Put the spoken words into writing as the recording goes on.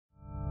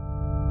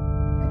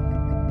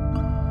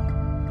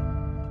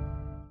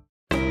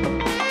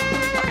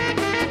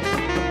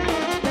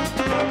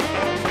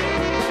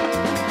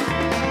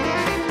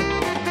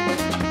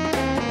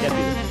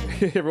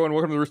Hey everyone,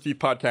 welcome to the Rooster Teeth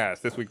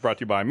podcast. This week brought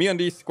to you by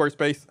MeUndies,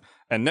 Squarespace,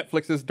 and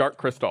Netflix's Dark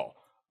Crystal.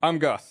 I'm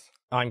Gus.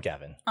 I'm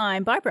Gavin.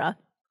 I'm Barbara.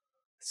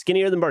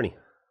 Skinnier than Bernie.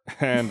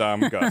 And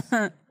I'm Gus.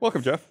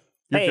 Welcome, Jeff.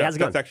 Hey, Jeff. how's it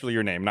going? That's actually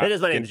your name. Not It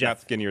is my name, Jeff.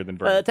 Not skinnier than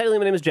Bernie. Technically,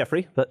 my name is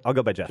Jeffrey, but I'll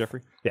go by Jeff.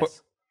 Jeffrey? Yes.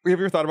 But have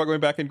you ever thought about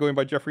going back and going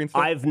by Jeffrey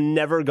instead? I've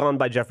never gone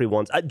by Jeffrey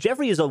once.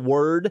 Jeffrey is a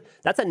word.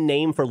 That's a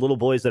name for little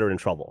boys that are in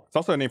trouble. It's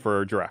also a name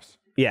for giraffes.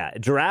 Yeah,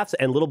 giraffes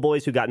and little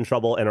boys who got in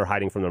trouble and are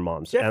hiding from their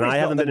moms. Jeffrey's and I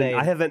haven't not the been. name.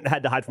 I haven't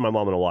had to hide from my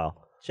mom in a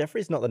while.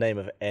 Jeffrey's not the name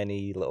of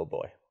any little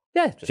boy.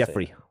 Yeah, Just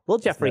Jeffrey. saying. Little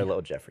There's Jeffrey. no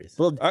little Jeffreys.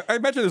 Little. I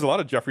imagine there's a lot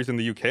of Jeffreys in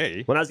the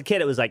UK. When I was a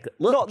kid, it was like,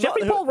 look,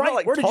 Jeffrey Paul not Wright.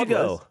 like Where did you go?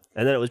 toddlers.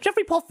 And then it was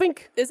Jeffrey Paul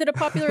Fink. Is it a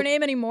popular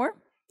name anymore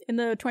in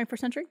the 21st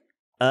century?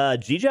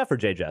 G Jeff or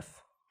J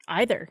Jeff?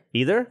 Either.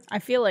 Either. I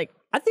feel like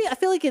I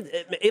feel like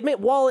it may,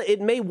 while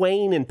it may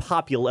wane in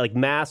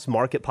mass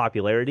market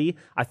popularity,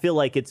 I feel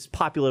like it's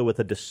popular with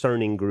a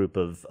discerning group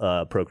of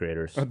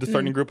procreators. A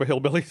discerning group of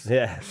hillbillies.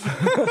 Yeah.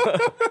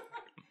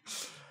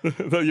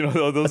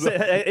 Those,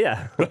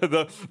 Yeah.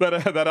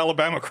 that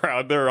Alabama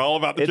crowd, they're all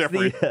about the It's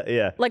Jeffrey.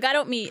 yeah. like I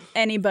don't meet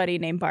anybody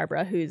named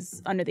Barbara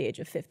who's under the age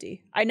of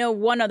 50. I know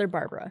one other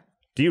Barbara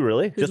Do you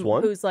really? Just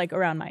one? who's like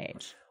around my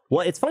age.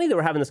 Well, it's funny that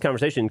we're having this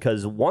conversation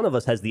because one of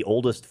us has the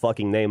oldest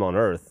fucking name on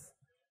earth.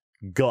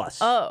 Gus.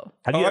 Oh.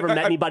 Have you Oh, ever met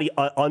anybody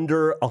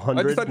under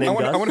 100 named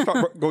I Gus? want to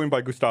start going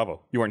by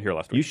Gustavo. You weren't here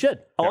last week. You should.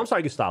 Oh, I'm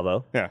sorry,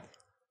 Gustavo. Yeah.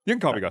 You can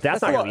call me Gus.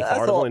 That's not a going to be lot- that's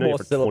hard. a I've lot only known you more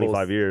for syllables.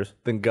 25 years.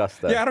 Than Gus,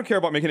 though. Yeah, I don't care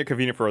about making it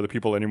convenient for other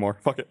people anymore.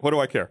 Fuck it. What do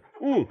I care?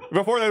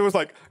 Before that, it was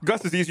like,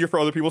 Gus is easier for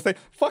other people to say.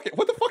 Fuck it.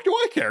 What the fuck do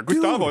I care?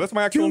 Gustavo, that's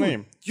my actual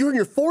name. You're in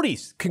your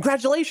 40s.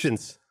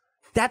 Congratulations.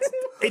 That's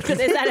it's just,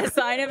 Is that a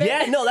sign of it?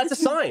 yeah, no, that's a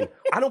sign.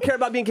 I don't care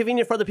about being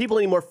convenient for other people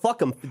anymore. Fuck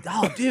them.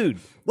 Oh, dude,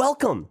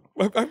 welcome.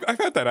 I've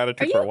had that Are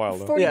attitude you for a while,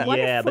 though. 41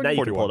 Yeah, or but now you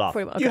can 41? pull it off.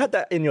 41, You okay. had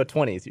that in your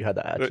 20s. You had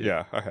that attitude.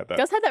 Yeah, I had that.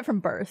 Gus had that from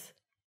birth.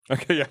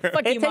 Okay, yeah.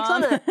 Fuck It you, takes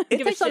Mom. on a- it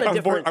Give takes on shit. a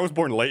different- I was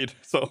born late,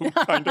 so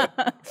kind of.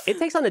 It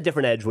takes on a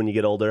different edge when you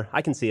get older.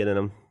 I can see it in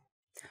them.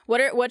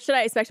 What should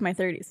I expect in my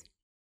 30s?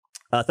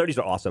 30s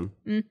are awesome.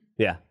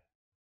 Yeah.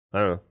 I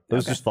don't know. It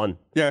was just fun.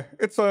 Yeah,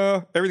 it's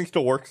everything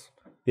still works.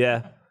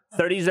 Yeah.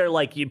 30s are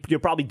like you're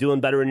probably doing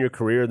better in your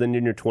career than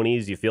in your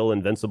 20s. You feel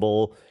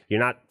invincible. You're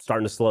not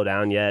starting to slow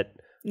down yet.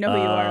 Know who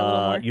you are a little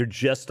more. You're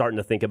just starting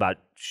to think about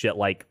shit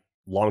like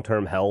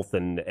long-term health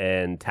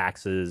and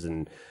taxes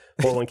and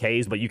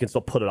 401ks, but you can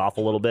still put it off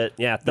a little bit.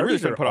 Yeah, You really 30s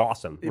shouldn't are put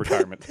awesome. off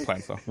retirement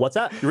plans, though. What's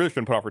that? You really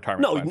shouldn't put off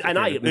retirement No, plans. and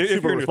I am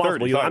super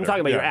responsible. I'm talking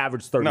about your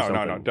average 30 No, something.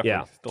 no, definitely.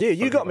 Yeah. Still Dude,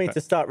 you got me about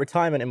to start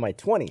retirement in my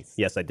 20s.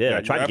 Yes, I did. Yeah,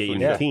 I tried to get you in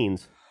you your absolutely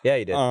teens. Yeah,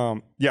 you did.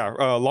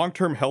 that.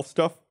 Long-term health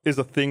stuff is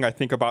a thing I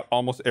think about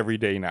almost every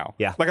day now.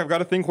 Yeah. Like I've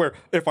got a thing where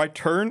if I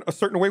turn a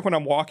certain way when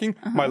I'm walking,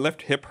 my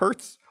left hip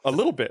hurts a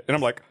little bit. And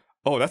I'm like,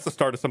 oh, that's the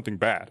start of something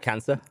bad.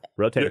 Cancer.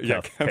 Rotator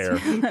Yeah, cuff cancer.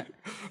 tear.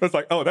 It's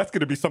like, oh, that's going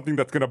to be something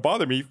that's going to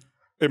bother me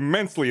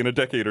immensely in a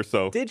decade or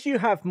so. Did you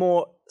have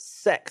more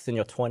sex in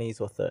your 20s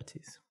or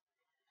 30s?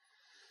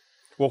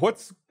 Well,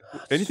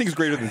 anything's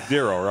greater than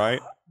zero,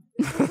 right?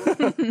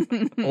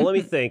 Well, let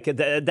me think.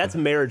 That's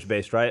marriage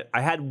based, right?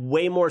 I had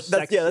way more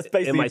sex that's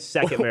basically in my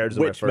second marriage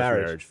than my which first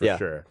marriage, for Yeah.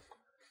 sure.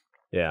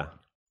 Yeah.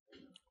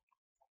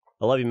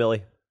 I love you,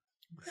 Millie.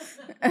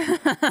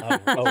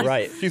 Oh,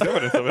 right. She's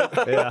evidence of it.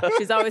 Yeah.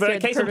 She's always But here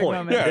at the case in perfect point.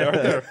 moment. Yeah, right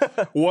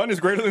there. One is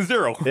greater than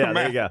zero. Yeah, there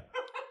Math. you go.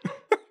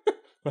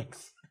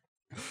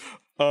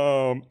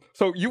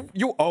 So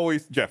you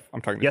always, Jeff,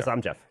 I'm talking to Yes, Jeff.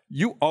 I'm Jeff.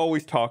 You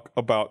always talk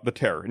about The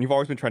Terror, and you've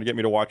always been trying to get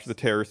me to watch The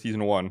Terror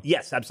season 1.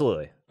 Yes,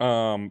 absolutely.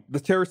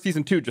 The Terror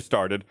season 2 just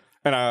started,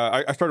 and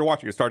I started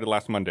watching. It started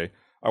last Monday.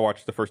 I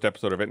watched the first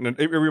episode of it, and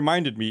it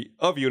reminded me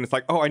of you. And it's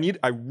like, oh,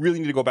 I really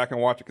need to go back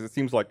and watch it because it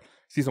seems like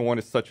season 1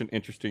 is such an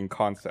interesting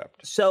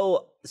concept.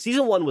 So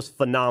season 1 was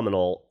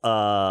phenomenal,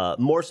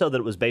 more so that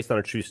it was based on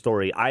a true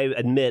story. I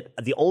admit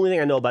the only thing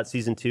I know about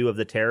season 2 of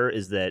The Terror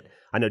is that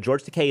I know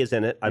George Takei is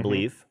in it, I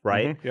believe,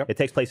 right? Yep. It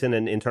takes place in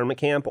an internment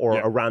camp or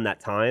Yep. around that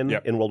time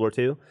Yep. in World War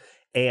II.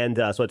 And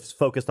so it's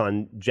focused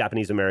on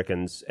Japanese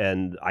Americans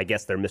and I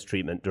guess their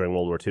mistreatment during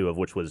World War II, of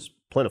which was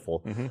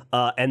plentiful.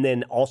 And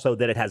then also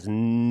that it has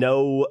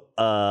no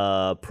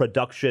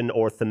production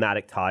or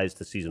thematic ties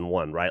to season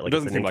 1, right? Like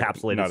it's doesn't an seem like-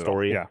 encapsulated not at all,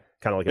 story. yeah.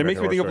 Kind of like It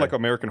makes me think of like a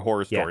American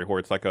Horror Story, Yeah. where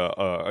it's like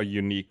a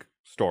unique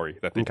story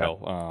that they Okay.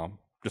 tell,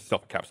 just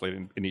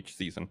self-encapsulated in each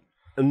season.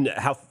 And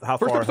how First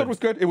far episode was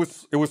good. It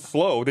was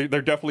slow. They're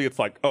definitely, it's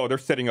like, oh, they're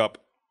setting up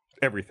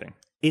everything.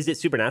 is it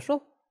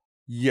supernatural?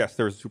 Yes,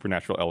 there's a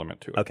supernatural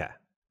element to it. Okay.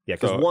 Yeah,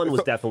 because one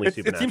was definitely it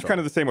supernatural. seems kind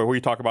of the same way where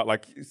you talk about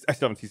like I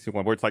still haven't seen season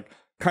 1, where it's like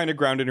kind of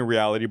grounded in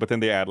reality, but then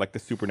they add like the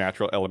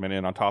supernatural element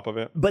in on top of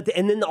it. But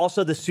and then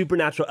also the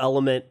supernatural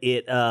element.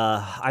 It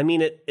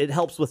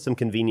helps with some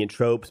convenient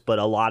tropes, but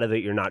a lot of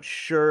it you're not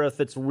sure if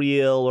it's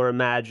real or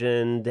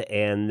imagined,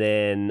 and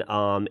then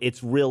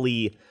it's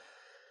really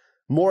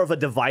more of a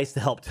device to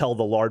help tell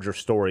the larger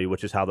story,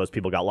 which is how those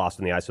people got lost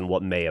in the ice and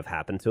what may have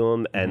happened to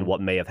them, and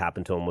what may have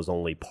happened to them was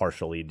only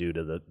partially due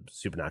to the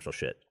supernatural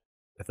shit.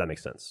 if that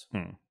makes sense.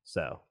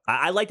 So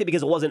I liked it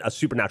because it wasn't a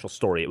supernatural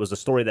story. It was a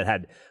story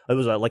that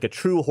like a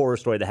true horror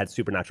story that had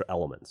supernatural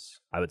elements,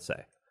 I would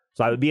say.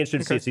 So I would be interested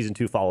to see if season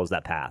 2 follows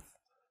that path,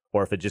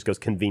 or if it just goes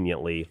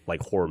conveniently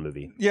like horror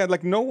movie. Yeah,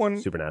 like no one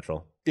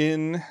supernatural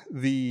in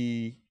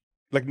the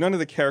like none of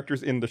the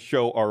characters in the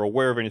show are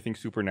aware of anything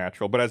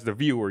supernatural, but as the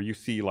viewer, you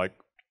see like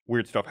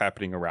weird stuff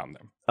happening around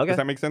them. Okay. Does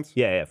that make sense?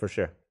 Yeah, for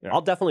sure. Yeah.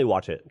 I'll definitely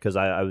watch it because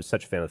I was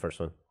such a fan of the first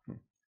one.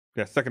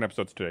 Yeah, second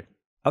episode's today.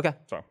 Okay.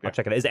 So yeah. I'll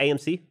check it out. Is it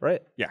AMC,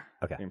 right? Yeah.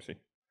 Okay. AMC.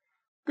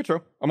 Good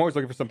show. I'm always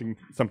looking for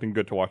something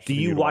good to watch. Do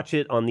you watch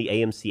it on the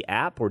AMC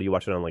app or do you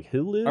watch it on like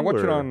Hulu? I watch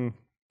it on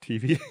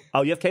TV.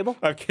 Oh, you have cable?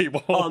 I have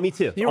cable. Oh, me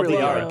too. You I'll really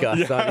do are, that.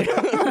 Gus. aren't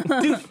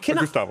you? Dude, can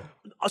I, Gustavo.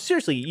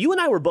 seriously, you and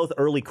I were both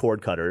early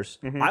cord cutters.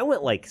 Mm-hmm. I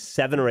went like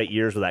 7 or 8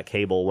 years without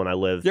cable when I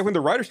lived. Yeah, when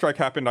the writer strike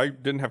happened, I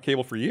didn't have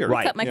cable for years.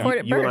 Right. Cut my cord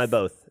at You and I birth.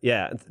 both.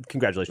 Yeah.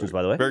 Congratulations,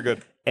 by the way. Very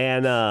good.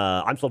 And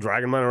I'm still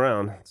dragging mine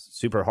around. It's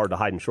super hard to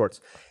hide in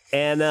shorts.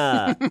 And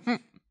sorry,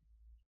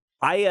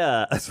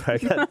 I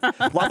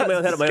got lost in my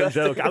own head at my own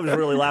joke. I was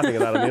really laughing at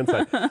that on the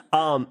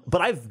inside.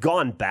 But I've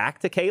gone back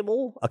to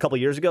cable a couple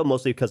years ago,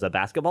 mostly because of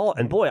basketball.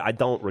 And boy, I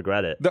don't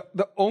regret it.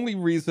 The only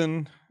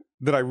reason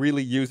that I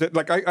really use it,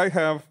 like I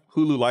have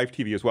Hulu Live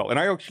TV as well, and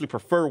I actually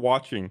prefer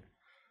watching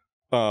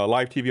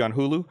live TV on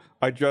Hulu.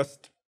 I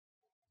just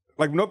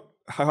like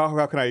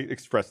how can I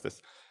express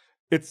this?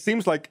 It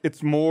seems like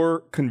it's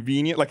more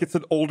convenient. Like it's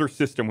an older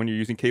system when you're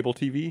using cable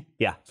TV.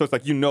 Yeah. So it's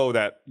like you know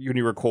that when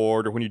you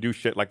record or when you do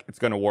shit, like it's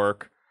gonna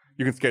work.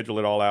 You can schedule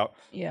it all out.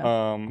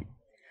 Yeah.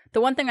 The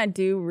one thing I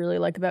do really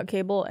like about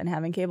cable and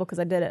having cable, because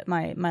I did it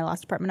my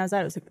last apartment I was at,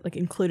 it was like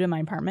included in my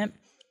apartment,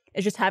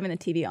 is just having the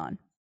TV on.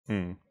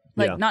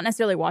 Like not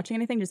necessarily watching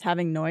anything, just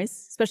having noise,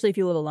 especially if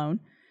you live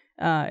alone.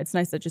 It's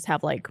nice to just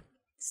have like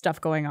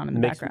stuff going on in the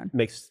background.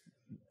 Makes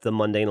the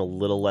mundane a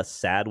little less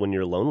sad when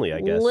you're lonely,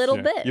 I guess. Little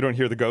Yeah. bit. You don't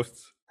hear the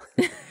ghosts.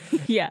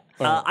 Yeah.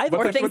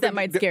 Or things that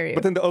might scare you.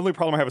 But then the only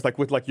problem I have is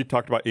like you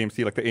talked about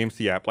AMC, like the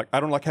AMC app. Like I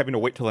don't like having to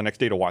wait till the next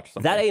day to watch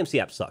something. That AMC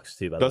app sucks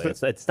too, by the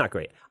Does way. it? It's not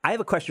great. I have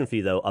a question for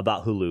you though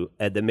about Hulu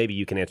that maybe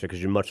you can answer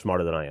because you're much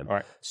smarter than I am. All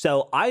right.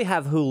 So I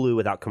have Hulu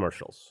without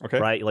commercials. Okay.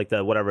 Right? Like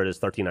the whatever it is,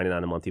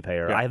 $13.99 a month you pay,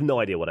 or Yeah. I have no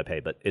idea what I pay,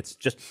 but it's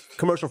just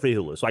commercial free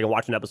Hulu, so I can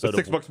watch an episode.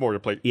 It's $6 more to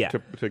play Yeah.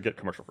 to get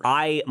commercial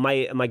free.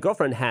 My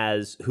girlfriend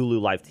has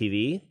Hulu Live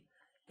TV,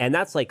 and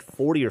that's like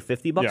 $40 or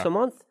 $50 Yeah. a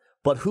month.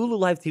 But Hulu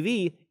Live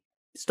TV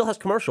still has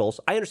commercials.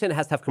 I understand it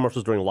has to have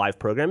commercials during live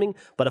programming,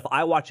 but if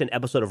I watch an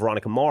episode of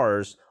Veronica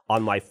Mars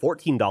on my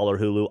 $14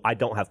 Hulu, I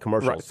don't have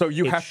commercials. Right. So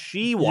you if have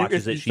she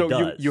watches it, she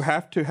does. You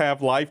have to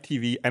have live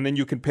TV, and then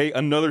you can pay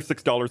another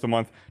 $6 a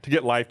month to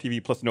get live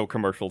TV plus no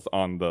commercials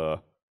on the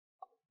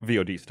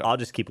VOD stuff. I'll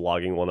just keep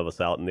logging one of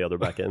us out and the other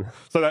back in.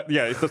 So that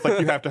it's just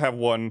like you have to have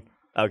one.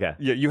 Okay.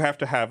 Yeah, you have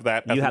to have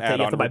that as You an have to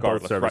add-on buy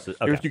both regardless. services.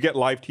 Right. Okay. If you get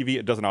live TV,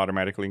 it doesn't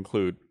automatically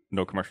include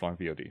no commercial on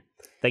VOD.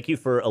 Thank you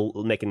for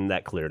making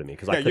that clear to me.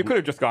 Because Yeah, you could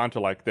have just gone to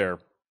like their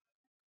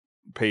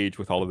page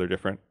with all of their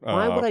different.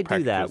 Why would I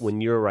do that packages.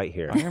 when you're right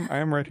here? I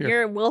am right here.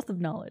 You're a wealth of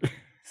knowledge.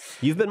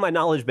 You've been my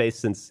knowledge base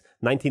since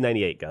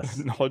 1998, Gus.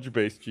 Knowledge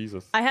base,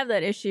 Jesus. I have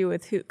that issue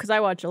with because I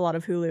watch a lot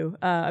of Hulu.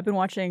 I've been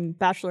watching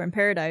Bachelor in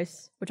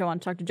Paradise, which I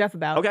want to talk to Jeff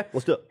about. Okay,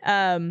 let's do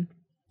it.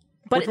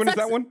 But Which one is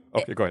that one?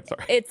 Okay, go ahead.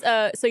 Sorry.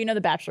 It's so you know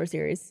the Bachelor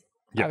series.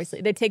 Yes.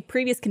 Obviously, they take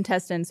previous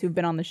contestants who've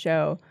been on the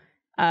show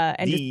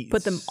and The just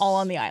put them all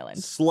on the island.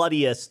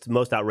 Sluttiest,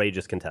 most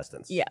outrageous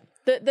contestants. Yeah,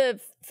 the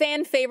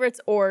fan favorites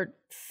or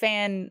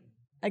fan,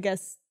 I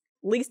guess,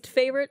 least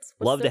favorites.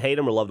 What's Love the- to hate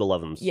them or love to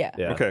love them. Yeah.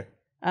 Okay.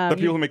 The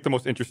people who make the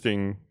most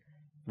interesting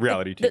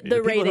reality the TV. People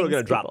who are ratings going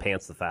to drop people.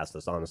 pants the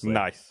fastest, honestly.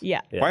 Nice.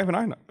 Yeah, Yeah. Why haven't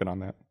I not been on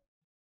that?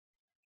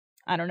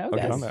 I don't know, I'll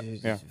get guys. on that.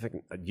 Yeah.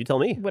 You tell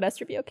me. Would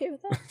Esther be okay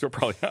with that? So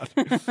probably not.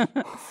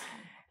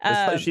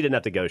 If she didn't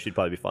have to go, she'd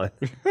probably be fine.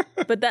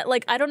 But that,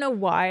 like, I don't know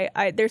why.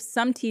 There's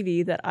some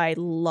TV that I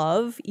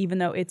love, even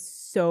though it's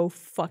so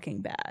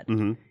fucking bad.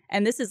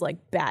 And this is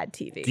like bad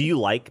TV. Do you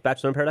like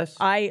Bachelor in Paradise?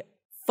 I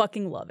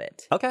fucking love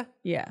it. Okay.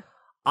 Yeah.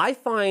 I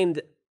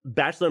find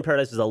Bachelor in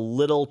Paradise is a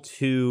little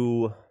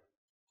too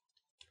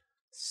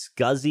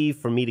scuzzy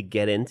for me to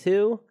get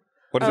into,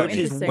 What does Oh, that mean?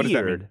 interesting. What does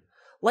that weird. mean?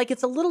 Like,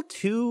 it's a little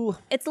too...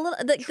 It's a little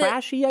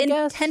Trashy, I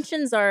guess?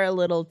 Intentions are a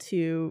little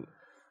too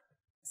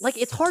Like,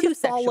 it's hard too to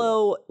sexual.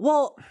 follow.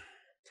 Well,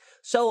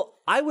 so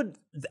I would,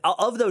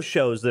 of those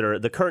shows that are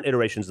the current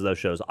iterations of those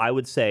shows, I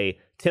would say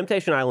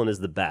Temptation Island is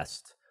the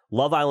best.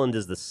 Love Island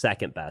is the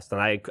second best.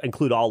 And I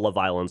include all Love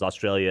Islands,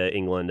 Australia,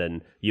 England,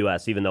 and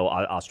US, even though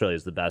Australia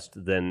is the best,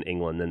 then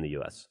England, then the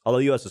US. Although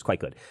the US is quite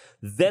good.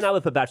 Then I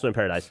would put Bachelor in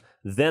Paradise.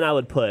 Then I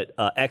would put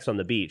X on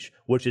the Beach,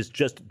 which is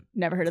just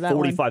Never heard of that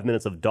 45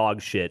 minutes of dog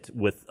shit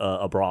with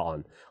a bra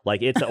on.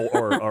 Like, it's,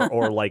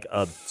 or like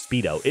a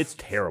Speedo. It's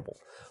terrible.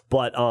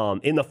 But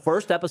in the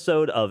first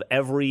episode of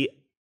every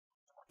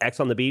X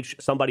on the Beach,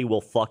 somebody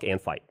will fuck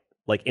and fight,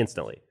 like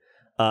instantly,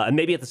 and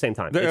maybe at the same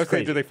time. It's Okay,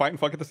 crazy. do they fight and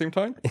fuck at the same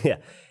time? Yeah.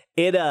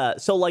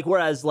 So like,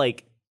 whereas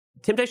like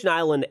Temptation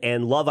Island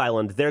and Love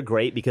Island, they're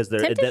great because they're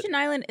Temptation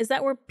Island, is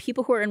that where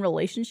people who are in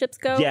relationships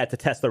go? Yeah, to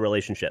test their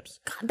relationships.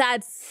 God,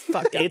 that's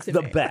fucked up. It's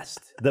the best.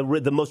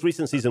 The most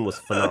recent season was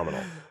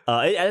phenomenal.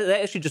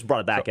 They actually just brought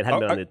it back. It hadn't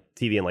been on the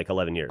TV in like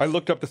 11 years. I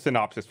looked up the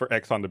synopsis for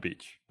X on the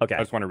Beach. Okay. I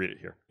just want to read it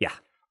here. Yeah.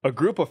 A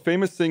group of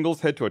famous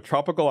singles head to a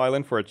tropical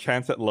island for a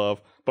chance at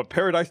love, but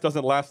paradise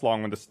doesn't last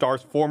long when the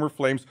star's former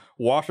flames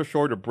wash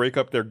ashore to break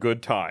up their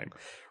good time.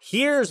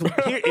 Here's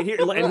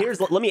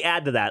let me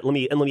add to that. Let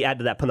me add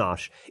to that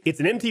panache.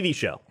 It's an MTV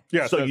show.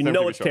 Yeah, so you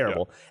know it's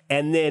terrible. Yeah.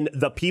 And then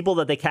the people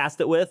that they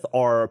cast it with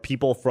are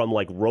people from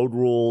like Road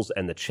Rules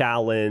and The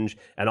Challenge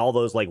and all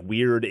those like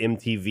weird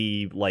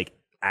MTV like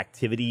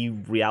activity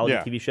reality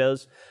TV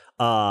shows.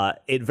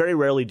 It very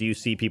rarely do you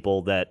see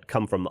people that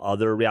come from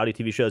other reality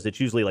TV shows. It's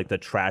usually like the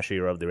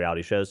trashier of the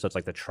reality shows. So it's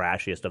like the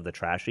trashiest of the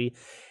trashy.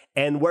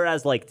 And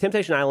whereas like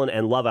Temptation Island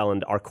and Love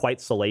Island are quite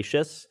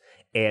salacious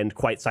and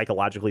quite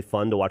psychologically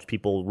fun to watch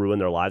people ruin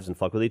their lives and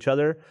fuck with each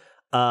other,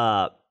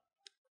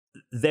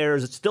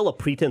 there's still a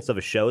pretense of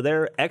a show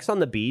there. X on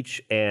the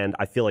Beach and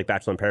I feel like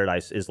Bachelor in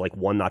Paradise is like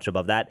one notch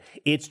above that.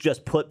 It's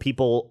just put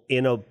people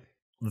in a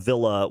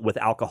villa with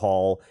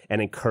alcohol and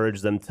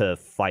encourage them to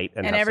fight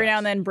and every sex. now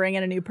and then bring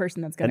in a new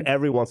person that's going to... And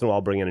every once in a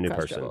while bring in a new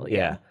person. trouble,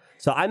 Yeah.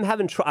 So I'm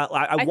having...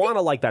 I want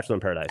to like Bachelor in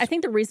Paradise. I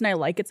think the reason I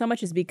like it so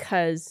much is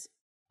because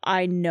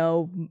I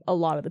know a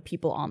lot of the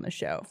people on the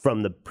show.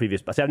 From the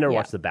previous... See, I've never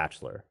watched The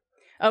Bachelor.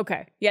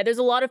 Okay. Yeah, there's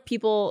a lot of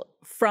people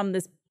from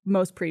this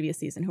most previous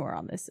season who are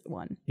on this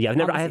one. Yeah,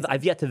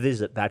 I've yet to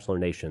visit Bachelor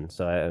Nation,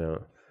 so I don't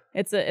know.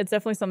 It's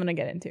definitely something to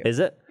get into. Is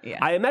it? Yeah.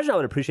 I imagine I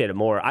would appreciate it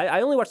more.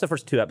 I only watched the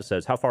first 2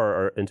 episodes. How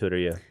far into it are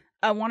you?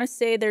 I want to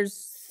say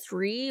there's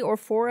 3 or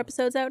 4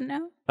 episodes out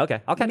now.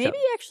 Okay, I'll catch up. Maybe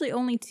actually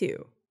only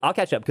 2. I'll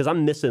catch up because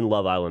I'm missing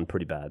Love Island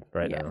pretty bad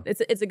now. Yeah,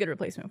 it's a good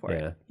replacement for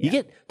it. You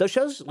get those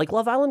shows like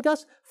Love Island,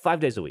 Gus, 5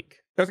 days a week.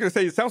 I was going to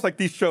say, it sounds like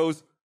these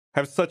shows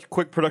have such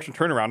quick production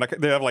turnaround. Like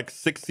they have like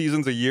 6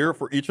 seasons a year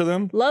for each of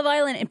them. Love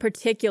Island in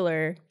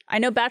particular, I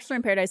know Bachelor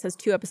in Paradise has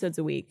 2 episodes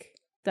a week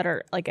that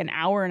are like an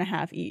hour and a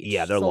half each.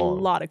 Yeah, they're long.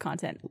 A lot of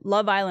content.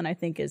 Love Island, I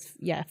think, is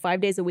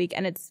 5 days a week,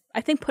 and it's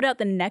I think put out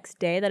the next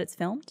day that it's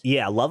filmed.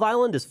 Yeah, Love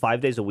Island is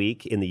 5 days a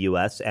week in the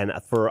U.S. and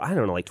for I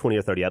don't know, like 20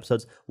 or 30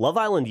 episodes. Love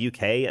Island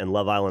UK and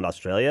Love Island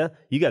Australia,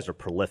 you guys are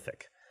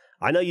prolific.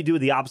 I know you do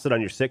the opposite on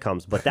your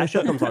sitcoms, but that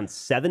show comes on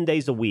 7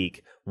 days a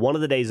week. One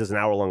of the days is an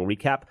hour-long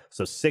recap,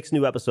 so 6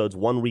 new episodes,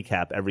 1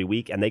 recap every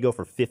week, and they go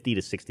for 50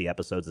 to 60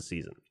 episodes a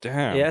season.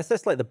 Damn. Yeah, it's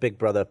just like the Big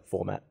Brother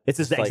format. It's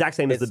the exact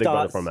same as the Big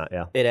Brother format,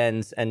 yeah. It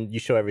ends, and you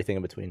show everything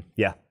in between.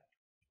 Yeah.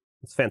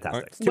 It's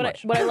fantastic. It's too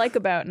much. What I like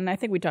about, and I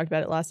think we talked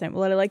about it last time,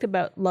 what I liked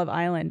about Love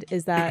Island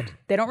is that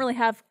they don't really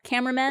have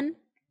cameramen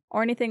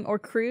or anything or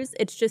crews.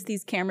 It's just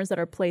these cameras that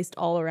are placed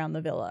all around the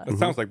villa. It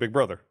sounds like Big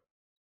Brother.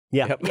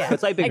 Yeah,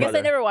 it's like Big Brother. I guess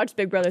I never watched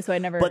Big Brother, so I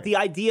never... But the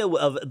idea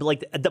of,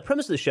 like, the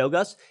premise of the show,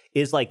 Gus,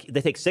 is like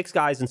they take 6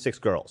 guys and 6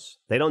 girls.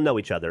 They don't know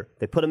each other.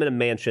 They put them in a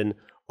mansion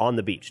on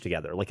the beach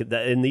together. Like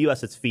in the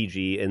U.S., it's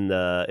Fiji.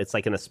 It's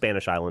like in a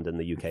Spanish island in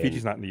the U.K.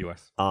 Fiji's not in the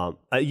U.S.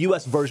 A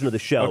U.S. version of the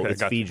show,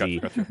 it's Fiji.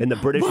 Gotcha. In the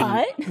British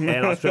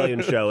and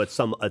Australian show, it's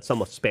some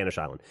Spanish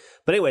island.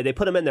 But anyway, they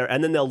put them in there,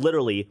 and then they'll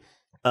literally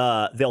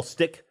they'll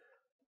stick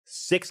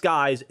 6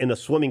 guys in a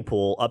swimming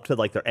pool up to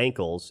like their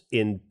ankles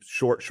in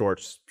short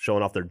shorts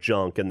showing off their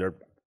junk, and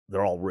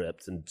they're all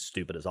ripped and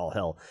stupid as all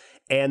hell.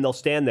 And they'll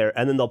stand there,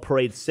 and then they'll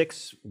parade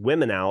 6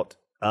 women out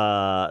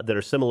that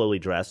are similarly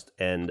dressed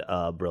and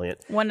brilliant.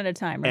 One at a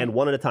time, right? And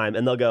one at a time.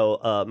 And they'll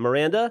go,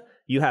 Miranda,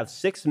 you have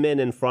 6 men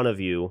in front of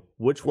you.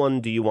 Which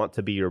one do you want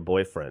to be your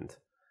boyfriend?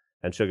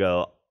 And she'll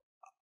go,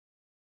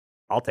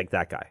 I'll take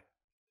that guy.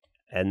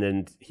 And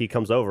then he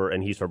comes over,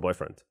 and he's her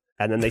boyfriend.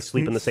 And then they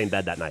sleep in the same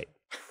bed that night.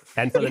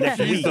 And for the next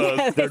week,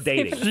 they're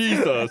dating.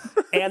 Jesus.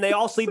 And they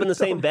all sleep in the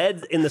same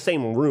bed in the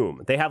same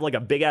room. They have like a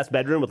big ass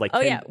bedroom with like,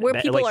 where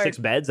people are 6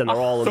 beds, and they're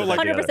all in the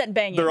 100%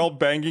 banging. They're all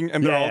banging,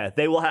 and they're all...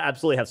 they will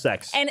absolutely have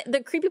sex. And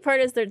the creepy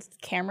part is there's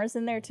cameras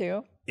in there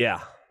too.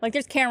 Yeah. Like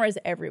there's cameras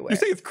everywhere. You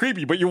say it's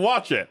creepy, but you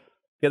watch it.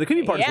 Yeah, the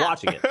creepy part is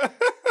watching it.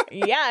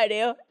 Yeah, I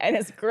do. And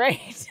it's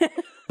great.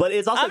 But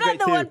it's also I'm great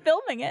not the one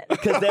filming it.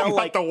 because they'll I'm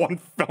like not the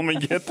one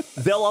filming it.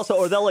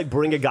 they'll like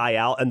bring a guy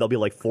out, and there'll be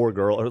like 4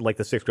 girls or like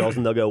the 6 girls,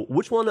 and they'll go,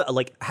 which one,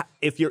 like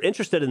if you're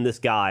interested in this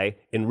guy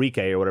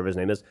Enrique or whatever his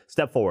name is,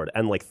 step forward,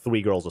 and like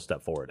 3 girls will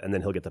step forward, and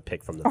then he'll get to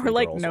pick from the 3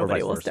 like girls,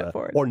 nobody or will vice step versa.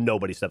 forward. Or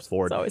nobody steps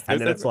forward,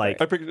 and then it's like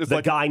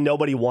the guy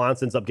nobody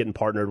wants ends up getting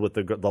partnered with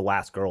the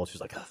last girl.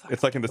 She's like, oh, fuck.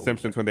 It's like in The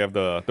Simpsons when they have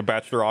the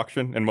bachelor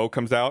auction and Mo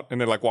comes out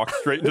and they like walk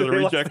straight into the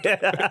reject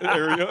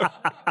area.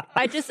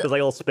 I just Does like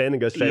a little spin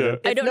and go straight in.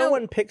 I don't no know.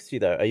 one picks you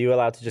though, are you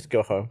allowed to just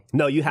go home?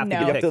 No, you have to No.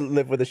 get You have picked. to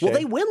live with the show. Well,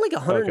 they win like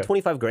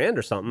 125 grand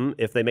or something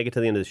if they make it to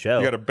the end of the show.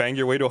 You got to bang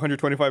your way to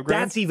 125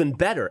 grand. That's even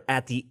better.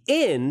 At the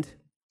end,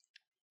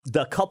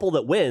 the couple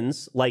that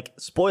wins, like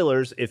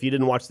spoilers, if you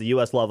didn't watch the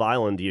U.S. Love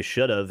Island, you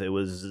should have. It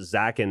was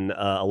Zach and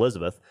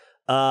Elizabeth.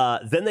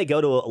 Then they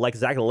go to like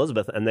Zach and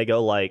Elizabeth, and they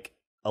go like,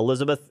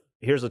 Elizabeth,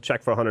 here's a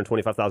check for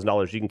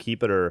 $125,000. You can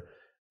keep it or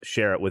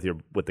share it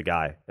with the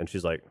guy. And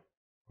she's like,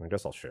 I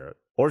guess I'll share it.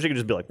 Or she could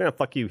just be like, man,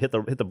 fuck you, hit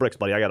the bricks,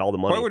 buddy. I got all the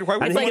money. Why would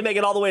and he can make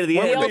it all the way to the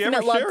why end. The would they ultimate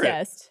ever love share it?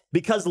 test.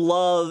 Because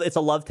love, it's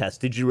a love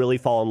test. Did you really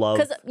fall in love?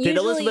 'Cause Did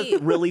usually-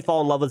 Elizabeth really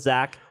fall in love with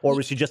Zach? Or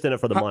was she just in it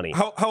for the money?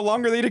 How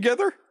long are they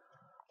together?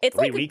 It's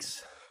 3 like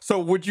weeks? So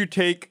would you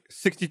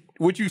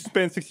would you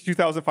spend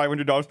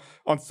 $62,500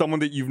 on someone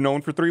that you've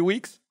known for 3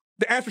 weeks?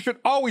 The answer should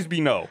always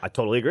be no, I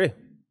totally agree.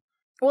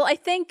 well, I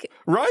think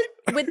right?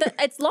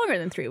 it's longer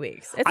than 3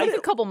 weeks. It's like a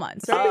couple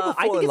months, Some right? people I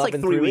fall think in it's love like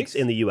in 3 3 weeks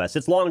in the U.S.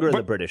 It's longer in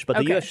the British, but the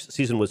Okay. U.S.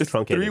 season was Is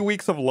truncated. 3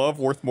 weeks of love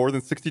worth more than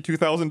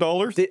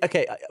 $62,000?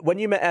 Okay, when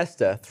you met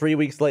Esther, 3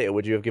 weeks later,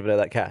 would you have given her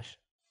that cash?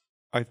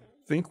 I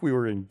think we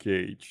were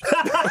engaged.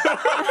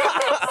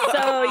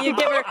 So you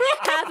give her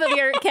half of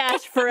your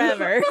cash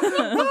forever.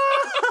 Well,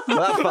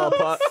 that fell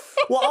apart.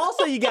 Well,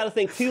 also you got to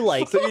think too,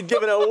 like So you'd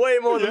given her way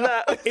more than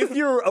that. if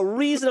you're a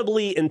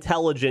reasonably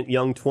intelligent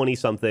young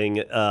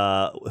 20-something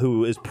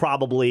who is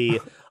probably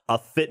a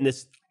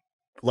fitness,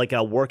 like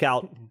a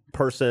workout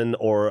person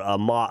or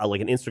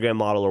like an Instagram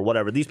model or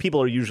whatever, these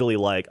people are usually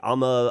like,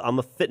 I'm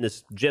a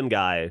fitness gym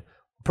guy.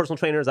 Personal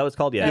trainer, is that what it's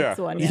called? That's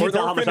the one, yeah. You Or can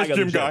tell how much I fitness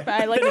go to the gym gym. guy.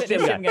 I like fitness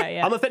gym guy,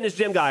 yeah. I'm a fitness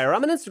gym guy, or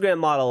I'm an Instagram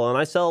model, and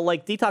I sell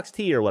like detox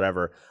tea or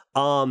whatever.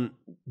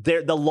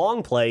 The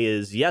long play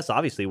is, yes,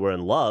 obviously we're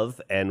in love,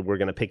 and we're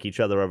going to pick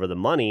each other over the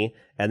money,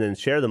 and then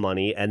share the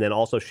money, and then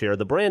also share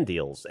the brand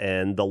deals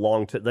and the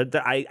long.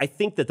 I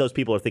think that those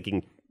people are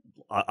thinking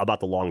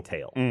about the long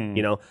tail.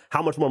 You know,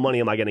 how much more money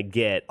am I going to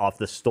get off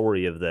the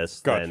story of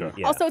this? Gotcha.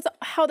 Yeah. Also, it's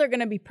how they're going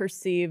to be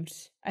perceived,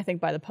 I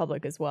think, by the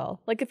public as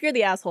well. Like, if you're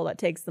the asshole that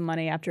takes the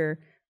money after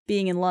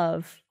being in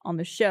love on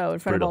the show in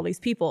front of all these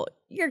people,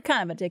 you're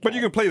kind of a dickhead. But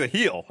you can play the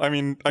heel. I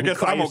mean, I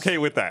guess I'm okay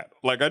with that.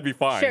 Like, I'd be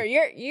fine. Sure,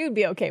 you'd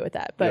be okay with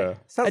that, but Yeah.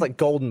 Sounds like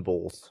Golden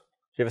Balls.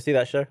 Did you ever see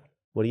that show?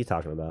 What are you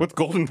talking about? What's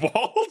golden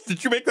balls?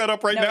 Did you make that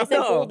up right no, now? it's like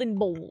No. golden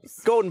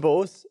bowls. Golden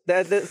Balls.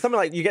 There's something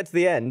like you get to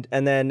the end,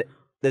 and then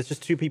there's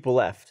just 2 people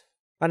left.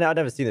 I know I've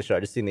never seen the show.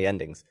 I've just seen the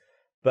endings.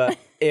 But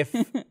if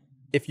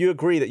you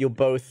agree that you'll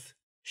both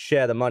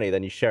share the money,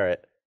 then you share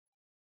it.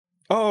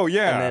 Oh,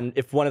 yeah. And then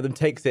if one of them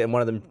takes it and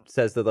one of them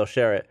says that they'll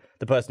share it,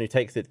 the person who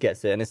takes it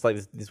gets it. And it's like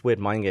these weird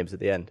mind games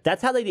at the end.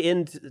 That's how they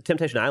end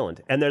Temptation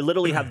Island, and they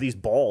literally have these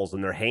balls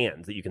in their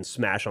hands that you can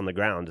smash on the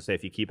ground to say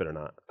if you keep it or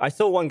not. I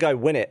saw one guy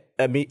win it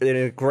in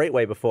a great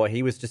way before.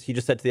 He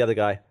just said to the other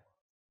guy,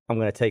 "I'm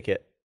going to take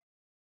it,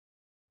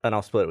 and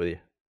I'll split it with you."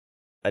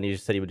 And he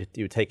just said he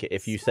would take it.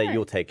 If you say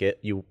you'll take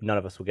it, none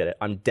of us will get it.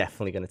 I'm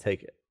definitely going to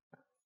take it.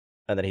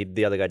 And then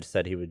the other guy just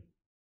said he would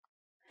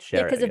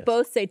share Yeah, it. because I if guess.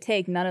 both say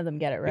take, none of them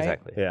get it, right? Out.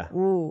 Yeah.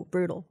 Ooh,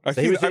 brutal. I've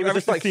So he was I've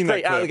just like seen that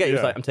straight out of the clip, gate. He was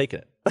yeah. like, "I'm taking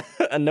it,"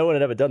 and no one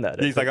had ever done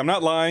that. He's like, I'm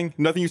not lying.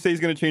 Nothing you say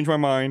is going to change my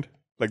mind.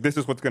 Like, this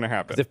is what's going to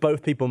happen. if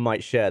both people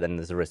might share, then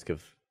there's a risk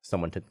of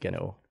someone to get it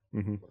all.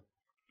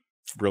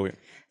 Brilliant.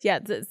 Yeah,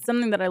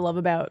 something that I love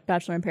about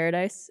Bachelor in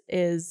Paradise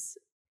is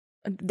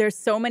there's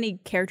so many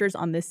characters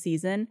on this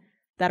season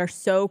that are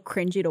so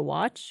cringy to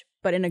watch,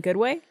 but in a good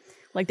way.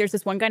 Like, there's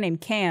this one guy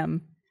named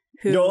Cam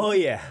who Oh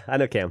yeah, I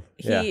know Cam.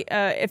 he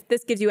if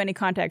this gives you any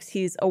context,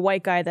 he's a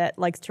white guy that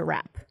likes to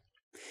rap.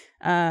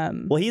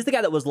 Well, he's the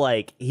guy that was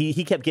like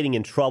he kept getting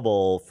in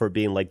trouble for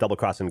being like double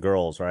crossing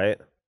girls, right?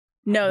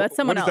 No, that's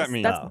someone does else. that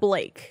mean? That's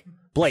Blake.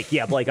 Blake,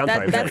 yeah, Blake. I'm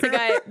sorry. That's the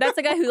guy. That's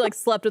the guy who like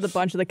slept with a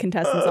bunch of the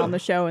contestants on the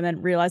show, and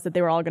then realized that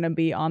they were all going to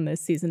be on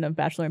this season of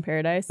Bachelor in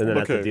Paradise, And then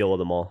has to Okay. deal with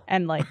them all.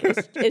 and like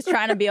is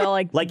trying to be all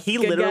like He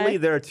good literally, guy.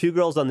 there are 2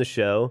 girls on the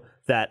show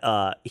that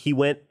he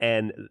went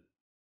and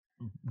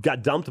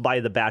got dumped by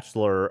the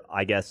Bachelor,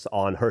 I guess,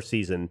 on her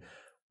season.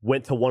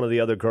 Went to one of the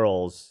other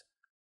girls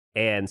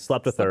and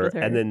slept with her,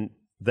 and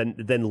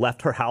then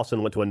left her house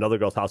and went to another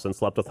girl's house and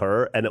slept with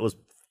her, and it was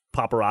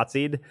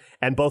paparazzi'd.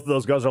 And both of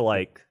those girls are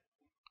like,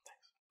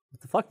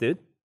 "What the fuck, dude?"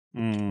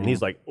 And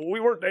he's like, "We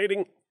weren't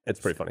dating." It's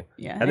pretty funny.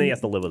 Yeah, and then he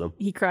has to live with them.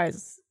 He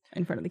cries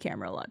in front of the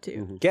camera a lot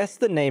too. Guess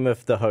the name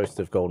of the host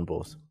of Golden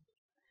Balls.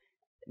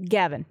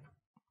 Gavin.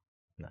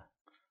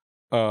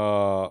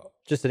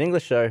 Just an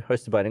English show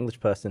hosted by an English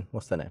person.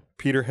 What's their name?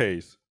 Peter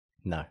Hayes.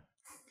 No.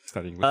 It's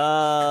not English.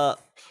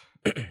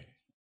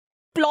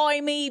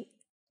 Blimey.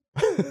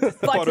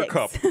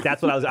 Buttercup.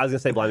 That's what I was gonna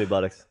say. Blimey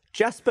buttocks.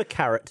 Jasper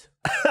Carrot.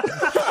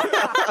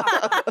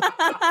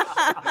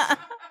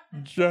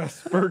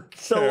 Jasper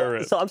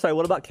Carrot. So I'm sorry.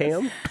 What about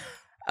Cam?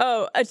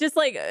 Oh, it's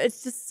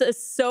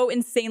just so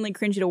insanely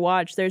cringy to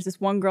watch. There's this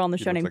one girl on the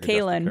show named looks like a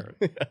Jasper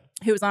Kaylin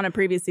who was on a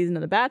previous season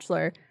of The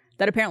Bachelor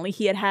that apparently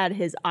he had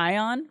his eye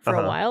on for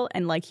a while,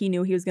 and like he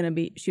knew she was gonna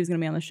be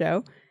on the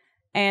show,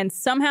 and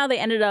somehow they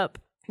ended up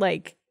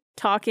like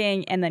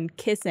talking and then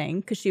kissing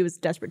because she was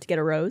desperate to get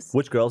a rose.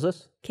 Which girl is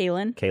this?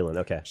 Kaylin. Kaylin.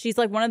 Okay. She's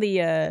like one of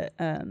the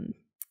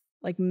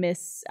like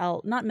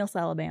not Miss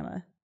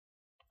Alabama,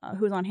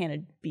 who's on Hannah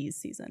B's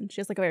season.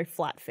 She has like a very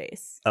flat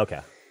face. Okay.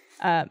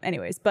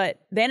 Anyways, but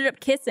they ended up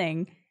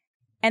kissing,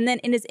 and then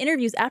in his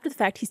interviews after the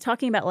fact, he's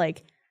talking about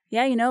like,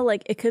 yeah, you know,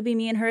 like it could be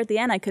me and her at the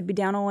end. I could be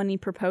down on one knee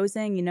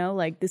proposing, you know,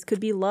 like this could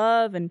be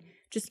love, and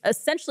just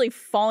essentially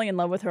falling in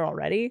love with her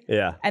already.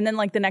 Yeah. And then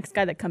like the next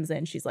guy that comes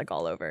in, she's like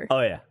all over. Oh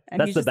yeah, And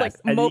that's he's the just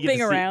best. like And you get to moping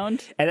see-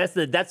 around.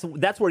 And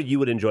that's where you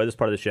would enjoy this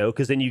part of the show,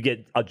 because then you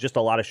get just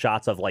a lot of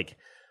shots of like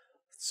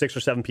 6 or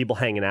 7 people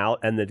hanging out,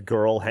 and the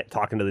girl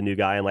talking to the new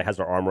guy and like has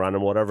her arm around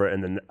him, or whatever,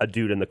 and then a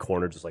dude in the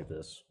corner just like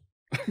this.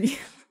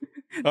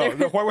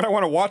 Why would I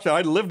want to watch it?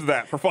 I lived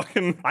that for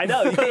fucking. I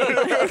know,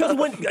 because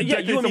you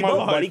and me of my both,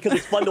 life. buddy, because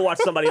it's fun to watch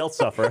somebody else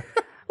suffer.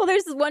 Well,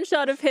 there's this one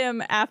shot of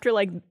him after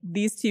like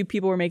these two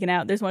people were making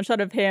out. There's one shot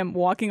of him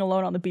walking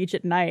alone on the beach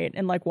at night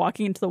and like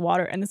walking into the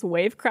water, and this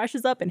wave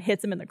crashes up and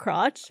hits him in the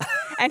crotch,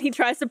 and he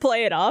tries to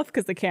play it off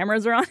because the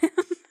cameras are on him.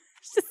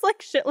 It's just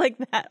like shit like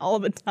that all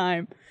the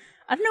time.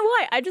 I don't know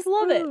why. I just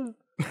love it.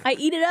 I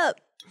eat it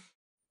up.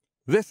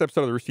 This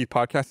episode of the Rooster Teeth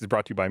podcast is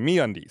brought to you by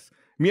MeUndies.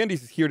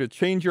 MeUndies is here to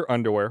change your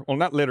underwear. Well,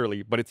 not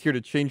literally, but it's here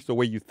to change the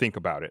way you think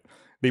about it.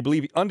 They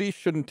believe undies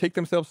shouldn't take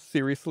themselves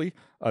seriously.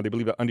 They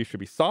believe that undies should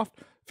be soft,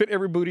 fit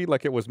every booty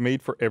like it was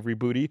made for every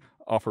booty,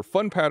 offer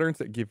fun patterns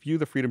that give you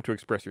the freedom to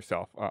express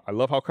yourself. I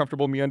love how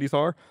comfortable MeUndies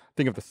are.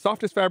 Think of the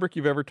softest fabric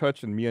you've ever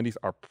touched, and MeUndies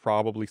are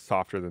probably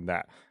softer than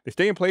that. They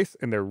stay in place,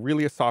 and they're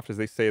really as soft as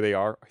they say they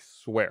are, I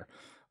swear.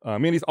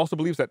 MeUndies also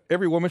believes that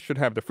every woman should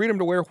have the freedom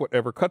to wear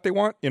whatever cut they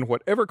want, in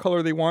whatever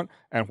color they want,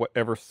 and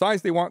whatever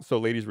size they want. So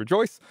ladies,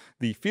 rejoice.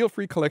 The Feel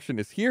Free collection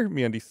is here.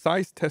 MeUndies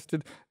size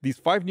tested these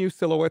 5 new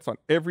silhouettes on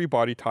every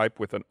body type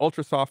with an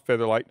ultra soft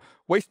featherlight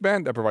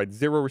waistband that provides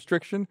 0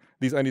 restriction.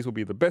 These undies will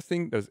be the best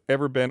thing that has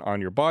ever been on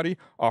your body,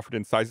 offered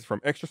in sizes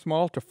from extra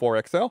small to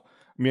 4XL.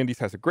 MeUndies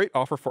has a great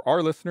offer for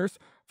our listeners.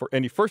 For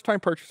any first-time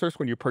purchasers,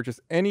 when you purchase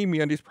any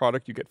MeUndies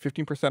product, you get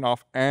 15%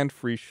 off and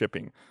free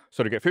shipping.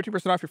 So to get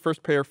 15% off your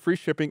first pair, free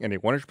shipping, and a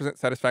 100%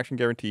 satisfaction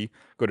guarantee,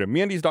 go to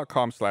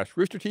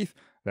MeUndies.com/roosterteeth.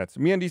 That's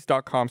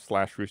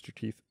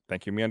MeUndies.com/roosterteeth.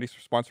 Thank you, MeUndies,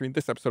 for sponsoring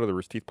this episode of the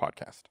Rooster Teeth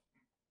podcast.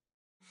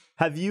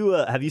 Have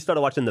you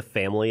started watching The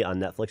Family on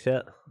Netflix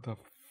yet? The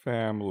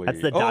Family.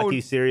 That's the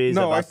docu-series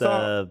no,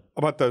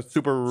 about the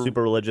super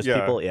religious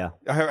people. Yeah,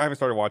 I haven't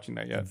started watching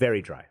that yet.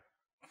 very dry.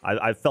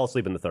 I fell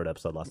asleep in the 3rd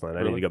episode last night.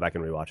 I need to go back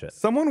and rewatch it.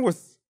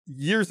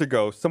 Years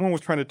ago, someone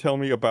was trying to tell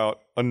me about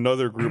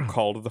another group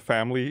called The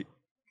Family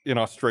in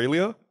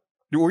Australia.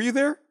 Were you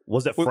there?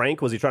 Was it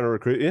Frank? Was he trying to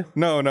recruit you?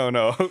 No.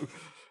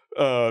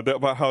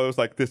 About how it was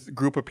like this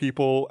group of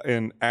people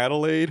in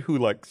Adelaide who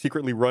like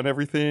secretly run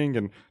everything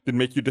and did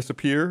make you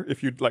disappear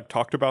if you like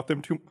talked about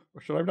them too.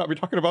 Or should I not be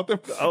talking about them?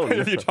 Oh,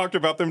 if you talked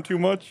about them too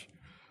much.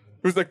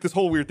 It was like this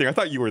whole weird thing. I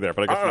thought you were there,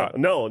 but I guess not.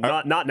 No,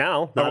 not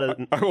now. Not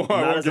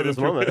Not at this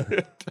moment.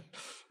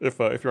 if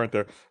you aren't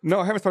there. No,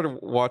 I haven't started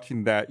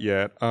watching that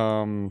yet.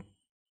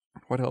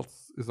 What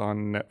else is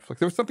on Netflix?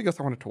 There was something else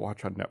I wanted to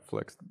watch on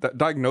Netflix. That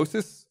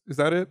Diagnosis, is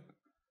that it?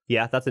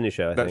 Yeah, that's a new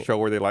show. I That think. show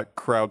where they like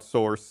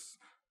crowdsource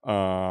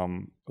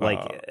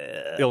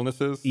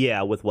illnesses.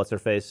 Yeah, with what's her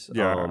face.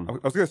 Yeah, I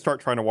was gonna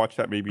start trying to watch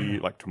that maybe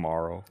like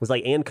tomorrow. It was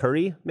like Ann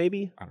Curry,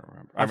 maybe. I don't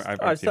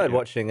remember. I started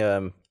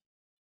watching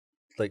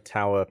like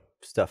tower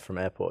stuff from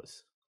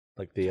airports,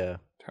 like the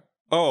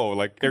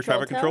like air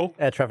traffic control.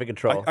 air traffic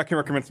control. I can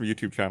recommend some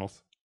YouTube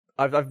channels.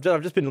 I've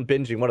just been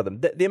binging one of them.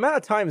 The amount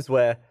of times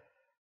where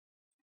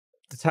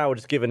the tower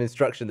just give an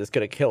instruction that's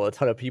going to kill a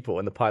ton of people,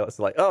 and the pilots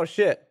are like, "Oh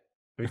shit!"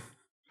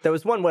 There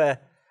was one where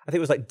I think it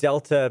was like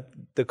Delta.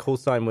 The call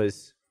sign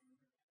was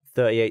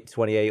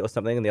 3828 or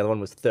something, and the other one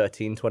was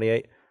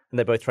 1328, and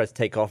they both tried to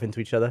take off into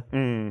each other.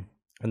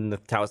 And the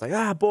tower's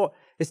like, boy,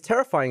 it's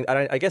terrifying.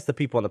 And I guess the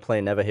people on the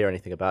plane never hear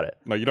anything about it.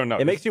 No, you don't know.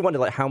 It makes you wonder,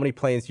 like, how many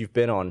planes you've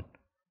been on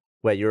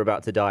where you're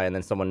about to die and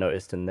then someone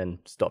noticed and then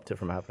stopped it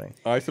from happening.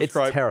 I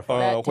subscribe. It's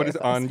terrifying. What is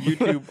it on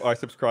YouTube? I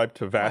subscribe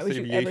to VAS Why would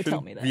you ever Aviation.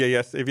 tell me that?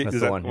 VAS Aviation.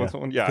 That's the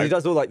one, yeah. Yeah. He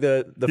does all like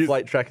the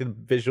flight tracking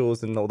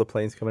visuals and all the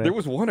planes coming in. There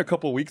was one a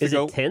couple weeks Is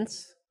ago. it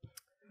tense?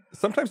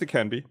 Sometimes it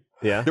can be.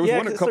 Yeah. There was Yeah,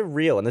 one 'cause a it's so couple.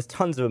 real, and there's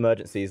tons of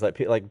emergencies. Like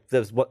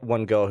there's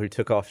one girl who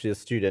took off. She's a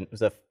student. It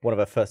was one of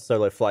her first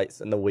solo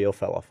flights, and the wheel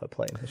fell off her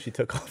plane. And she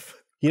took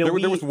off. You know,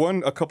 There was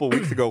one a couple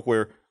weeks ago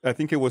where I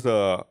think it was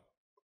an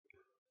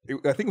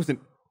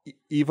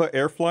EVA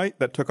air flight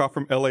that took off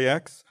from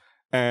LAX,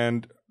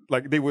 and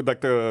like they would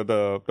like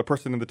the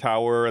person in the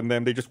tower, and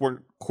then they just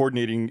weren't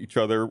coordinating each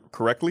other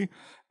correctly,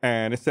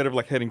 and instead of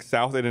like heading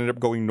south, it ended up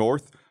going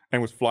north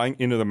and was flying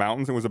into the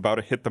mountains and was about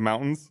to hit the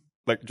mountains.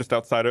 Like just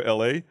outside of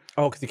LA.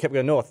 Oh, because he kept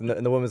going north, and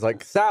the woman's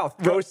like, "South,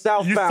 go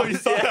southbound." You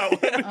saw that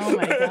one. Oh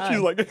my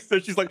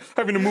God. she's like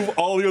having to move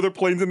all the other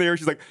planes in the air.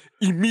 She's like,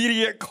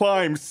 immediate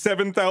climb,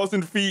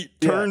 7,000 feet,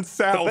 turn Yeah.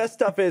 south. The best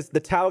stuff is the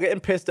tower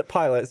getting pissed at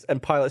pilots,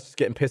 and pilots just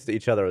getting pissed at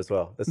each other as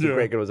well. That's the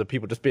great good ones of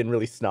people just being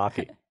really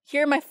snarky.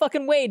 You're in my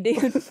fucking way,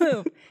 dude.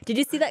 Move. Did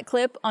you see that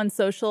clip on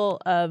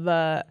social of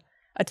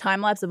a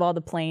time lapse of all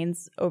the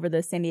planes over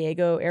the San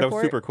Diego airport? That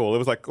was super cool. It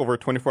was like over a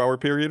 24-hour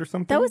period or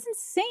something. That was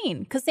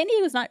insane because San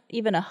Diego's not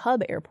even a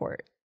hub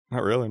airport,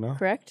 Not really, no.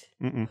 correct?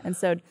 And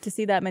so to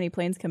see that many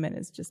planes come in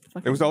is just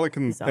fucking. It was all like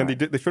in, bizarre. and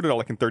they showed it all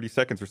like in 30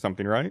 seconds or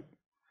something, right?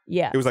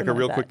 Yeah, It was like a something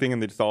real that. quick thing,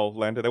 and they just all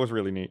landed. That was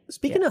really neat.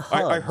 Speaking of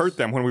hubs, I heard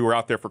them when we were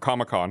out there for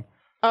Comic-Con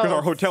because Oh,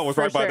 our hotel was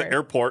for right by the sure.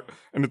 airport,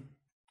 and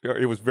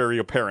it was very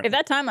apparent. If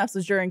that time lapse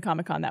was during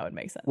Comic-Con, that would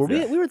make sense. we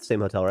were at the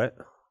same hotel, right?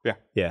 Yeah.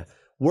 Yeah.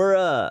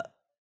 We're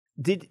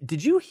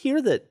did you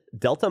hear that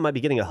Delta might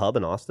be getting a hub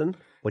in Austin?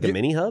 Like a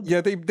mini hub?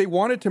 Yeah, they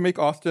wanted to make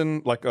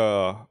Austin like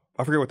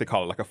I forget what they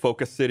call it, like a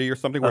focus city or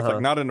something, where it's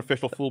like not an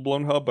official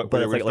full-blown hub, but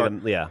where it's they start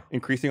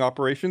increasing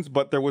operations.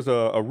 But there was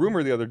a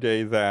rumor the other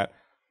day that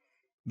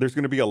there's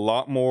going to be a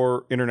lot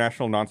more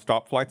international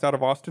nonstop flights out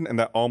of Austin, and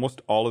that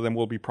almost all of them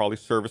will be probably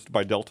serviced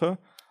by Delta.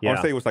 I want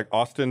to say it was like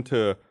Austin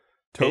to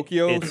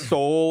Tokyo,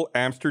 Seoul,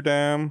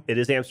 Amsterdam. It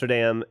is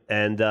Amsterdam,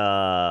 and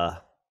I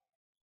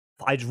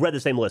read the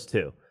same list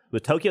too.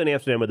 With Tokyo and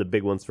Amsterdam are the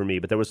big ones for me,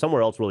 but there was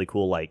somewhere else really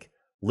cool, like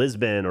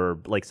Lisbon or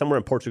like somewhere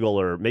in Portugal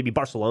or maybe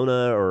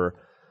Barcelona or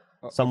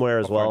somewhere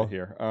as well.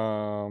 Here,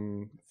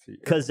 let's see.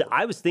 Because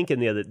I was thinking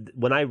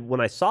when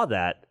I saw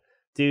that,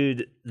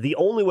 dude, the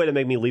only way to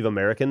make me leave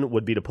American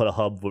would be to put a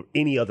hub for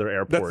any other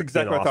airport. That's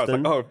exactly what I thought. I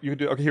was like, oh, you could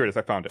do. Okay, here it is.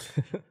 I found it.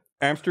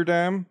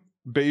 Amsterdam,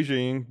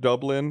 Beijing,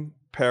 Dublin,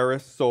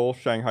 Paris, Seoul,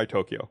 Shanghai,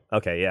 Tokyo.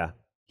 Okay, yeah.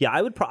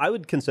 I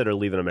would consider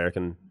leaving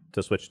American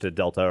to switch to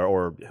Delta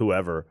or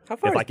whoever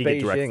if I could get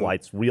direct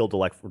flights, real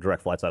direct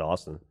flights out of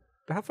Austin.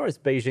 How far is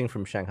Beijing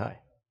from Shanghai?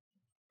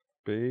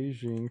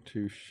 Beijing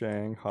to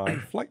Shanghai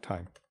flight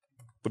time.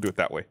 We'll do it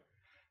that way.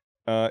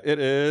 It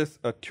is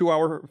a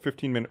 2-hour,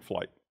 15-minute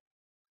flight.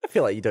 I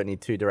feel like you don't need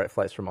 2 direct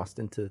flights from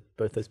Austin to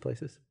both those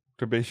places.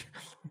 To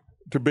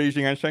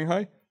Beijing and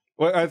Shanghai?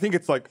 Well, I think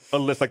it's like a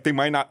list. Like they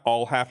might not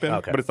all happen,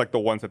 but it's like the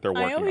ones that they're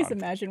working on. I always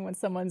imagine when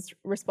someone's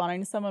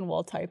responding to someone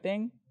while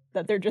typing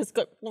that they're just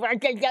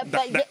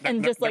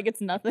and just like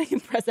it's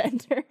nothing. Press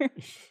enter.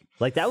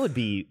 Like that would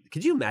be.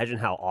 Could you imagine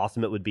how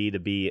awesome it would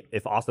be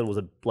if Austin was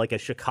like a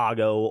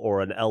Chicago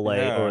or an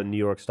LA or a New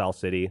York style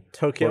city,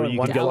 Tokyo, where you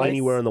could go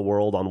anywhere in the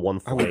world on one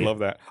flight. I would love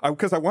that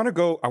because I want to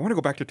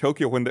go back to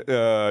Tokyo when the,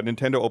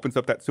 Nintendo opens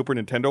up that Super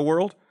Nintendo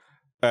World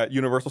at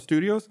Universal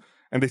Studios,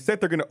 and they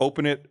said they're going to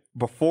open it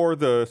before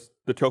the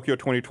Tokyo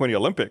 2020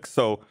 Olympics.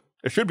 So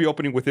it should be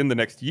opening within the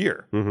next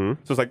year.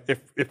 Mm-hmm. So it's like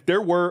if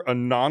there were a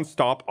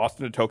nonstop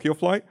Austin to Tokyo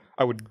flight,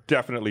 I would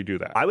definitely do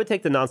that. I would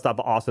take the nonstop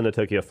Austin to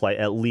Tokyo flight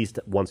at least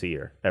once a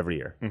year, every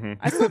year. Mm-hmm.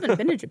 I still haven't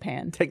been to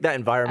Japan. Take that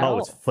environment. Oh,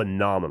 it's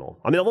phenomenal.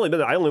 I mean,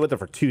 I only went there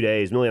for 2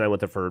 days. Millie and I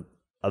went there for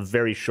a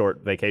very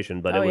short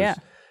vacation, but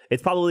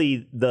it's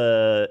probably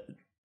the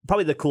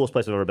coolest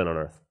place I've ever been on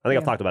Earth. I think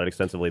I've talked about it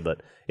extensively,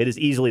 but it is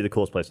easily the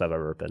coolest place I've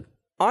ever been.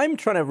 I'm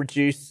trying to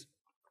reduce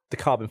the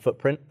carbon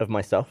footprint of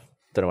myself.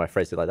 Don't know why I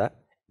phrased it like that.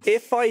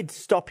 If I'd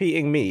stop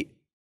eating meat,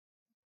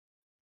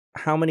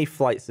 how many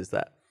flights is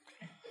that?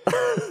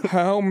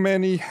 How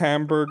many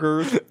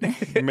hamburgers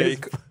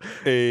make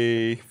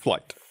a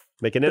flight?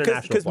 Make an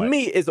international Because flight.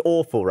 meat is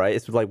awful, right?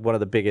 It's like one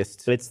of the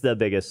biggest. It's the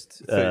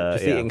biggest.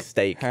 Just eating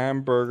steak.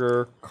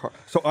 Hamburger.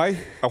 So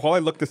while I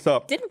looked this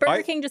up, Didn't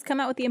Burger King just come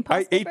out with the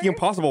Impossible I ate the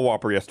Impossible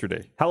Whopper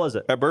yesterday. How was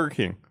it? At Burger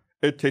King.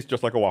 It tastes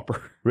just like a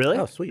Whopper. Really?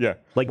 Oh, sweet. Yeah.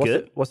 Like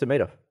good? What's it made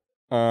of?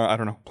 I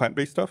don't know,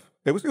 plant-based stuff.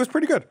 It was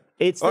pretty good.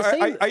 It's the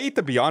same. I eat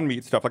the Beyond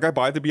Meat stuff. Like I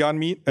buy the Beyond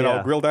Meat and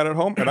I'll grill that at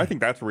home, and I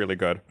think that's really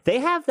good. They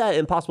have that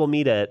Impossible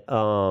Meat at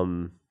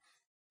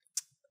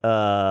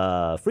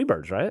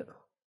Freebirds, right?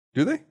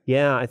 Do they?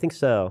 Yeah, I think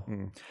so.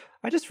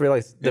 I just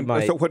realized that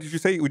So what did you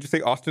say? Would you say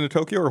Austin to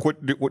Tokyo, or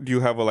what do you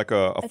have a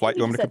flight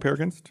you want me to compare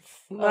against?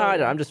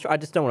 I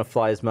just don't want to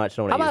fly as much.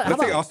 I don't want to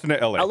Let's say Austin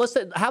to LA.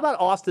 How about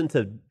Austin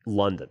to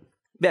London?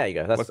 There you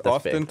go. That's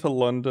Austin big. to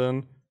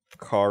London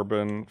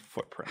carbon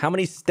footprint. How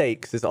many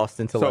steaks is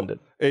Austin to London?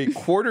 A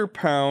 1/4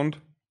 pound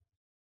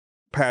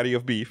patty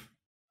of beef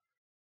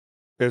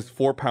is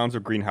 4 pounds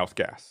of greenhouse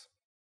gas.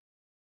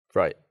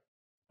 Right.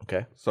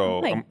 Okay. So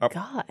oh my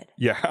God.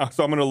 Yeah.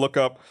 So I'm going to look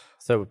up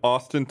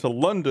Austin to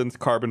London's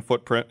carbon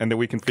footprint, and then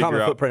we can figure out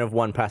carbon footprint of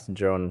one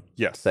passenger on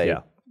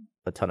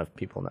a ton of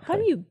people in that. How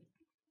do you?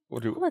 We'll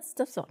do all that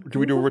stuff's on. Do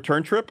we do a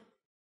return trip?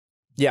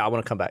 Yeah, I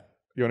want to come back.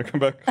 You want to come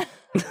back?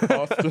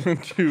 Austin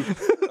to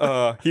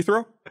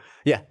Heathrow?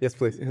 Yeah, yes,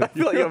 please. I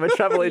feel like I'm a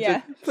travel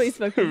agent. Yeah, please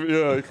book me.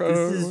 Yeah. This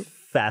is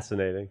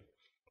fascinating.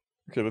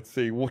 Okay, let's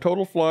see.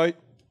 Total flight.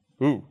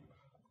 Ooh.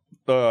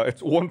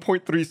 It's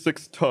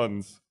 1.36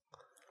 tons.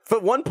 For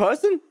one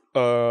person?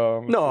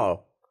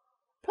 No.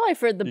 Probably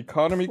for the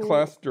economy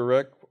class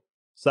direct.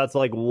 So that's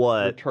like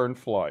what? Return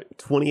flight.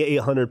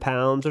 2,800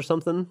 pounds or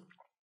something?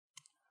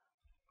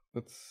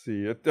 Let's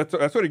see. That's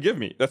what it gave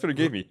me. That's what it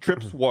gave me.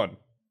 Trips 1.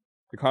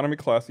 Economy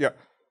class. Yeah.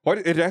 Why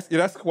it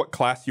asks what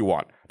class you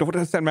want.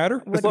 Does that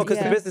matter? Well, because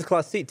the business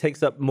class seat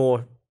takes up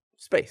more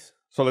space.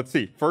 So let's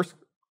see. First,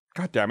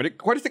 God damn it!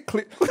 Why does it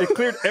clear? It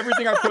cleared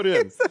everything I put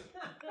in.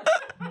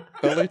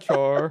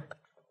 LHR.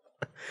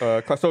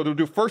 So we'll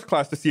do first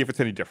class to see if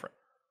it's any different.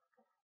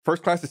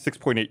 First class is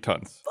 6.8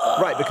 tons.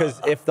 Right, because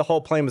if the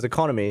whole plane was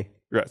economy,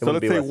 right. So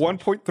let's say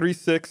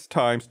 1.36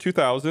 times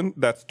 2,000.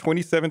 That's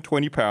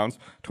 2,720 pounds.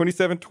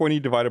 2,720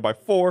 divided by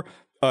 4.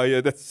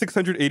 That's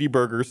 680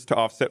 burgers to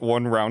offset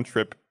one round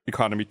trip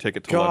economy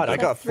ticket to London. I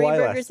got fly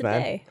less,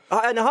 man.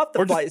 And half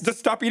the flights. Just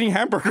stop eating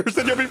hamburgers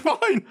and you'll be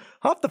fine.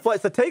 Half the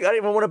flights I take, I don't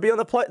even want to be on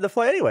the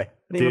flight anyway.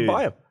 I didn't even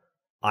buy them.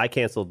 I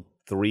canceled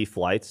 3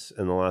 flights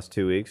in the last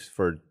 2 weeks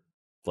for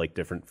like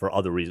different for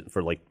other reasons,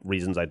 for like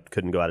reasons I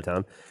couldn't go out of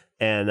town,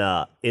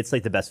 and it's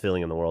like the best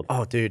feeling in the world.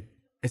 Oh, dude,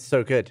 it's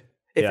so good.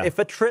 If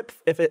a trip,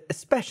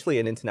 especially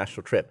an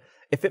international trip,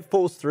 if it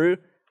falls through,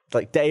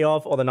 like day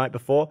of or the night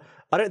before,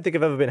 I don't think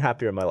I've ever been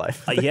happier in my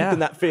life than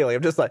that feeling.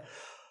 I'm just like,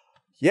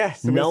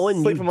 yes,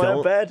 knowing sleep you in my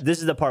own bed. This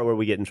is the part where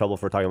we get in trouble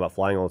for talking about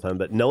flying all the time.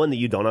 But knowing that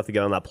you don't have to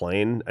get on that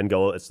plane and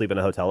go sleep in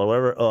a hotel or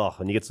whatever,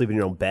 and you get to sleep in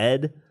your own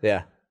bed,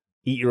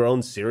 eat your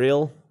own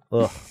cereal,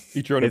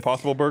 eat your own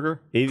Impossible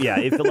Burger.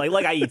 If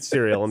like I eat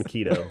cereal, I'm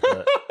keto.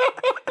 But.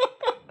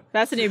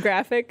 That's a new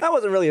graphic. That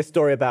wasn't really a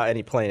story about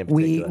any plane in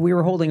particular. We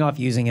were holding off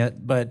using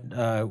it,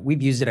 but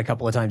we've used it a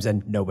couple of times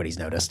and nobody's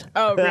noticed.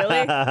 Oh,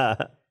 really?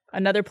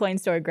 Another plane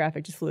story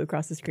graphic just flew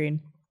across the screen.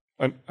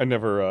 I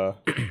never,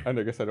 I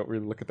guess I don't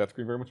really look at that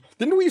screen very much.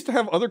 Didn't we used to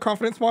have other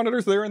confidence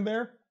monitors there and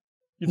there?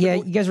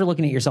 You guys were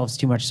looking at yourselves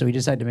too much, so we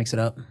decided to mix it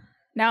up.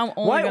 Now I'm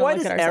only Why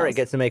does Eric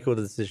get to make all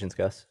the decisions,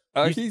 Gus?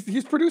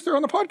 He's producer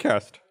on the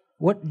podcast.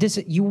 What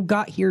you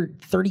got here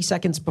 30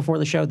 seconds before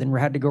the show, then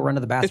had to go run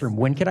to the bathroom.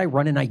 When could I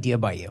run an idea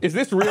by you? Is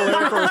this real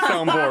Eric or a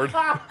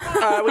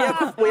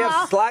soundboard? We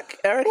have Slack,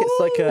 Eric. It's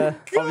like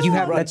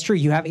that's true.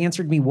 You have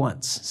answered me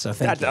once, so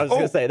thank you. I was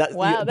going to say that.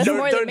 Wow, that's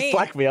more than me. Don't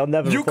Slack me. I'll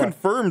never. You reply.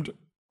 confirmed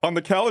on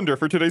the calendar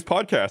for today's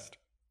podcast.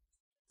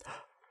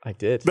 I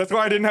did. That's why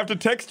I didn't have to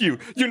text you.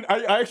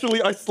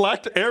 I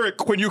slacked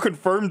Eric when you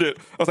confirmed it.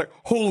 I was like,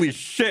 holy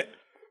shit.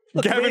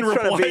 Gavin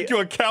replied to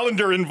a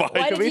calendar invite.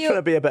 Look at me trying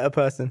to be a better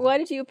person. Why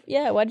did you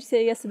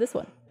say yes to this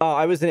one? Oh,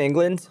 I was in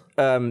England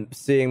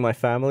seeing my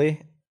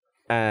family,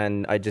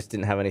 and I just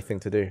didn't have anything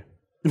to do.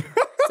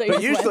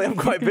 But usually I'm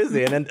quite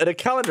busy, and a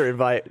calendar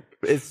invite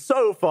is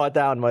so far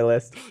down my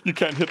list. You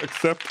can't hit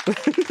accept.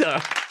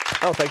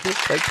 Oh, thank you.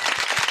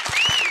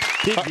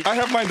 I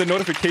have the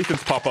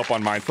notifications pop up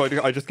on mine, so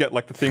I just get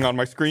like the thing on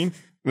my screen,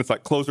 and it's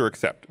like close or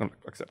accept.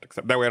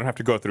 Accept. That way I don't have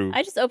to go through.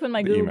 I just open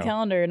my Google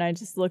Calendar and I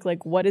just look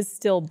like what is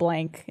still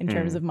blank in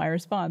terms of my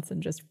response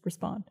and just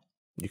respond.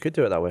 You could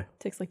do it that way.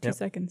 Takes like 2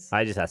 seconds.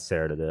 I just asked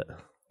Sarah to do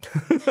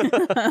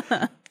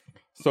it.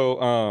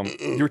 So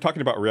you were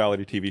talking about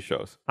reality TV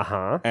shows.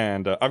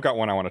 And I've got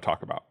one I want to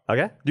talk about.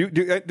 Okay.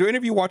 Do any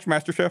of you watch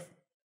MasterChef?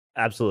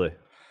 Absolutely.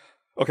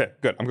 Okay,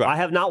 good. I'm glad. I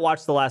have not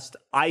watched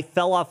I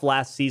fell off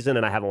last season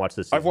and I haven't watched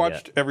this season I've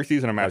watched every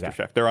season of MasterChef.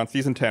 Okay. They're on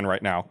season 10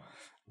 right now.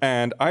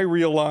 And I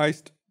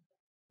realized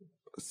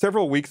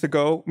several weeks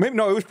ago, it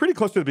was pretty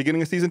close to the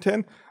beginning of season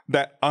 10,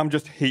 that I'm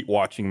just hate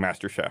watching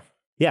MasterChef.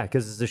 Yeah,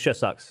 because the show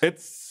sucks. It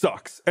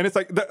sucks. And it's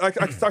like,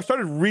 I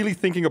started really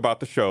thinking about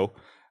the show,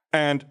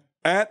 and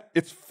at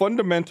its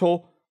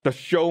fundamental, the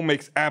show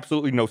makes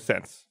absolutely no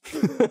sense.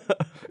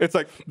 It's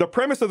like, the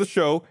premise of the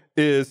show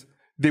is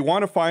they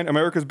want to find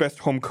America's best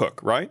home cook,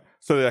 right?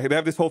 So they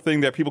have this whole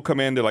thing that people come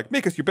in, they're like,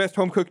 make us your best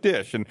home cooked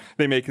dish. And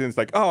they make it, and it's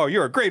like, oh,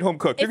 you're a great home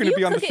cook. You're going to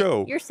be on the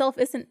show. Yourself,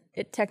 isn't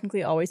it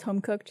technically always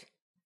home cooked?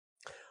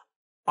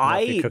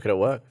 If you cook it at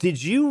work.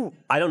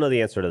 I don't know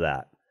the answer to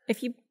that.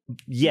 If you...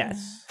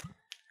 Yes.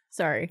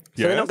 Sorry.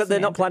 So they're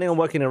not planning on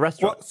working in a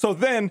restaurant? Well, so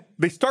then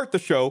they start the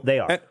show. They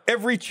are. And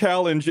every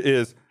challenge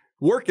is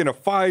work in a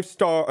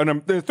 5-star,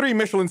 and a 3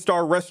 Michelin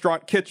star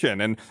restaurant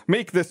kitchen and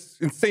make this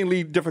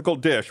insanely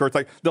difficult dish. Or it's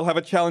like they'll have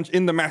a challenge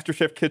in the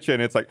MasterChef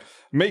kitchen. It's like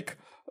make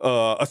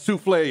a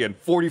souffle in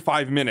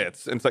 45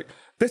 minutes. And it's like,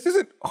 this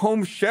isn't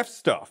home chef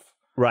stuff.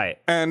 Right.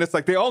 And it's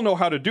like they all know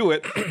how to do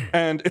it.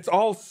 And it's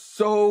all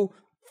so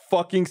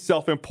fucking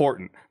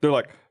self-important. They're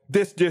like,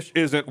 this dish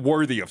isn't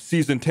worthy of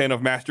season 10 of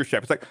MasterChef.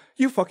 It's like,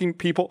 you fucking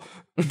people.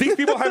 These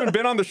people haven't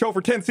been on the show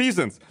for 10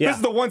 seasons. Yeah. This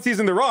is the one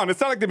season they're on.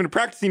 It's not like they've been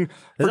practicing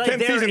for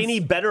 10 seasons. They're any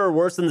better or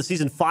worse than the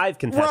season 5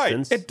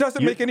 contestants. Right. It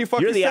doesn't make any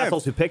fucking sense. You're the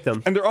assholes who picked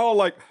them. And they're all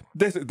like,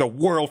 this is the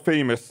world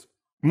famous,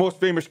 most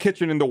famous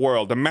kitchen in the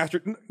world. The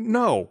master.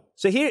 No.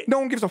 So here, no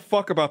one gives a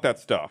fuck about that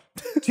stuff.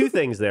 2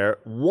 things there.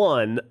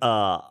 One,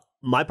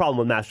 my problem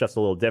with MasterChef's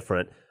a little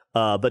different.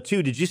 But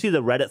 2, did you see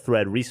the Reddit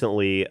thread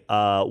recently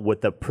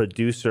with the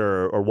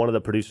producer or one of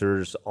the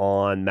producers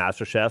on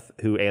MasterChef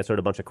who answered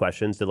a bunch of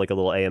questions, did like a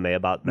little AMA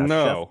about MasterChef?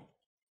 No.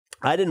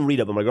 I didn't read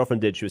it, but my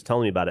girlfriend did. She was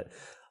telling me about it.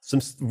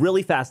 Some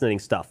really fascinating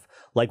stuff.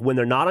 Like when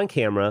they're not on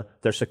camera,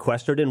 they're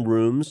sequestered in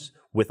rooms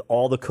with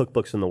all the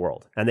cookbooks in the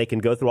world. And they can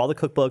go through all the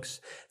cookbooks.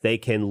 They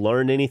can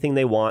learn anything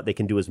they want. They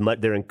can do as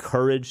much. They're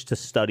encouraged to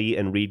study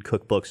and read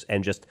cookbooks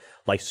and just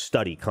like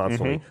study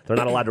constantly. Mm-hmm. They're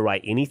not allowed to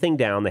write anything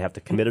down. They have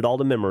to commit it all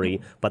to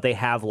memery. But they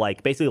have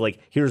like basically like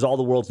here's all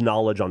the world's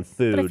knowledge on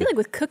food. But I feel like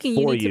with cooking,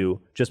 for you need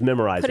to just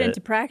memorize put it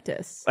into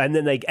practice. And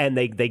then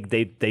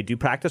they do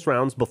practice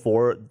rounds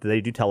before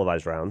they do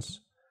televised rounds.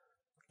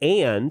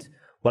 And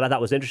what I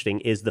thought was interesting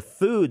is the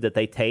food that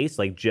they taste,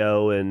 like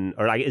Joe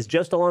is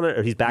Joe still on it,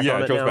 or he's back on it now?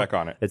 Yeah, Joe's back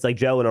on it. It's like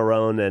Joe and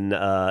Aaron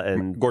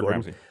and Gordon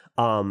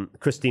Ramsay.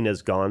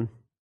 Christina's gone.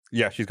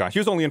 Yeah, she's gone. She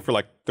was only in for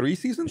like 3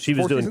 seasons. She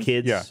was doing seasons?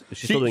 kids. Yeah,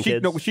 she's still doing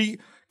kids. No, she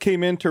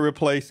came in to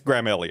replace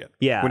Graham Elliott.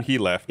 Yeah, when he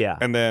left. Yeah,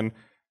 and then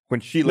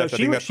when she left,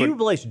 she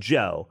replaced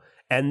Joe,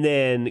 and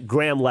then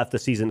Graham left the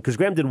season because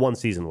Graham did 1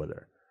 season with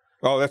her.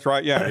 Oh, that's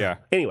right. Yeah, yeah.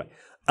 Anyway,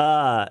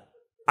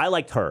 I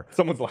liked her.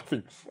 Someone's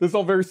laughing. This is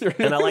all very serious.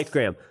 And I liked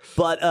Graham,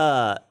 but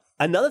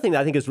Another thing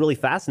that I think is really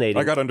fascinating.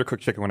 I got undercooked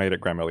chicken when I ate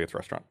at Graham Elliott's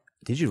restaurant.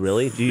 Did you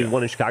really? Do you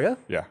one in Chicago?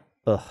 Yeah.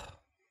 Ugh,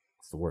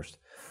 it's the worst.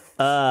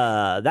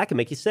 That can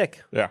make you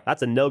sick. Yeah.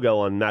 That's a no-go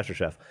on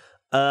MasterChef.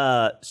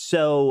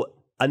 So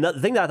another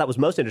thing that I thought was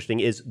most interesting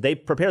is they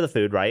prepare the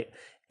food, right?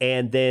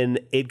 And then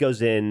it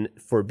goes in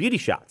for beauty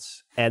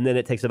shots. And then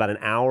it takes about an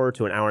hour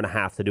to an hour and a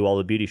half to do all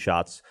the beauty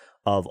shots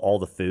of all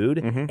the food.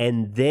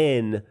 And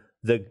then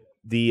the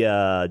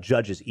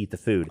judges eat the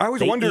food. I always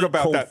They wondered eat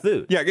about cold that.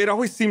 food. Yeah, it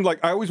always seemed like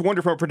I always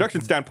wonder from a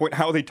production standpoint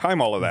how they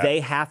time all of that. They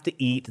have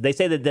to eat. They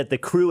say that the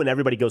crew and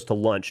everybody goes to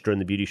lunch during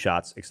the beauty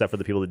shots, except for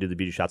the people that do the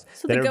beauty shots.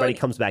 So then they go everybody and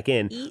comes back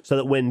in, so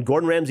that when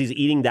Gordon Ramsay's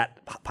eating that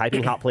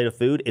piping hot plate of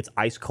food, it's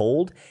ice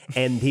cold.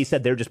 And he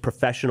said they're just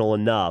professional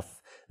enough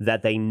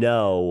that they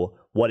know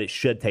what it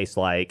should taste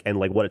like and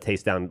like what it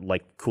tastes down,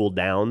 like cooled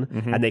down,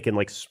 and they can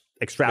like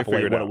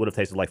extrapolate what it would have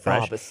tasted like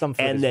fresh. but some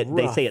food and is that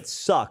they rough. say it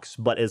sucks,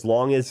 but as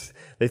long as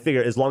they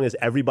figure, as long as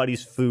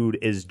everybody's food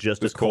is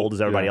just as cold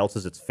as everybody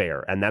else's, it's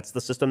fair. And that's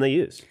the system they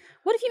use.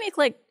 What if you make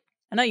like,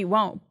 I know you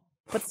won't,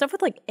 but stuff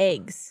with like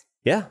eggs?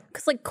 Yeah.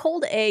 Because like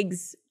cold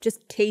eggs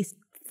just taste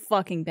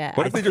fucking bad.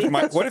 What if they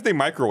what if they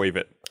microwave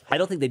it? I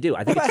don't think they do.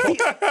 I think it's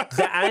cold.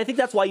 I think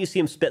that's why you see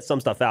them spit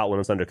some stuff out when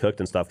it's undercooked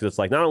and stuff, because it's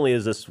like not only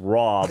is this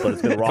raw, but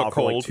it's been raw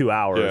for like 2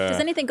 hours. Yeah. Does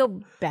anything go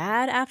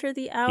bad after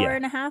the hour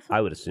and a half? I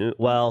would assume.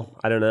 Well,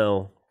 I don't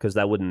know, because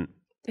that wouldn't.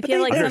 If you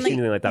have like I've never seen something,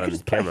 anything like that You on could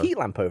just put a camera. heat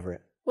lamp over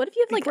it. what if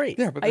you have like great.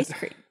 Yeah, but ice that's-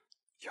 cream?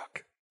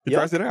 Yuck. He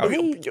tries it out.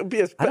 It'll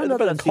be I don't know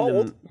that I've seen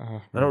cold.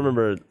 them. I don't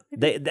remember.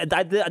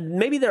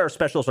 Maybe there are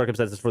special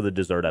circumstances for the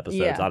dessert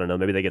episodes. Yeah. I don't know.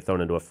 Maybe they get thrown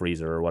into a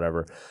freezer or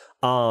whatever.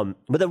 But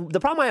the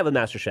problem I have with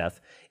MasterChef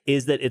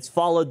is that it's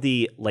followed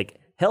the like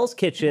Hell's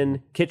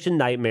Kitchen, Kitchen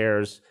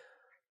Nightmares,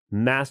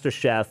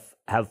 MasterChef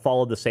have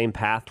followed the same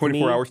path.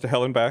 24 hours to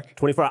hell and back.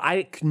 24 hours.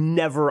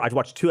 I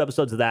watched 2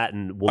 episodes of that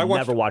and will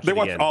never watch it They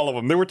again. watched all of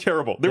them. They were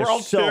terrible. They were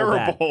all so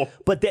terrible. bad.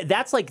 But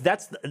that's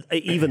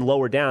even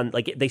lower down.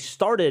 Like they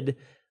started,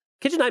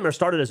 Kitchen Nightmare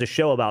started as a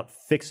show about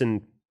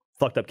fixing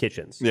fucked up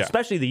kitchens, Yeah.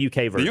 especially the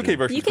UK version. The UK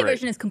version. The UK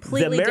version is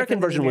completely The American different than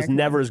version the was American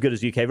never as good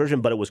as the UK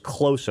version, but it was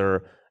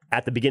closer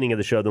at the beginning of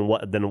the show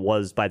than it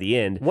was by the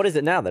end. What is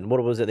it now then?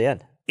 What was it at the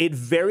end? It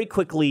very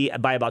quickly,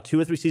 by about 2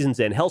 or 3 seasons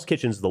in, Hell's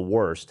Kitchen's the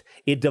worst.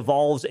 It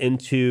devolves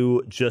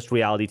into just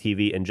reality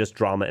TV and just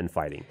drama and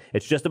fighting.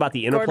 It's just about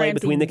the interplay Ramsay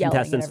between the yelling at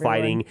contestants everyone.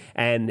 fighting,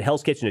 and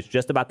Hell's Kitchen is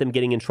just about them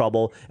getting in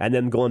trouble and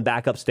then going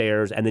back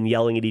upstairs and then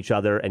yelling at each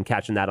other and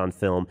catching that on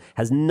film.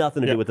 Has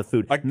nothing to do with the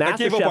food. I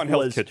gave up on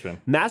Hell's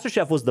Kitchen.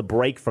 MasterChef was the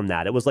break from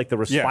that. It was like the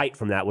respite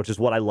from that, which is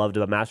what I loved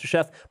about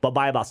MasterChef. But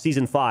by about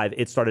season 5,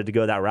 it started to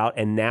go that route,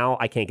 and now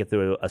I can't get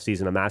through a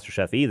season of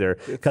MasterChef either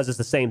because it's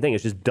the same thing.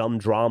 It's just dumb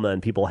drama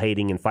and people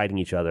hating and fighting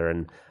each other,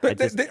 and But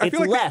it's I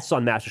feel like less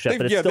on MasterChef,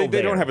 but it's still they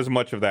there. don't have as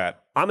much of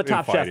that. I'm a in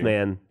Top Chef fighting.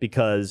 man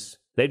because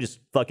they just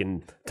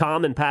fucking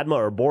Tom and Padma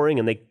are boring,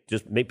 and they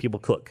just make people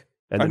cook.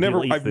 And then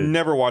people eat I've food.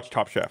 never watched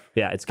Top Chef.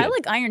 Yeah, it's good. I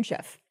like Iron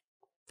Chef.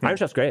 Iron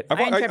Chef's great.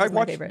 Iron Chef I is my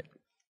watched favorite.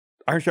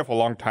 Iron Chef a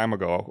long time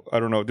ago.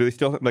 I don't know. Do they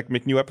still like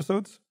make new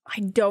episodes?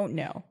 I don't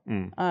know.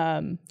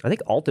 I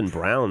think Alton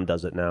Brown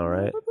does it now,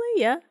 right? Probably,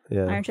 yeah.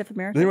 Yeah. Iron Chef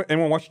America. Does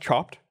anyone watch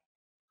Chopped?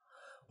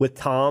 With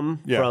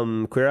Tom Yeah.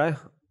 from Queer Eye.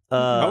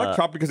 I like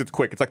Chopped because it's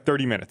quick. It's like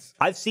 30 minutes.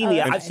 I've seen Oh,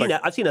 the okay.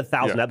 I've seen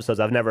 1,000 Yeah. episodes.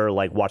 I've never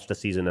like watched a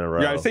season in a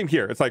row. Yeah, same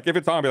here. It's like if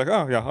it's on, I'll be like,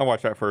 oh yeah, I'll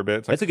watch that for a bit.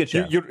 It's, like, It's a good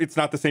show. It's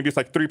not the same. It's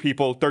like 3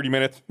 people, 30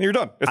 minutes, and you're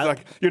done. It's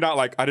like you're not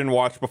like I didn't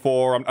watch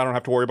before. I don't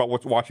have to worry about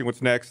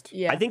what's next.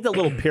 Yeah. I think the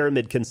little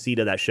pyramid conceit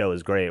of that show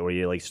is great, where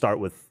you like start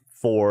with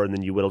 4 and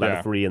then you whittle down Yeah.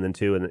 to 3 and then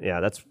 2, and then,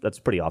 yeah, that's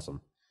pretty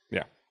awesome.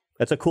 Yeah,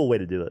 That's a cool way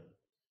to do it.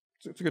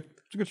 it's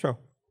a good show.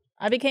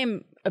 I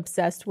became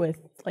obsessed with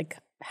like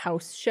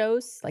house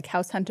shows, like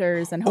House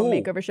Hunters and home Oh.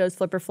 makeover shows,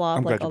 Flipper Flop,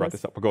 I'm like glad you all brought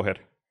those. this up. But go ahead.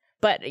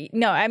 But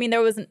no, I mean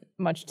there wasn't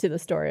much to the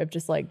story of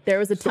just like there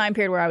was a time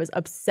period where I was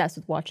obsessed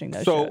with watching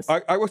those So shows.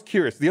 I was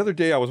curious. The other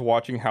day I was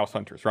watching House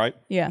Hunters, right?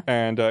 Yeah.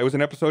 And it was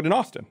an episode in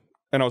Austin,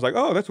 and I was like,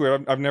 oh, that's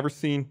weird. I've never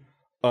seen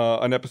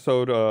an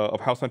episode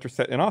of House Hunters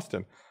set in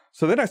Austin.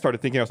 So then I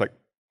started thinking, I was like,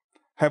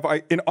 have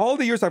I, in all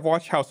the years I've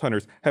watched House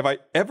Hunters, have I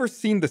ever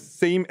seen the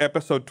same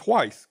episode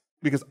twice?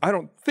 Because I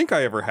don't think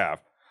I ever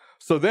have.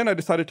 So then I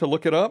decided to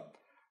look it up.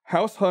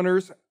 House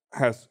Hunters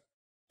has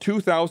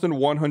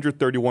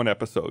 2,131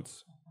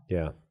 episodes.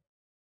 Yeah.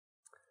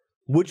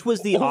 Which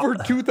was the Over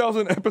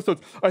 2,000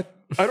 episodes. I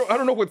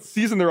don't know what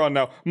season they're on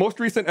now. Most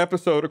recent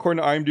episode,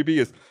 according to IMDb,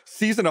 is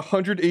season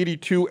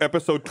 182,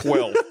 episode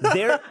 12.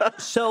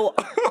 So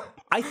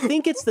I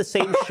think it's the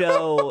same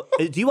show.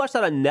 Do you watch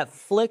that on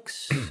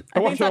Netflix? I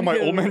watch it on my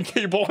Hulu. old man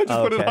cable. I just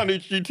put it on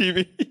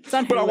HGTV.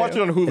 on But I watch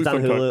it on Hulu. It's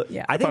on sometimes. Hulu.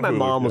 Yeah. I think on my Hulu,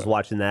 mom was yeah.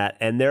 watching that,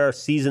 and there are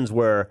seasons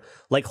where,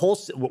 like,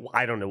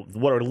 I don't know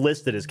what are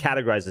listed as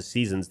categorized as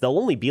seasons. There'll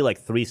only be like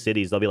 3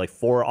 cities. There'll be like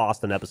 4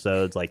 Austin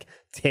episodes, like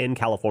 10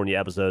 California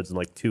episodes, and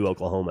like 2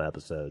 Oklahoma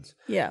episodes.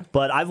 yeah.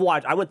 But I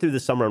went through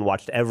this summer and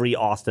watched every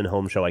Austin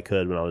home show I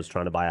could when I was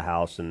trying to buy a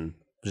house, and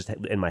just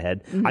in my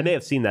head. I may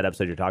have seen that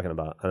episode you're talking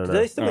about. I don't Do know.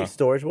 they still make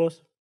Storage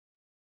Wars?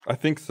 I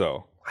think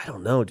so. I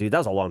don't know, dude. That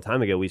was a long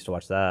time ago. We used to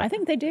watch that. I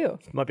think they do.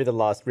 Might be the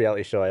last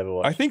reality show I ever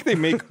watched. I think they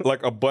make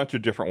like a bunch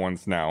of different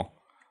ones now.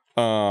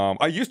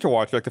 I used to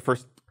watch like the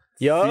first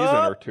season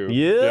or two.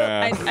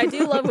 Yeah. I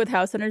do love with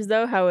House Hunters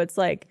though how it's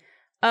like,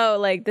 oh,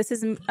 like this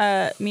is me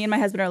and my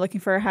husband are looking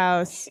for a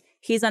house.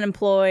 He's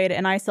unemployed,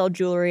 and I sell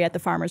jewelry at the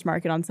farmers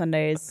market on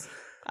Sundays.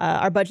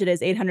 Our budget is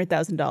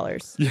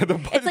 $800,000. Yeah, the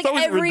It's like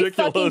every ridiculous.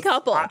 fucking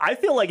couple. I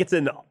feel like it's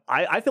in.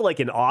 I feel like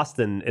in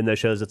Austin in those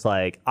shows, it's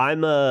like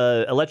I'm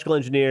a electrical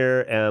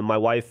engineer and my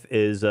wife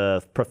is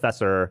a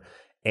professor,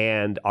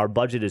 and our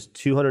budget is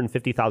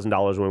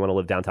 $250,000 when we want to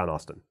live downtown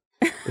Austin.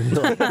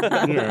 What the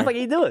fuck are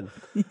you doing?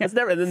 It's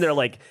never. And then they're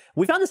like,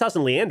 we found this house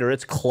in Leander.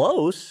 It's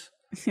close.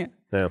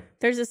 Yeah.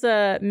 There's this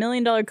 $1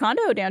 million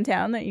condo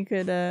downtown that you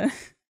could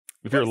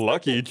If you're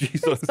lucky,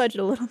 Jesus.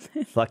 budget a little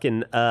bit.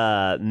 Fucking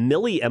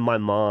Millie and my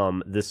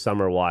mom this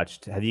summer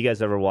watched. Have you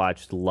guys ever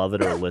watched Love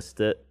It or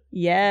List It?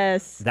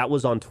 Yes. That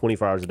was on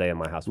 24 hours a day in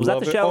my house. Was Love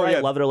that the It? show, Oh, right?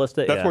 yeah. Love It or List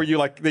It? That's yeah. where you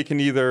like they can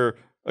either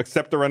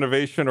accept the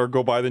renovation or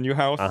go buy the new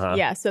house.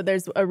 Yeah, so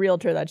there's a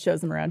realtor that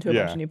shows them around to a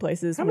bunch Yeah. of new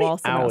places How many while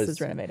someone else hours? is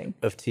renovating.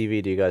 Of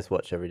TV do you guys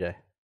watch every day?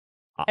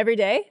 Every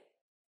day?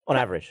 On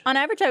average. On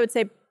average, I would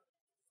say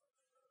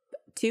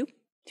 2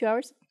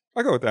 hours.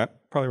 I go with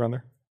that. Probably around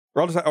there.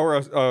 Or I'll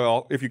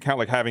just, if you count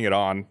like having it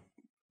on,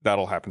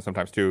 that'll happen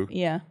sometimes too.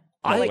 Yeah.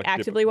 I Like like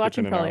actively dip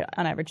watching, in and probably out.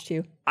 on average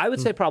 2. I would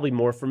say probably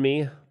more for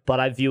me, but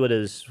I view it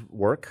as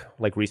work,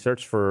 like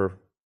research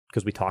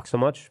because we talk so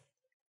much.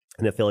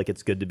 And I feel like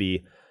it's good to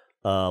be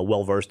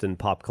well versed in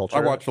pop culture.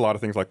 I watch a lot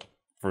of things like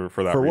for that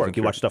for reason, work.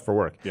 You too. watch stuff for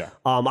work. Yeah.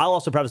 I'll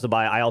also preface it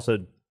by I also,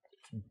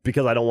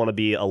 because I don't want to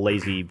be a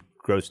lazy,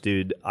 gross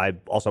dude, I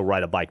also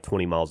ride a bike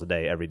 20 miles a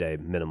day, every day,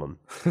 minimum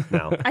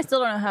now. I still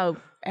don't know how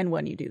and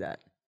when you do that.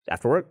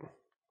 After work.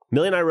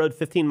 Millie and I rode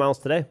 15 miles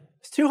today.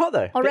 It's too hot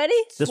though. Already?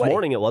 This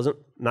morning it wasn't.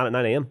 Not at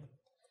 9 a.m.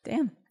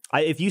 Damn.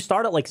 If you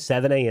start at like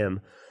 7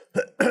 a.m.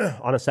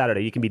 on a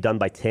Saturday, you can be done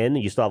by 10.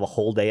 You still have a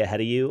whole day ahead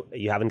of you.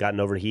 You haven't gotten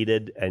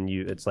overheated, and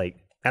it's like,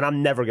 and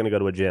I'm never going to go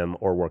to a gym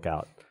or work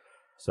out.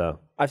 So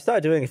I've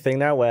started doing a thing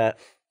now where,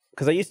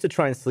 because I used to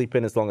try and sleep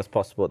in as long as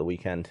possible at the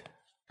weekend,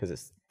 because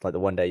it's like the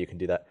one day you can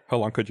do that. How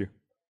long could you?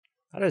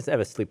 I don't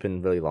ever sleep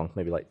in really long.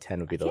 Maybe like 10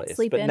 would be the can't latest.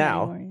 sleep But in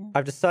now anymore, yeah.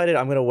 I've decided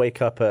I'm going to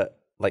wake up at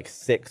like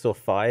 6 or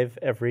 5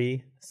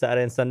 every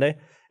Saturday and Sunday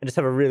and just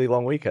have a really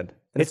long weekend.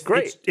 And it's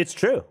great. It's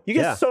true. You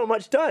get Yeah. so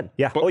much done.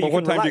 Yeah. But, Or you but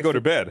what can time do you relax. go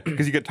to bed?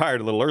 Because you get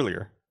tired a little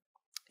earlier.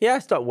 Yeah, I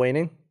start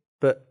waning,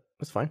 but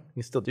it's fine.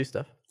 You can still do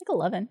stuff. Like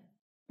 11,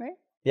 right?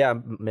 Yeah,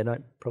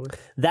 midnight probably.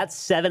 That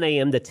 7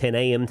 a.m. to 10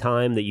 a.m.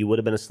 time that you would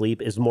have been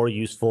asleep is more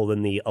useful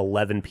than the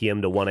 11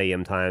 p.m. to 1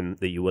 a.m. time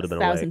that you would have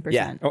been awake.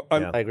 1,000%. Oh,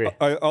 I agree.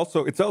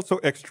 It's also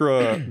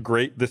extra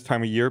great this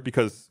time of year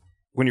because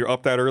when you're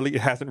up that early,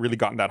 it hasn't really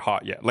gotten that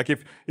hot yet. Like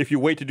if you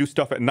wait to do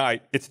stuff at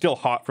night, it's still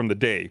hot from the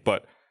day.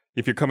 But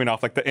if you're coming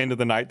off like the end of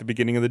the night, the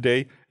beginning of the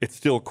day, it's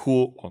still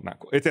cool. Well, not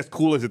cool. It's as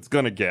cool as it's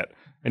gonna get,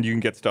 and you can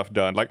get stuff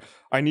done. Like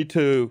I need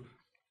to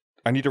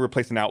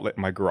replace an outlet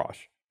in my garage.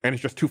 And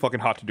it's just too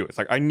fucking hot to do it. It's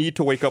like I need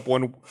to wake up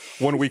one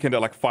weekend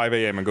at like 5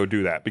 a.m. and go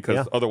do that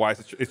because otherwise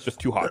it's just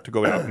too hot to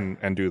go out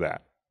and do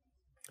that.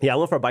 Yeah, I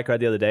went for a bike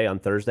ride the other day on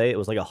Thursday. It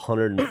was like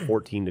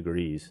 114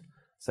 degrees.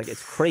 It's like,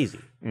 it's crazy.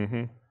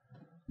 Mm-hmm.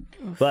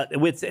 But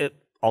it's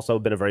also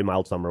been a very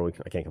mild summer.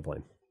 I can't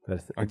complain.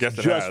 I guess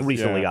it just has,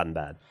 recently yeah. gotten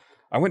bad.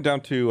 I went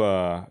down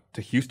to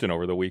Houston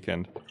over the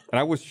weekend, and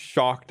I was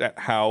shocked at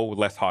how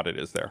less hot it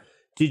is there.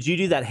 Did you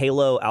do that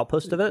Halo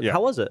Outpost event? Yeah.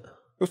 How was it?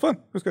 It was fun.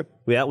 It was good.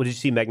 Yeah, did you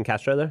see Megan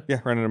Castro there? Yeah,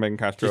 ran into Megan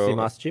Castro. Did you see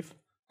Master Chief?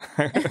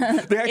 They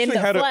actually In the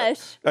had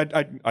flesh.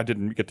 I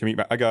didn't get to meet.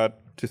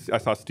 I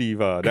saw Steve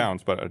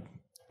Downs, but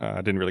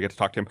I didn't really get to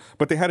talk to him.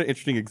 But they had an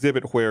interesting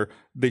exhibit where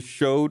they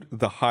showed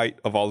the height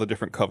of all the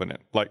different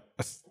Covenant, like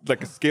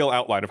a scale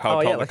outline of how Oh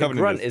tall yeah, the like a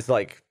Covenant grunt is. is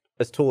like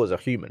as tall as a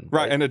human.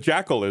 Right, and a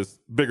jackal is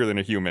bigger than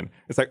a human.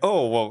 It's like,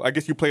 oh, well, I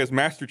guess you play as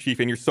Master Chief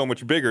and you're so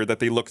much bigger that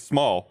they look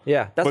small.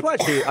 Yeah, that's But-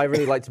 what actually I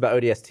really liked about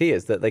ODST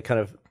is that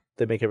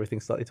they make everything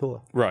slightly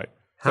taller. Right.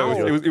 How-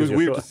 So it was Because you're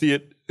weird short. to see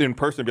it in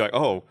person and be like,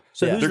 oh,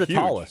 So Yeah. who's they're the huge.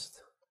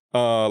 tallest?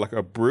 Like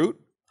a brute?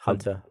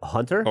 Hunter. A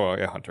hunter? Oh,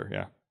 yeah, Hunter,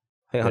 yeah. I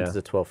think Yeah. Hunters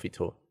are 12 feet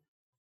tall.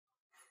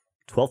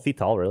 12 feet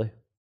tall, really?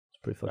 It's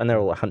pretty fun. And they're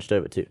all like, hunched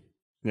over too.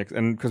 Yeah,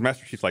 and because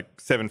Master Chief's like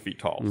 7 feet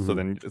tall, Mm-hmm. so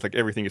then it's like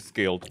everything is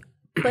scaled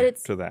But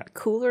it's to that.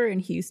 cooler in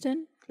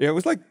Houston. Yeah, it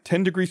was like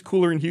 10 degrees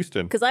cooler in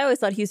Houston. Because I always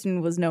thought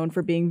Houston was known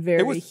for being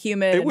very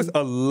humid. It was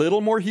a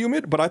little more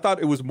humid, but I thought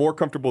it was more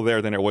comfortable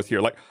there than it was here.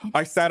 Like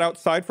I sat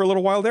outside for a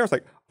little while there. I was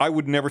like, I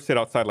would never sit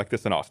outside like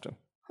this in Austin.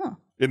 Huh.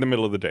 In the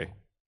middle of the day.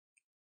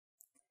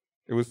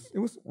 It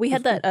was. We it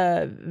had was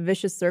that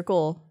Vicious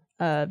Circle,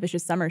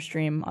 Vicious Summer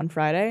stream on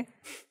Friday.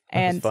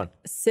 And fun.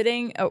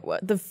 sitting,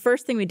 the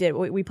first thing we did,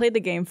 we played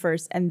the game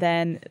first, and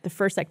then the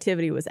first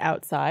activity was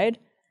outside.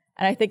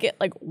 And I think it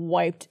like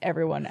wiped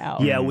everyone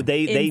out. Yeah,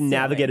 they Instantly.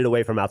 navigated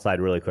away from outside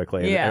really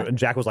quickly. And, Yeah. and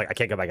Jack was like, I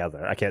can't go back out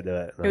there. I can't do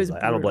it. And I was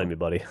like, I don't brutal. blame you,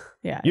 buddy.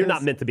 Yeah, You're it not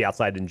was- meant to be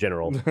outside in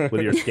general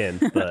with your skin.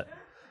 But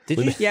Did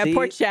you Yeah, see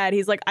poor Chad.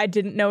 He's like, I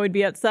didn't know he'd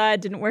be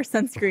outside. Didn't wear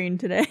sunscreen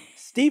today.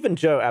 Steve and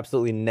Joe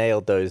absolutely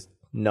nailed those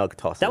nug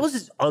tosses. That was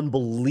just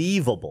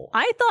unbelievable.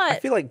 I thought I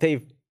feel like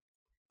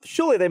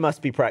surely they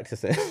must be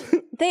practicing.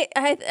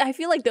 I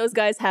feel like those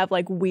guys have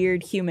like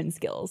weird human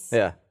skills.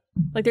 Yeah.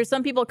 Like there's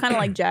some people kind of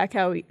like Jack,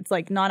 how it's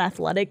like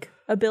non-athletic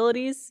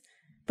abilities,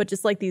 but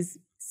just like these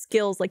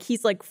skills. Like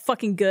he's like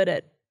fucking good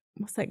at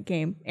what's that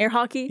game? Air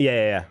hockey?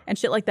 Yeah. And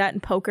shit like that,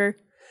 and poker.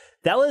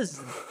 That was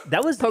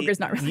Poker's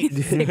not really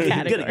the same good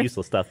category. at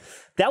useless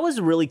stuff. That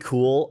was really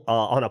cool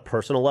on a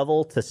personal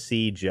level to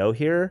see Joe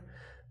here,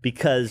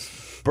 because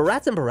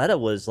Barats and Beretta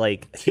was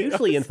like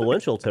hugely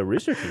influential to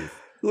Rooster Teeth.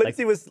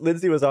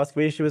 Lindsay was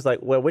asking me. She was like,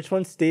 "Well, which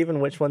one's Steve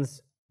and which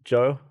one's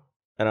Joe?"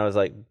 And I was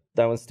like,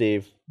 "That one's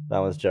Steve. That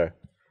one's Joe."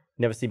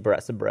 Never seen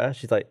Barats and Beretta?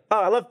 She's like, "Oh,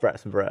 I love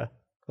Barats and Beretta." I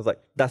was like,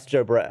 "That's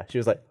Joe Beretta." She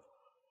was like,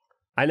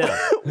 I know.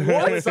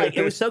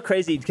 It was so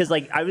crazy because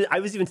like I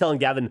was even telling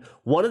Gavin,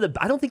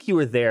 I don't think you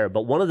were there,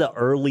 but one of the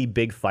early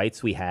big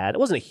fights we had, it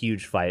wasn't a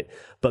huge fight,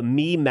 but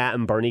me, Matt,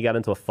 and Bernie got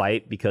into a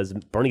fight because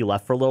Bernie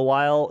left for a little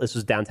while. This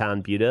was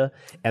downtown Buda,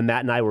 and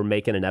Matt and I were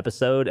making an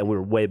episode, and we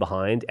were way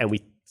behind, and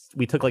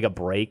we took like a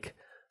break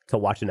to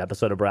watch an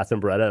episode of Barats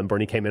and Beretta, and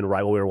Bernie came in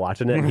right while we were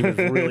watching it, and he was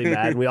really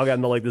mad, and we all got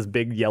into like this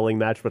big yelling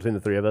match between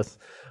the three of us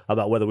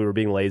about whether we were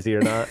being lazy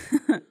or not.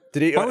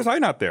 Why was I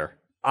not there?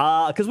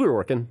 Because we were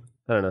working.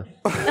 I don't know.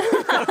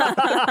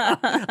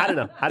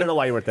 I don't know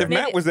why you weren't there. If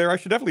Matt was there, I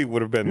definitely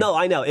would have been. No,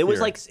 I know. It was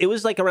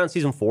like around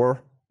season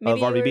 4 Maybe of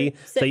you were RVB.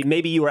 So sick.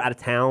 maybe you were out of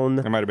town.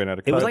 I might have been at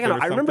a It was like concert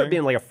or I remember it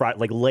something. being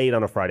like late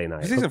on a Friday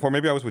night. Season 4,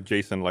 maybe I was with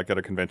Jason like at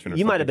a convention or You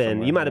something. might have been.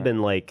 somewhere. You might have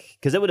been like,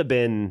 because it would have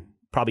been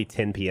probably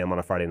 10 p.m. on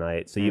a Friday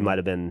night. So you might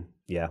have been,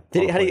 yeah.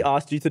 had he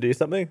asked you to do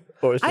something?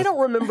 Or I don't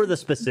remember the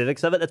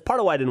specifics of it. That's part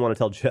of why I didn't want to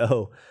tell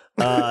Joe.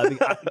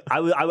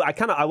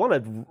 I want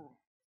to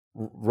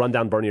run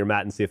down Bernie or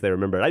Matt and see if they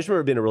remember it. I just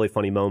remember it being a really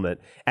funny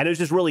moment. And it was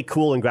just really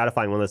cool and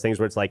gratifying. One of those things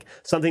where it's like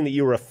something that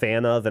you were a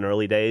fan of in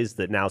early days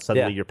that now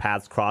suddenly your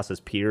paths cross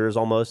as peers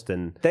almost.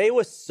 And They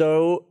were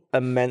so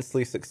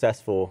immensely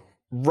successful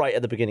right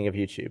at the beginning of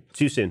YouTube.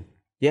 too soon.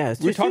 Yeah,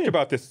 We talked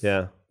about this.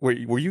 Yeah.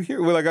 Wait, were you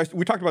here? Well,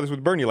 we talked about this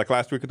with Bernie like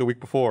last week or the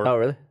week before. Oh,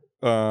 really?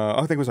 I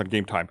think it was on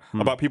Game Time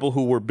about people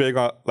who were big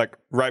on like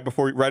right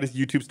as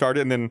YouTube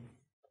started, and then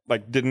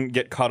like didn't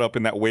get caught up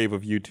in that wave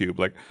of YouTube.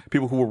 Like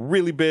people who were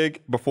really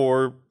big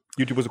before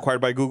YouTube was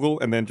acquired by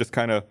Google, and then just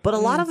kind of. But a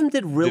lot of them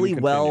did really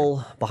Didn't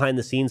well behind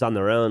the scenes on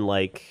their own.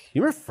 Like,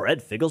 you remember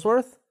Fred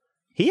Figglesworth?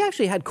 He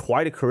actually had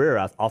quite a career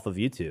off of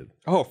YouTube.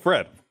 Oh,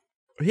 Fred.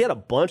 He had a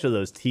bunch of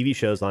those TV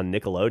shows on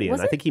Nickelodeon.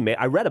 Was I think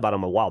I read about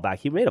him a while back.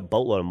 He made a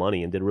boatload of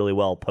money and did really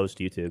well post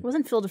YouTube.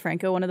 Wasn't Phil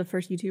DeFranco one of the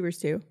first YouTubers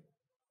too?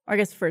 Or I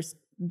guess first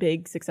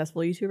big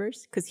successful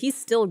YouTubers? Because he's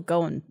still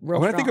going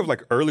real When strong. I think of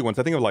like early ones,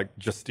 I think of like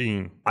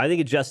Justine. I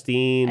think of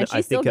Justine. And she's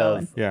I still think of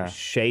going. Yeah.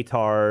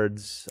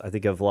 Shaytards. I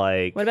think of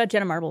like, What about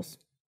Jenna Marbles?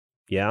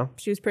 yeah.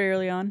 She was pretty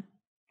early on.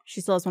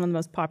 She still has one of the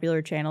most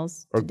popular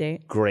channels to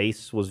date.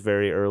 Grace was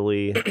very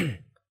early.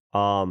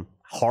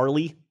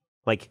 Harley,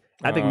 like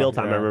Epic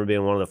Mealtime, yeah. I remember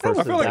being one of the first.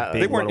 I feel like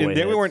big they weren't runaway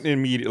hits.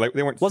 immediate. Like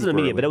they weren't. Wasn't super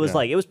immediate, but it early, was yeah.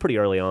 like it was pretty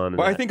early on.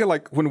 Well, I think of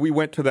like when we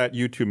went to that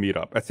YouTube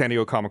meetup at San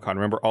Diego Comic Con.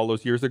 Remember all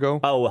those years ago?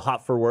 oh,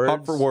 Hot for Words.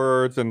 Hot for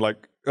Words and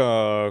like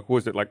who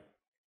was it? Like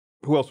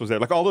who else was there?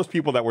 Like all those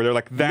people that were there.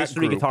 Like that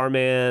Mystery group. Guitar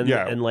Man,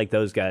 Yeah. and like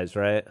those guys,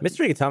 right?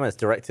 Mystery Guitar Man's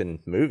directing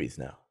movies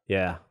now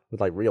Yeah, with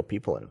like real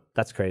people in them.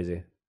 that's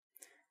crazy.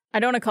 I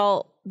don't want to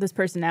call this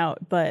person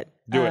out, but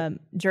Do it.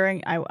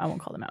 during I won't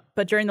call them out,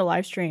 but during the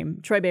live stream,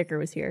 Troy Baker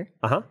was here.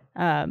 Uh-huh.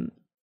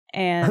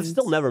 And I've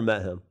still never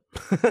met him.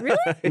 really?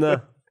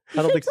 No,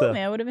 I don't think so.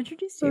 Me, I would have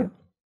introduced you.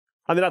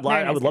 I mean, Very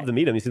I nice would love guy. to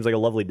meet him. He seems like a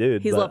lovely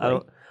dude. He's but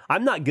lovely.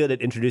 I'm not good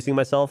at introducing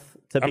myself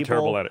to people. I'm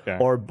terrible at it, yeah.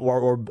 Or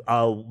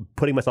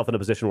putting myself in a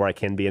position where I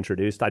can be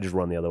introduced. I just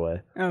run the other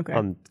way. Okay.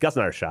 Gus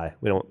and I are shy.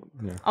 We don't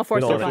I'll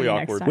force we it don't on you really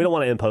next awkward. time. we don't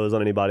want to impose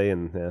on anybody.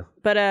 And yeah,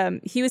 But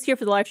he was here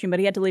for the live stream, but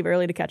he had to leave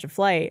early to catch a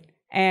flight.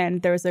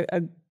 And there was a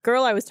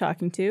girl I was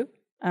talking to,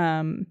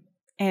 and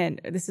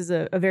this is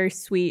a very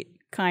sweet,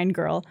 kind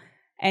girl.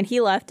 And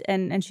he left,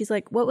 and she's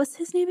like, "What was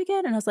his name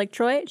again?" And I was like,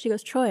 "Troy." She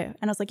goes, "Troy," and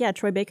I was like, "Yeah,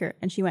 Troy Baker."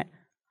 And she went,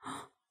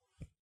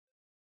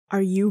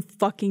 "Are you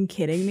fucking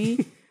kidding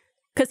me?"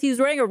 Because he was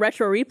wearing a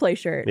retro replay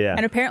shirt. Yeah.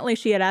 And apparently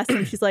she had asked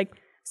him. She's like,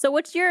 "So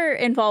what's your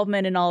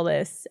involvement in all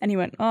this?" And he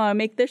went, "Oh, I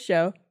make this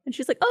show." And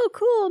she's like, "Oh,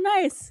 cool,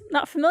 nice.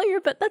 Not familiar,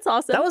 but that's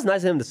awesome." that was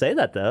nice of him to say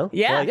that though.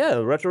 Yeah. Like, yeah,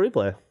 retro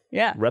replay,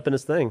 yeah. repping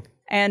his thing.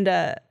 And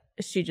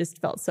she just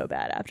felt so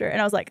bad after.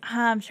 And I was like,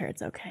 I'm sure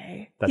it's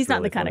okay. That's He's not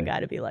really the kind funny. of guy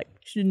to be like,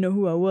 she didn't know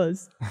who I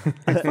was.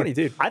 It's funny,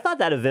 dude. I thought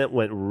that event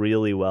went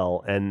really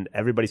well, and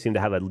everybody seemed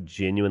to have a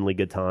genuinely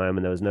good time.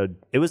 And there was no.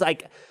 It was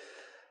like.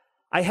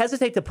 I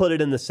hesitate to put it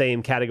in the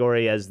same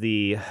category as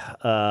the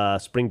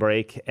spring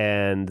break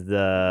and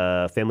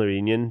the family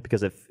reunion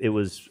because it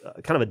was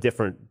kind of a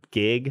different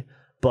gig,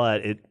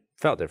 but it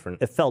Felt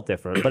different. felt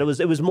different. But it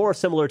was more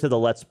similar to the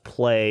Let's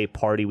Play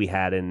party we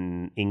had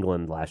in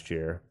England last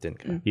year. Didn't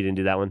care. You didn't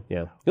do that one?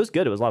 Yeah, it was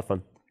good. It was a lot of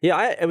fun. Yeah,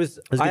 I good had to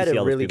see a all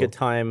those really people. good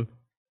time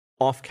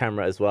off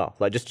camera as well.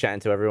 Like just chatting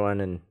to everyone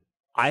and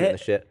I shooting had,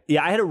 the shit.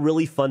 I had a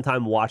really fun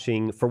time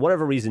watching. For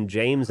whatever reason,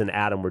 James and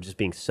Adam were just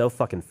being so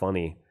fucking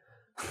funny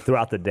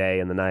throughout the day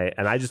and the night,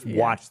 and I just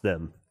watched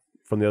them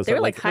from the other They side.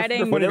 were like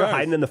hiding. When they were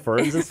hiding in the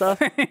ferns and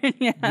stuff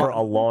Yeah. for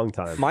a long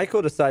time.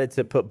 Michael decided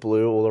to put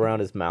blue all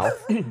around his mouth,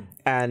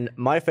 and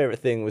my favorite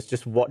thing was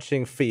just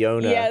watching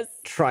Fiona Yes.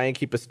 try and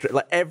keep a straight.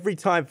 Like every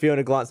time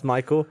Fiona glanced at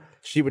Michael,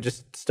 she would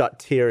just start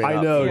tearing up.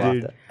 I know, from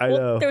dude. laughter. I Well,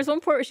 know. there was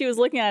one point where she was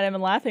looking at him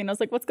and laughing, and I was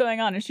like, "What's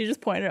going on?" And she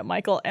just pointed at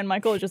Michael, and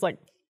Michael was just like,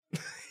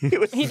 he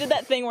did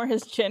that thing where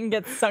his chin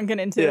gets sunken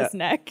into his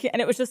neck,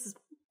 and it was just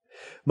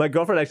My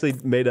girlfriend actually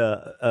made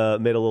a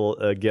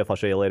little GIF. I'll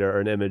show you later, or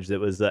an image that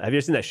was. Have you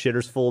ever seen that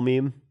shitters full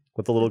meme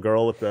with the little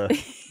girl with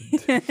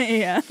the?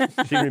 yeah,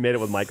 She remade it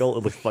with Michael.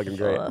 It looks fucking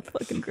great.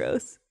 fucking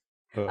gross.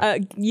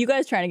 You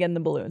guys trying to get in the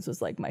balloons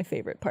was like my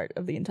favorite part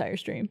of the entire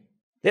stream.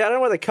 Yeah, I don't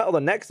know why they cut all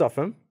the necks off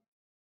him.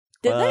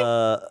 Did they?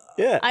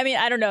 Yeah, I mean,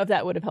 I don't know if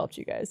that would have helped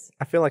you guys.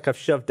 I feel like I've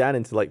shoved Dan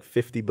into like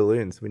 50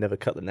 balloons. We never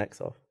cut the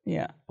necks off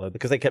Yeah,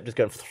 because they kept just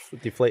going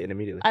deflating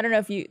immediately. I don't know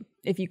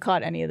if you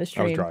caught any of the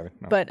stream. driving,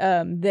 no. But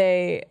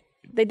they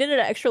did it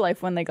at Extra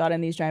Life when they got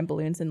in these giant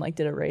balloons and like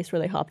did a race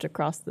where they hopped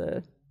across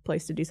the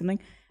place to do something.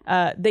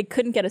 They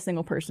couldn't get a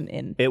single person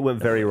in. It went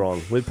very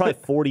wrong. With probably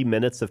 40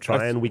 minutes of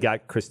trying, we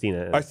got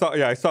Christina in.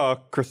 I saw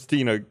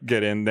Christina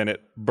get in, then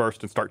it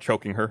burst and start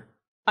choking her.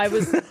 I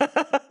was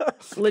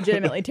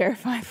legitimately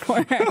terrified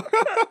for her.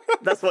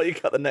 That's why you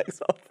cut the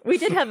necks off. We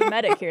did have a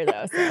medic here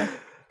though, so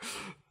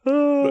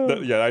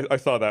Yeah, I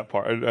saw that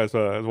part as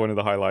one of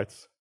the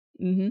highlights,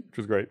 which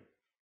was great.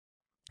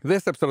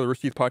 This episode of the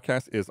Rooster Teeth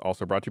podcast is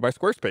also brought to you by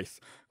Squarespace.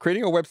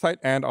 Creating a website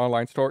and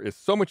online store is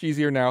so much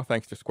easier now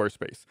thanks to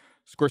Squarespace.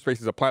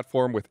 Squarespace is a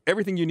platform with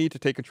everything you need to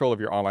take control of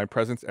your online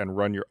presence and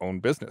run your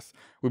own business.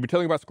 We've been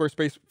telling you about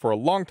Squarespace for a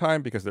long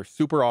time because they're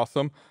super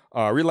awesome.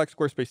 I really like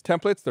Squarespace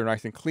templates. They're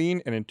nice and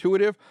clean and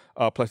intuitive.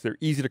 Plus, they're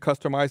easy to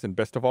customize. And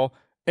best of all,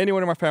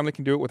 anyone in my family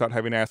can do it without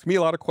having to ask me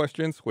a lot of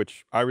questions,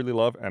 which I really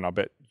love, and I'll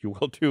bet you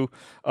will too.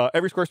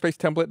 Every Squarespace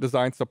template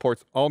design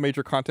supports all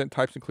major content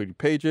types, including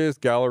pages,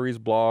 galleries,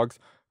 blogs,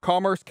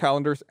 commerce,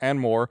 calendars, and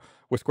more.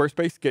 With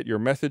Squarespace, get your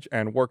message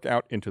and work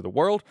out into the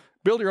world.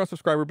 Build your own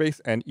subscriber base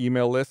and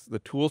email lists. The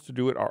tools to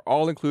do it are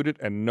all included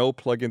and no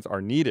plugins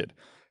are needed.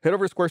 Head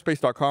over to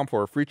squarespace.com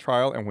for a free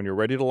trial, and when you're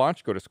ready to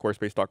launch, go to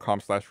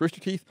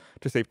squarespace.com/roosterteeth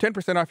to save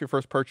 10% off your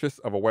first purchase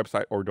of a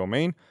website or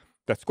domain.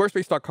 That's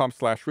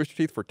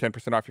squarespace.com/roosterteeth for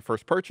 10% off your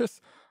first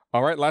purchase.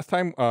 All right, last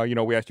time,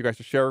 we asked you guys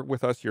to share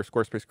with us your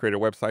Squarespace created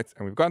websites,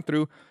 and we've gone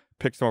through,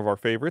 picked some of our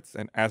favorites.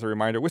 And as a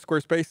reminder, with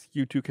Squarespace,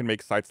 you too can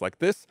make sites like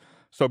this.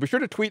 So be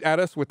sure to tweet at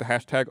us with the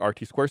hashtag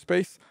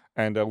RTSquarespace,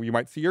 and you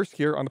might see yours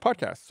here on the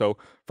podcast. So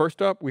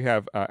first up, we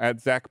have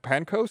at Zach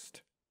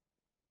Pancoast,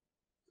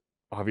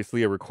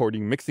 obviously a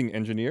recording mixing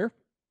engineer.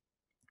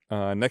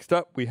 Next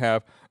up, we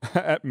have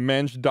at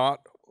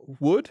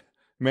Menj.wood.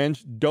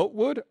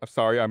 Menj.wood. I'm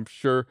sorry, I'm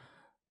sure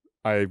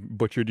I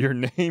butchered your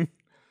name,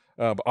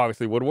 but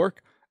obviously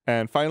woodwork.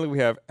 And finally, we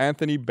have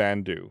Anthony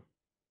Bandu.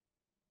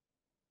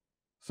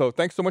 So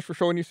thanks so much for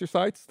showing us your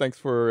sites. Thanks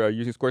for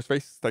using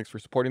Squarespace. Thanks for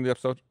supporting the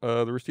episode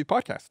of the Rooster Teeth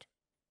podcast.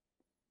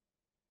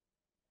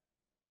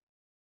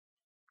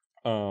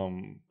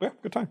 Yeah,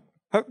 good time.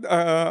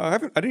 I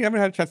haven't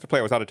had a chance to play.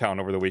 I was out of town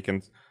over the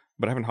weekends,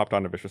 but I haven't hopped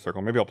on to Vicious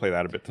Circle. Maybe I'll play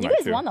that a bit tonight. you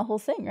guys too. won the whole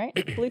thing,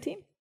 right? Blue team.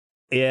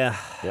 Yeah.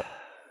 Yep.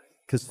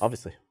 Because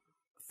Obviously.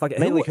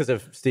 Mainly because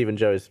of Steve and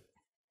Joe's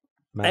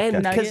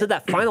and Nugget. because of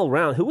that final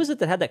round. Who was it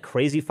that had that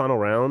crazy final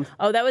round?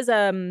 Oh, that was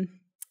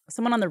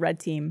someone on the red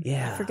team.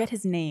 Yeah. I forget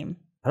his name.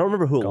 I don't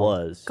remember who it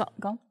was.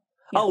 Gone.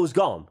 Oh, it was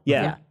Golem.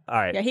 Yeah. Yeah. All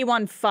right. Yeah, he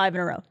won 5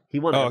 in a row. He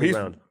won every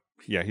round.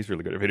 Yeah, he's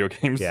really good at video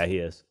games. Yeah, he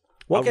is.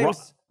 What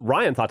games?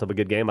 Ryan thought up a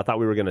good game. I thought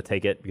we were going to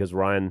take it because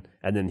Ryan,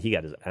 and then he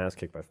got his ass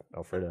kicked by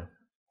Alfredo.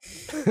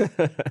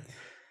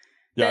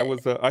 Yeah,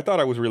 I thought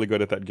I was really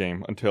good at that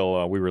game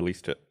until we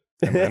released it.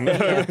 And then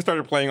I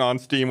started playing on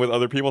Steam with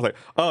other people. Like,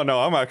 oh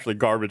no, I'm actually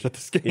garbage at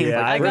this game.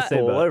 Yeah, I got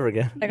all over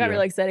again. I got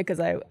really excited because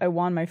I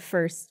won my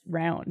first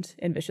round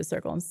in Vicious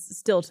Circle, and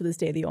still to this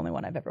day the only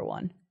one I've ever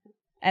won.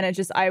 And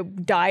I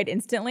died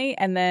instantly,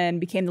 and then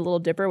became the Little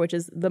Dipper, which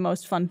is the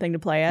most fun thing to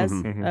play as,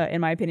 in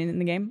my opinion, in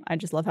the game. I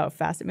just love how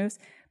fast it moves.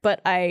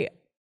 But I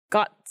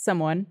got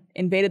someone,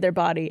 invaded their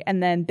body,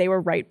 and then they were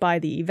right by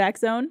the evac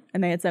zone,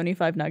 and they had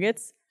 75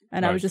 nuggets,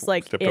 and I was just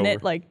like in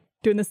it, like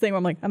doing this thing where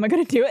I'm like, am I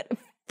gonna do it?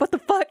 What the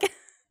fuck?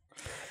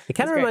 It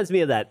kind of reminds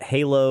me of that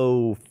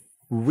Halo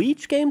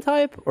Reach game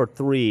type or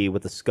 3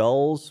 with the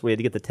skulls. We had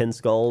to get the 10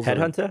 skulls.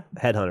 Headhunter?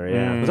 Headhunter,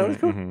 yeah. Was that what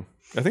it's called?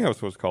 I think that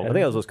was what it's called. I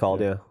think that was what it's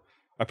called, yeah.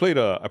 I played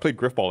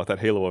Griffball at that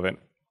Halo event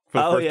for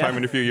the first time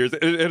in a few years.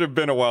 It had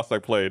been a while since I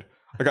played.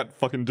 I got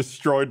fucking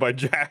destroyed by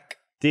Jack.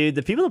 Dude,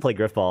 the people that play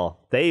Griffball,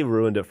 they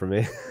ruined it for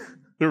me.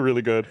 They're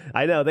really good.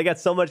 I know. They got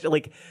so much,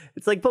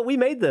 it's like, but we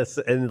made this.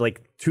 And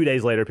 2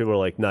 days later, people were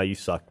like, no, you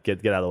suck.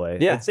 Get out of the way.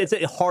 Yeah.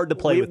 It's hard to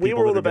play with people. We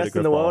were all that the are good best at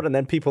in the Griffball. world, and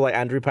then people like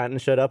Andrew Patton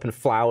showed up and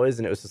Flowers,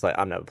 and it was just like,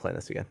 I'm never playing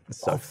this again.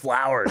 So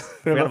Flowers.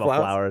 Forgot about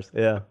Flowers.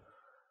 Yeah.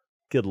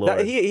 Good lord.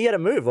 No, he had a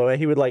move where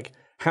he would like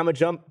hammer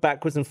jump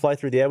backwards and fly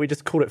through the air. We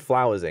just called it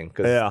flowersing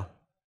because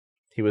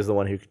he was the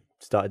one who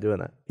started doing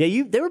that.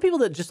 Yeah, there were people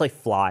that just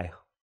fly.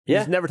 You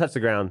just never touch the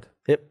ground.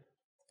 Yep.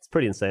 It's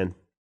pretty insane.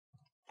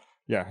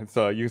 Yeah, it's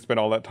you spend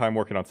all that time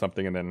working on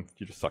something and then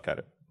you just suck at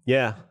it.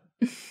 Yeah.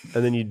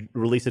 And then you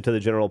release it to the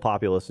general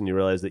populace and you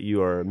realize that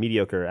you are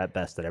mediocre at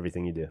best at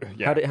everything you do.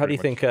 Yeah, How do you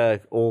think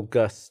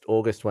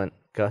August went,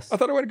 Gus? I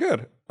thought it went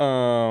good.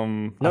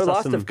 No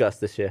Last of Gus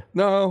this year.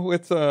 No,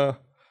 it's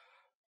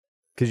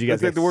Because you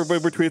guys it's,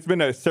 it's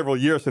been several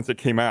years since it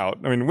came out.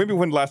 I mean, maybe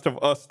when Last of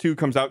Us 2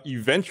 comes out,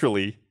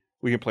 eventually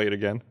we can play it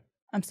again.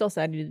 I'm still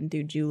sad you didn't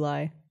do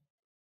July.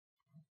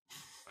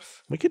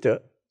 We could do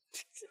it.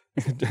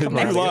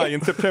 July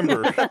in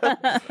September.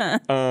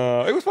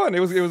 It was fun. It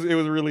was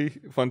really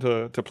fun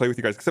to play with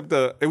you guys. Except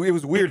it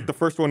was weird. The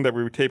first one that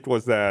we taped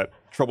was that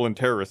Trouble in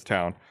Terrorist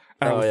Town.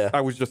 And I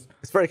was just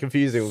It's very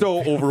confusing. so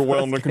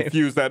overwhelmed and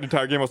confused that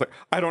entire game. I was like,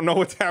 I don't know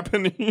what's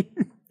happening.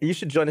 You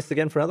should join us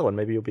again for another one.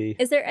 Maybe you'll be.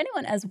 Is there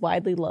anyone as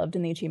widely loved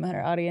in the Achievement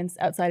Hunter audience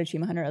outside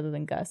Achievement Hunter other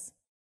than Gus?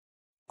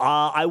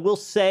 I will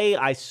say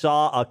I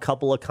saw a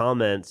couple of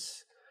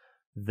comments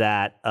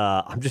that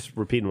I'm just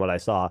repeating what I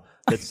saw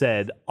that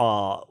said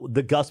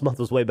the Gus month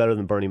was way better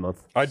than Bernie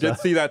month. I did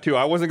see that too.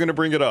 I wasn't going to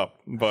bring it up,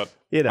 but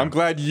I'm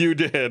glad you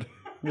did.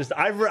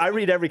 I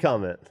read every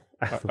comment.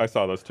 I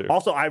saw those too.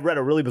 Also, I read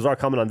a really bizarre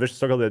comment on Vicious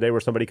Circle the other day where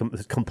somebody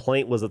his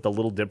complaint was that the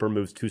Little Dipper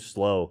moves too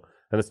slow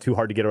and it's too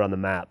hard to get around the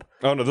map.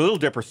 Oh no, the Little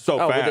Dipper's so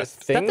fast.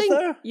 Things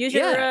there? Use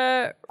your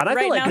And I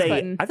feel like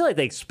button. I feel like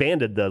they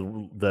expanded the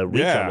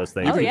reach on those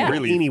things. You can yeah.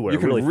 really, Anywhere, you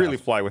can really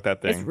fast. fly with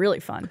that thing. It's really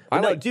fun.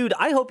 Dude,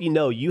 I hope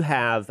you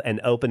have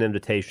an open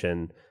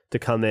invitation to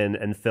come in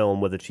and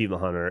film with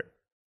Achievement Hunter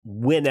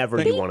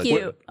whenever you want to do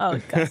Cute. it. Oh,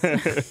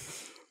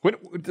 Gus. When,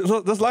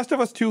 does Last of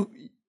Us 2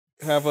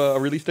 have a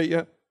release date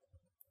yet?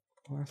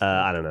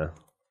 I don't know.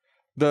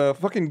 The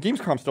fucking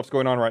Gamescom stuff's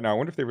going on right now. I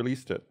wonder if they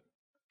released it.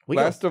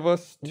 Last of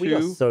Us 2. We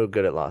got so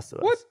good at Last of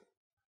Us. What?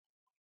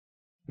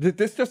 Did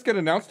this just get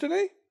announced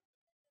today?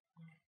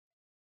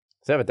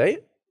 Does it have a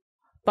date?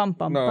 Bum,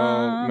 bum, No,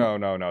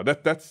 bum. no.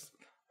 That's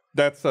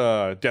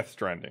Death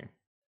Stranding.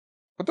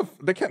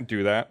 They can't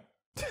do that.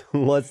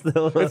 What's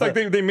the? It's like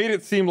they made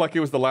it seem like it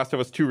was the Last of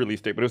Us 2 release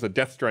date, but it was a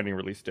Death Stranding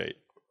release date.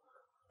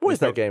 What is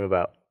that game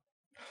about?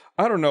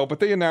 I don't know, but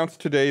they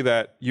announced today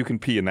that you can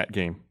pee in that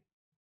game.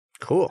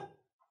 Cool.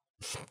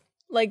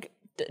 Like,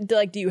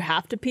 do you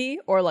have to pee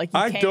or like you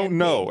I can don't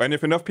know. pee? And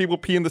if enough people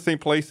pee in the same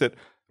place, it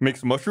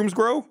makes mushrooms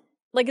grow.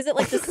 Like, is it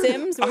like The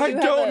Sims? where I you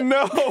have don't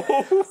know. Sorry,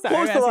 What was the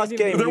I'm last asking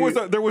game?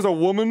 you. There was a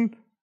woman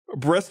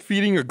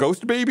breastfeeding a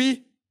ghost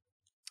baby.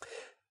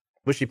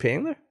 Was she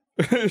peeing there?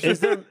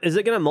 Is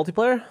it gonna have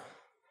multiplayer?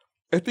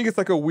 I think it's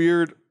like a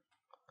weird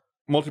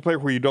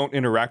multiplayer where you don't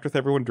interact with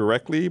everyone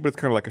directly, but it's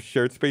kind of like a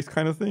shared space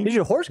kind of thing.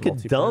 Your horse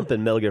could dump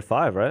in Metal Gear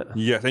 5, right?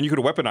 Yes, and you could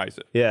weaponize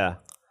it. Yeah.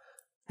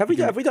 Have we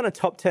done a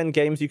top 10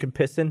 games you can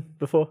piss in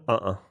before?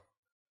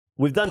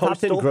 We've done top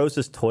 10 Postal?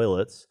 grossest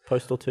toilets.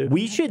 Postal 2?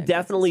 We should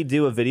definitely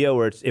do a video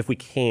where it's, if we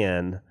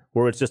can,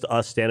 where it's just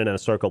us standing in a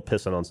circle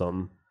pissing on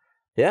something.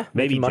 Yeah?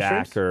 Maybe making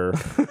Jack or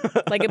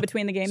Like a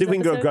Between the Games see if we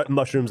can episode? grow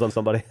mushrooms on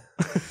somebody.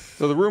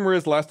 So the rumor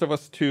is Last of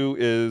Us 2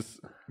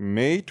 is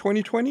May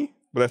 2020,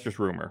 but that's just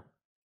rumor.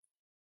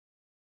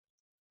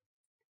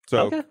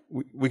 So Okay.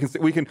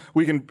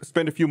 we can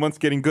spend a few months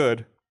getting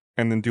good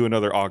and then do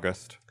another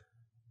August.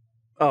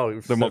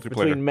 Oh, so multiplayer.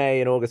 between May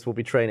and August we'll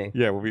be training.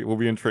 Yeah, we'll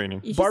be in training.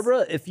 You should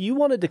Barbara, if you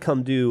wanted to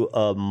come do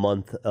a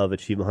month of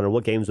Achievement Hunter,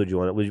 what games would you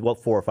want?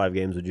 What 4 or 5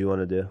 games would you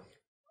want to do?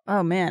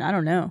 Oh man, I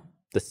don't know.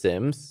 The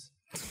Sims.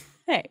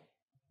 Hey,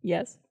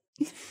 yes.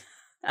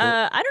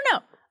 I don't know.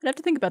 I'd have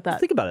to think about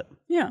that. Think about it.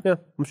 Yeah, Yeah,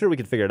 I'm sure we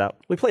could figure it out.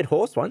 We played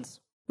horse once.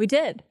 we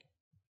did.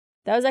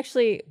 That was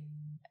actually,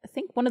 I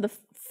think, one of the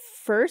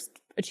first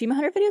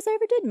Achievement Hunter videos I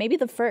ever did. Maybe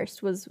the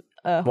first was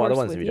other horse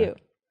ones with have you you. done?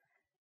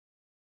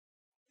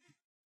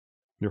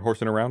 You're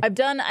horsing around? I've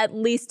done at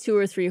least 2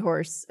 or 3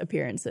 horse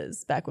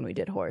appearances back when we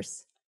did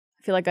horse.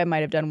 I feel like I might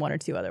have done 1 or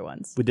 2 other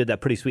ones. We did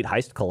that pretty sweet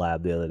heist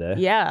collab the other day.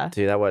 Yeah,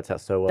 Dude, that worked out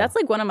so well. that's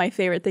like one of my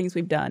favorite things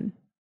we've done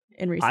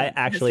in recent. I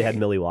actually had history.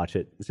 Millie watch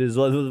it. This is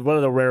one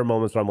of the rare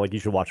moments where I'm like, you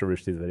should watch a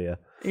Rooster Teeth video.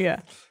 Yeah.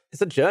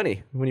 It's a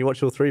journey when you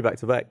watch all 3 back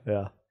to back.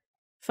 Yeah.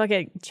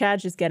 Fucking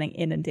Chad's just getting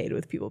inundated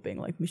with people being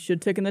like, we should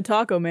have taken the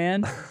taco,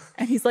 man.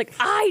 And he's like,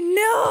 I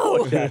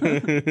know.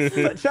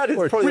 But Chad is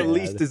probably the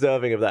least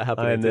deserving of that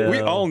happening. I know. We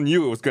all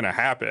knew it was going to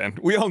happen.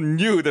 We all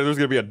knew that there was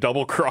going to be a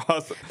double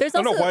cross. There's I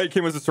don't know also- why it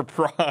came as a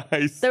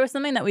surprise. There was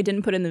something that we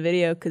didn't put in the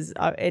video because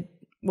it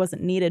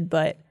wasn't needed,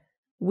 but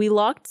we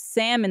locked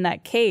Sam in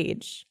that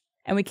cage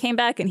and we came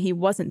back and he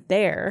wasn't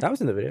there. That was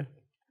in the video.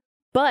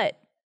 But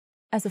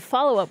as a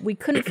follow-up, we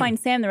couldn't find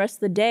Sam the rest of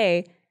the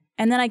day.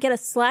 And then I get a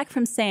Slack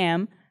from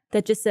Sam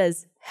that just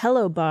says,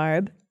 hello,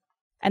 Barb.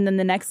 And then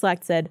the next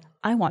Slack said,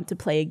 I want to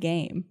play a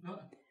game.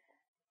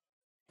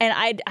 And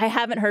I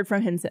haven't heard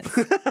from him since.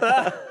 So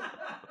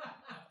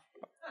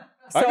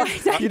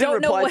I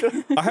don't know what...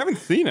 I haven't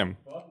seen him.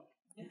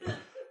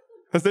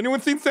 Has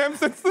anyone seen Sam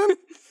since then?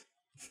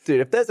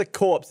 Dude, if there's a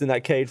corpse in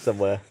that cage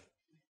somewhere.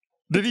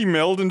 Did he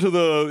meld into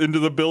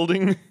the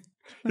building?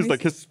 Just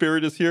like his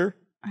spirit is here?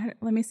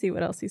 Let me see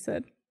what else he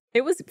said.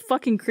 It was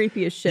fucking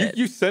creepy as shit.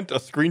 You sent a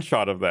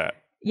screenshot of that.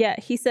 Yeah,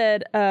 he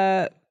said,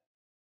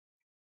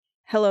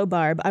 hello,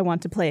 Barb, I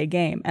want to play a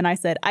game. And I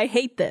said, I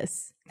hate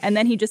this. And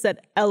then he just said,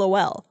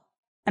 LOL.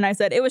 And I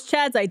said, it was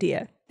Chad's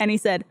idea. And he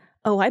said,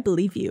 oh, I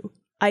believe you.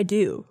 I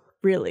do.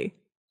 Really.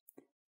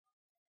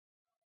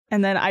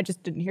 And then I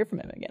just didn't hear from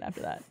him again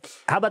after that.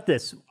 How about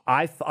this?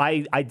 I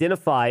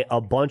identify a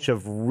bunch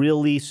of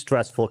really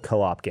stressful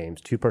co-op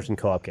games, 2-person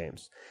co-op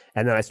games.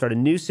 And then I start a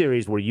new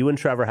series where you and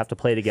Trevor have to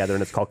play together,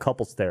 and it's called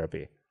Couples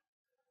Therapy.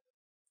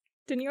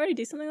 Didn't you already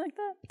do something like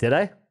that? Did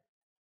I?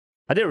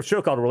 I did a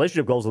show called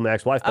Relationship Goals with My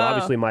Ex-Wife, but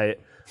obviously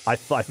I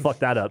fucked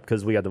that up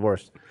because we got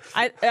divorced.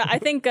 I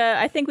think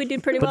we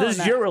did pretty But well. this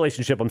is your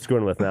relationship I'm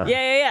screwing with now.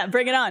 Yeah.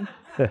 Bring it on.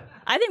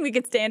 I think we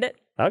could stand it.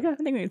 Okay. I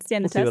think we could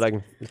stand the See what test. I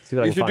can. See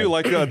what I You can should find. do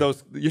like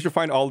those. You should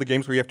find all the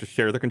games where you have to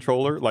share the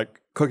controller, like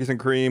Cookies and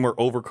Cream or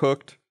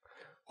Overcooked,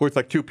 where it's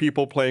like 2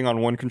 people playing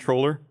on one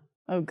controller.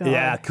 Oh god.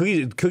 Yeah,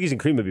 cookies and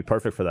cream would be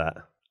perfect for that.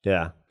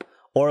 Yeah.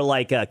 Or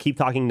like Keep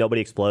Talking,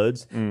 Nobody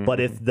Explodes. But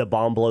if the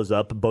bomb blows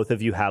up, both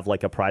of you have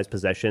like a prized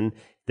possession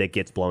that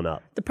gets blown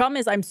up. The problem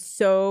is I'm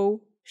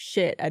so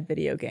shit at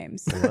video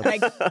games. And I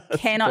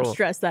cannot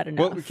stress that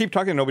enough. Well, Keep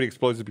Talking, Nobody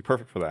Explodes would be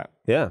perfect for that.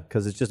 Yeah,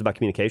 because it's just about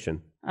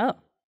communication. Oh,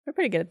 we're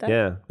pretty good at that.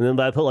 Yeah. And then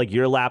I put like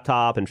your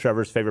laptop and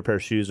Trevor's favorite pair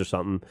of shoes or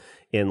something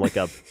in like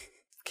a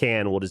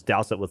can. We'll just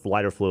douse it with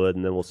lighter fluid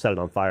and then we'll set it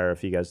on fire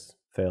if you guys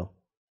fail.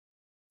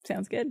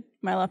 Sounds good.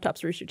 My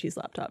laptop's Rooster Teeth's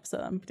laptop, so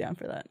I'm down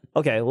for that.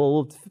 Okay,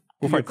 well,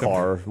 we'll find a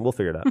car. We'll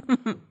figure it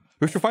out.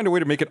 We should find a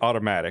way to make it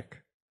automatic.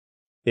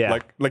 Yeah.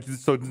 Like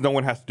so no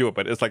one has to do it,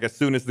 but it's like as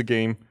soon as the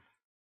game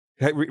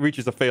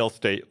reaches a fail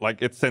state,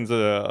 like it sends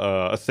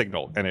a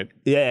signal and it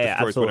destroys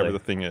absolutely. whatever the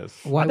thing is.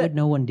 Why would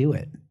no one do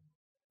it?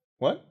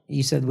 What?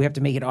 You said we have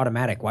to make it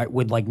automatic. Why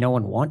would like no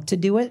one want to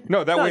do it?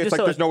 No, that way it's just like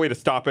so there's no way to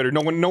stop it, or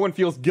no one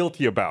feels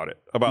guilty about it.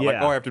 About like,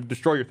 Yeah. oh, I have to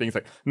destroy your things.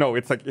 Like, no,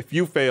 it's like if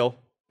you fail,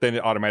 then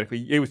it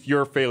automatically it was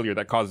your failure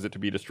that causes it to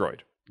be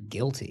destroyed.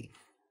 Guilty.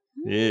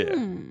 Yeah.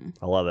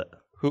 I love it.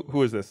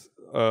 Who is this?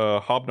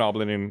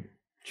 Hobnoblin in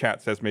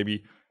chat says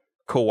maybe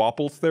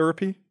co-opals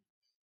therapy.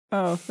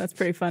 Oh, that's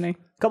pretty funny.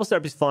 Couples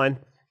therapy's fine.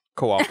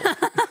 Co-opals.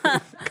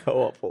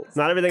 Co-op.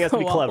 Not everything has to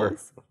be clever.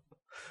 Co-opals.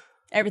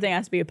 Everything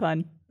has to be a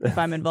pun if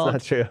I'm involved.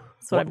 Not true.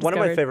 That's what I've One of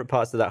my discovered. favorite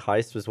parts of that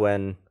heist was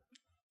when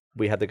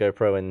we had the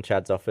GoPro in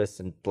Chad's office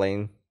and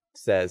Blaine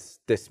says,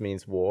 "This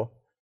means war."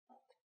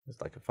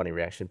 It's like a funny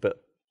reaction,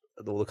 but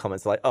all the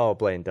comments are like, "Oh,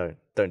 Blaine, don't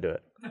do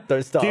it.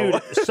 Don't start."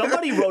 Dude,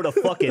 somebody wrote a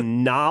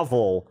fucking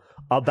novel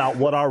about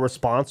what our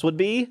response would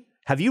be.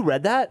 Have you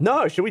read that?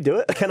 No, should we do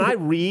it? Can I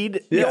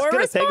read? Your It's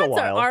going to take a response or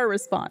while. our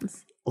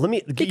response? Let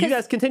me. You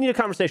guys continue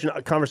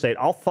to conversate.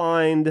 I'll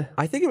find.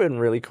 I think it would have been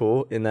really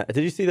cool in that.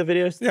 Did you see the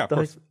videos? Yeah, of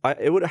course.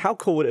 How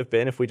cool would it have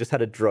been if we just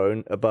had a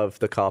drone above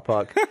the car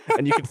park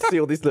and you could see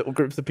all these little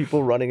groups of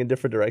people running in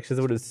different directions?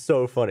 It would have been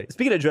so funny.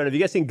 Speaking of drone, have you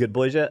guys seen Good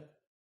Boys yet?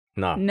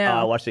 No. No.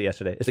 I watched it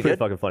yesterday. It's it pretty good?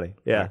 fucking funny.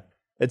 Yeah.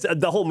 It's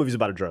the whole movie's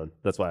about a drone.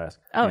 That's why I asked.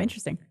 Oh,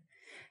 interesting.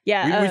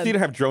 Yeah. we need to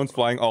have drones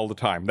flying all the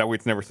time. That way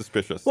it's never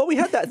suspicious. Well, we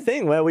had that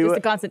thing where we just were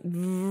a constant.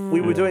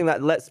 we were doing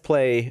that Let's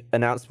Play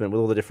announcement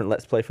with all the different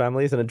Let's Play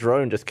families, and a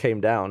drone just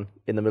came down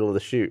in the middle of the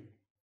shoot,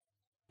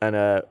 and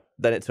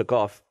then it took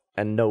off,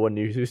 and no one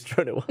knew whose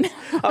drone it was.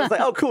 I was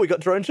like, "Oh, cool, we got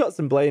drone shots."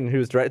 And Blaine, who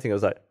was directing, I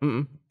was like,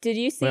 Did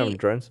you "We don't have any see?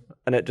 drones,"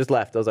 and it just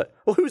left. I was like,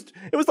 "Well,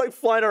 it was like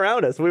flying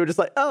around us." We were just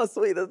like, "Oh,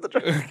 sweet, there's the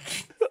drone."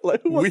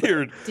 Like, who was that?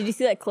 Weird. Did you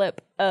see that clip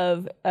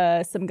of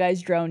some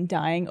guy's drone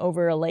dying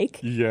over a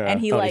lake? Yeah.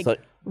 And he Oh, like he's like-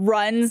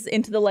 runs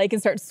into the lake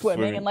and starts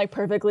swimming Swimming. and like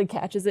perfectly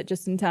catches it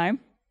just in time.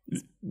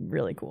 It's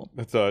really cool.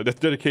 That's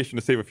dedication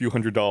to save a few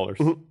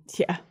 $100s.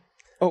 Yeah.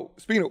 Oh,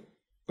 speaking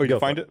of, you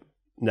find it?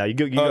 No, you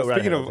go. You go right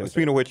speaking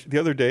ahead. of which, the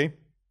other day,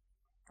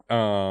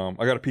 I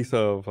got a piece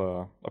of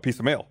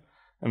mail,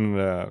 and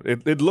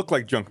it looked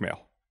like junk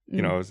mail.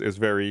 You know, it was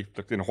very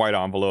in a white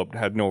envelope,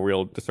 had no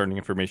real discerning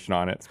information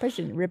on it.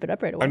 Especially didn't rip it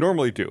up right away. I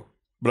normally do,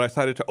 but I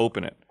decided to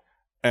open it,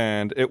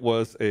 and it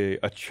was a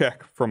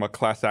check from a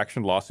class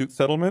action lawsuit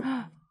settlement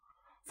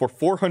for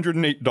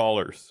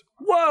 $408.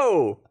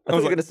 Whoa! I thought you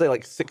were like- going to say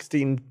like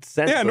 16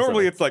 cents. Yeah, or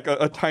normally something. it's like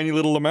a tiny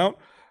little amount.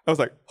 I was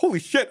like, holy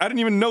shit, I didn't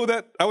even know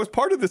that I was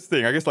part of this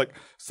thing. I guess like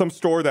some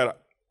store that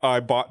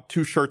I bought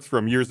 2 shirts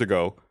from years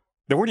ago,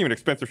 they weren't even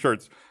expensive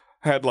shirts,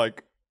 had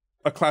like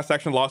a class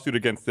action lawsuit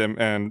against them,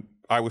 and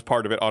I was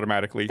part of it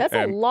automatically. That's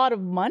and a lot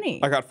of money.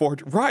 I got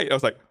 400. Right. I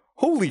was like,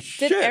 holy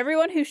shit. Did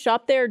everyone who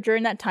shopped there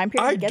during that time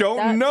period I get don't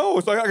that?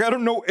 know. So I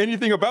don't know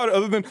anything about it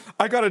other than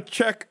I got a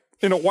check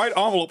in a white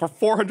envelope for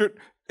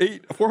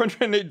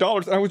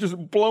 $408, and I was just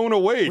blown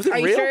away. Are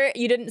you real? sure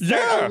you didn't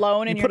start Yeah. a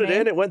loan in You your put it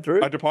name? in, it went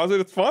through. I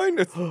deposited. It's fine.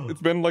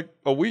 It's been like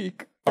a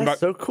week. I'm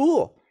That's not. so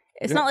cool.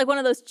 It's not like one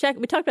of those check.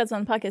 We talked about this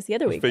on the podcast the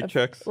other week. fake of,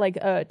 checks. Like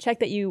a check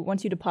that you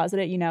once you deposit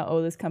it, you now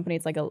owe this company.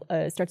 It's like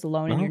it starts a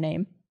loan in your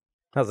name.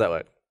 How does that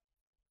work?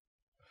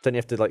 Don't you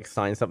have to like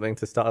sign something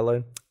to start a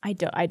loan? I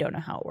don't know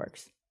how it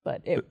works,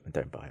 but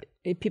Don't buy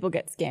it. people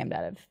get scammed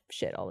out of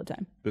shit all the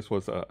time. This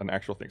was an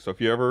actual thing. So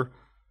if you ever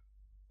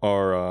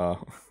are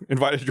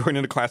invited to join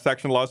in a class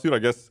action lawsuit, I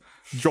guess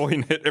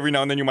join it. Every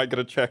now and then you might get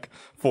a check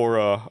for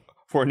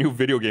a new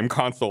video game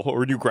console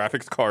or a new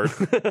graphics card.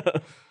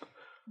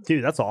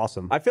 Dude, that's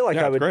awesome. I feel like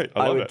Yeah, I it's would great.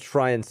 I I love would it.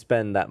 try and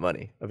spend that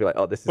money. I'd be like,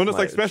 oh, this is When it's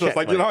my like special, it's check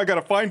like, money. I got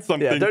to find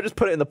something. Yeah, don't just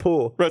put it in the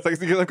pool. Right,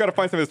 it's like, I've got to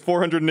find something that's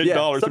 $408. Yeah,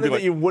 to be something like,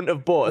 that you wouldn't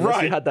have bought unless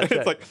right. you had that check.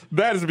 It's like,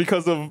 that is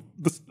because of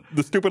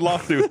the stupid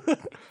lawsuit.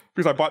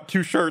 Because I bought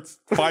 2 shirts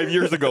 5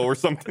 years ago or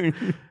something.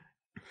 It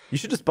You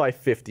should just buy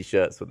 50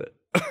 shirts with it.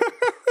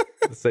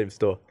 The same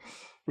store.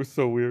 was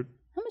so weird.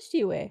 How much do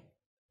you weigh?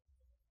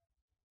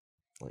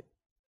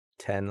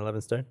 10,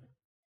 11 stone.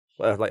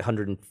 Like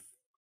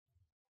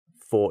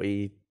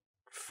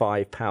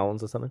 145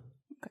 pounds or something.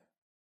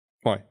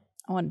 Why?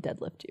 I want to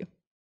deadlift you.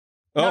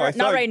 Oh, Not, I saw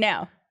not right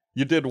now.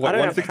 You did what, I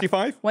don't have-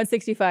 165?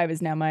 165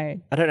 is now my.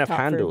 I don't have top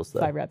for handles, though.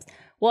 5 reps.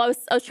 Well, I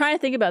was trying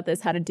to think about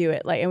this, how to do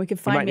it, like, and we could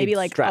might find maybe need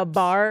like a straps.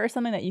 bar or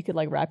something that you could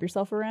like wrap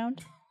yourself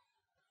around.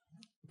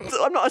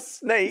 I'm not a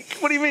snake.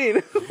 What do you mean?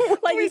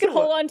 Like you could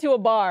hold on to a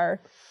bar,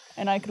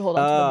 and I could hold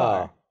on to the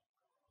bar.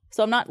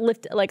 So I'm not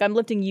I'm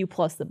lifting you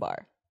plus the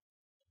bar.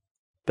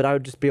 But I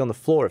would just be on the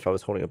floor if I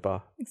was holding a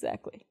bar.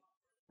 Exactly.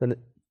 Then,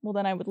 Well,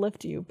 then I would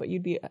lift you, but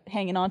you'd be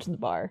hanging onto the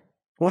bar.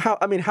 well, how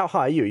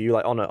high are you? Are you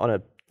like on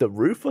the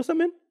roof or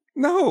something?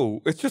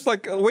 No, it's just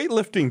like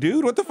weightlifting,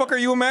 dude. What the fuck are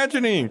you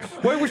imagining?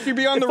 Why would you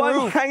be on the If I'm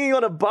roof? hanging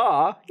on a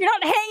bar, You're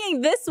not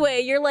hanging this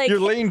way. You're like You're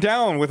laying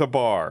down with a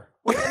bar.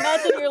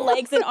 imagine your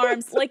legs and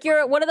arms like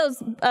you're one of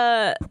those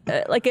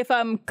like if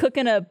I'm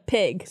cooking a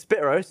pig.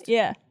 spit roast.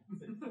 Yeah.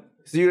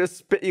 So you're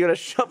gonna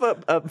shove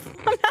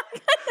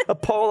a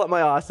pole up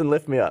my ass and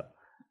lift me up.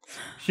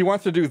 She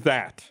wants to do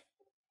that.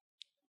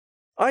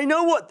 I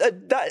know what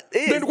that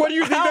is. Then what do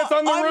you think that's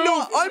on the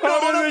roof? I'm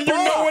not How on does a it- you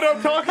know bar. what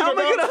I'm talking How am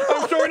I about? gonna-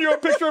 I'm showing you a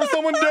picture of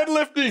someone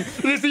deadlifting.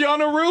 Is he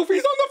on a roof?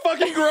 He's on the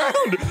fucking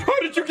ground. How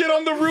did you get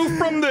on the roof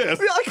from this?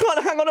 I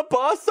can't hang on a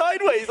bar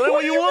sideways. I know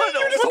what you want.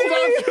 You just hold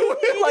on to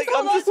it. Like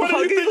I'm just What do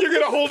you hugging. think you're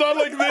gonna hold on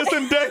like this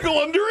and dangle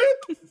under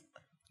it?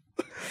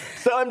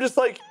 So I'm just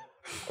like,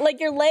 Like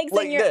your legs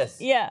Like and your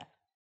this? Yeah.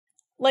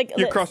 Like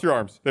You this. cross your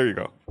arms. There you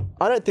go.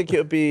 I don't think it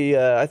would be.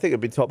 I think it'd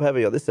be top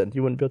heavy on this end.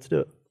 You wouldn't be able to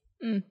do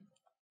it.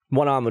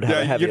 One arm would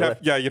have a heavier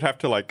lift. You'd have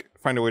to like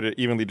find a way to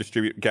evenly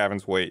distribute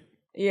Gavin's weight.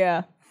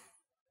 Yeah.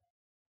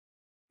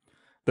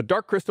 The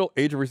Dark Crystal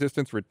Age of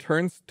Resistance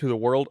returns to the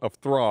world of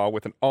Thra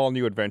with an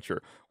all-new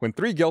adventure. When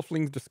 3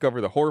 Gelflings discover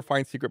the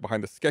horrifying secret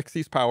behind the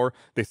Skeksis' power,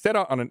 they set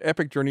out on an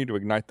epic journey to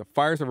ignite the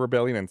fires of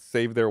rebellion and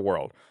save their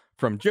world.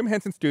 From Jim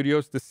Henson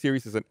Studios, this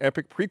series is an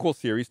epic prequel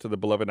series to the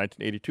beloved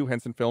 1982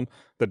 Henson film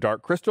The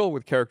Dark Crystal,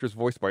 with characters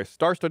voiced by a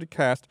star-studded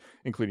cast,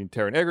 including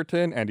Taron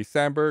Egerton, Andy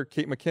Samberg,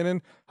 Kate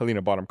McKinnon,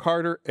 Helena Bonham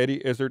Carter,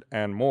 Eddie Izzard,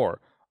 and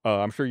more.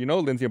 I'm sure you know,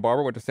 Lindsay and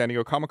Barbara went to San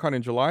Diego Comic-Con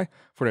in July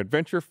for an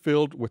adventure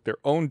filled with their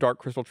own Dark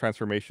Crystal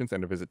transformations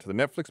and a visit to the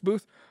Netflix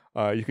booth.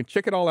 You can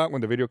check it all out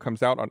when the video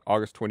comes out on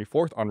August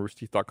 24th on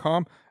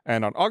roosterteeth.com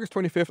and on August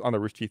 25th on the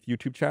Rooster Teeth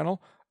YouTube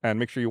channel. And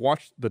make sure you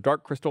watch The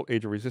Dark Crystal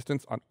Age of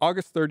Resistance on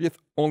August 30th,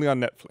 only on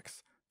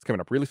Netflix. It's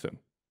coming up really soon.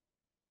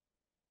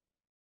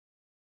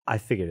 I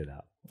figured it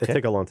out. It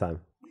took a long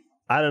time.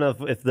 I don't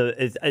know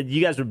if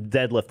you guys are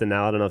deadlifting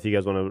now. I don't know if you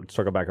guys want to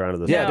circle back around to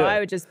this. Yeah, no, do it. I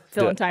would just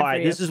fill in time All for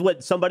right, you. this is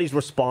what somebody's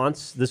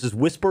response. This is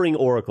Whispering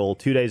Oracle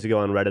 2 days ago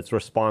on Reddit's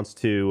response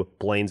to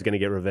Blaine's going to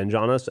get revenge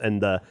on us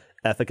and the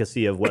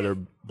efficacy of whether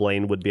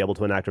Blaine would be able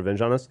to enact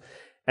revenge on us.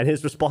 And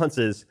his response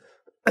is,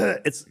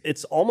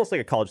 it's almost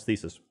like a college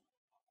thesis.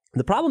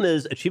 The problem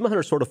is Achievement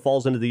Hunter sort of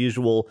falls into the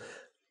usual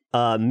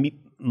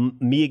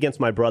me against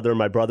my brother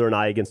and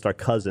I against our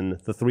cousin,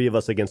 the 3 of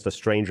us against a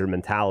stranger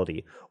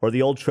mentality, or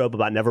the old trope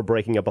about never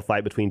breaking up a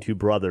fight between 2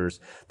 brothers.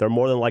 They're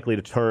more than likely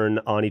to turn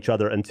on each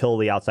other until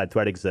the outside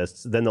threat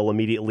exists. Then they'll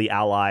immediately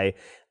ally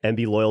and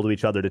be loyal to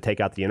each other to take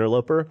out the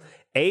interloper.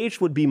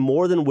 Age would be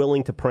more than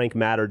willing to prank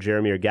Matt or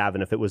Jeremy or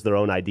Gavin if it was their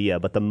own idea,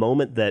 but the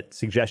moment that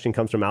suggestion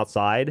comes from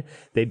outside,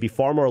 they'd be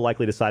far more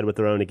likely to side with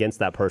their own against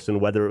that person,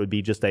 whether it would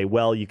be just a,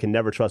 well, you can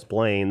never trust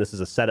Blaine, this is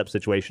a setup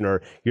situation,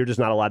 or you're just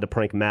not allowed to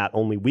prank Matt,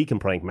 only we can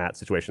prank Matt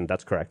situation.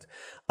 That's correct.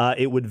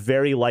 It would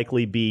very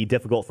likely be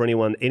difficult for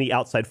any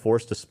outside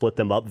force to split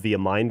them up via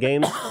mind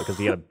games, because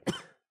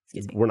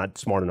we're not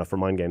smart enough for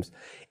mind games.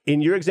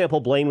 In your example,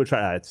 Blaine would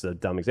try, it's a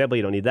dumb example,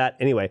 you don't need that.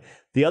 Anyway,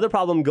 the other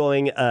problem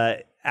going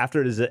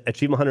after it is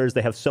Achievement Hunters,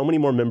 they have so many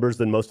more members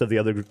than most of the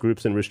other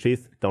groups in Rooster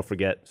Teeth. Don't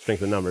forget,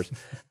 strength in numbers.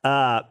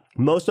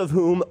 Most of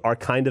whom are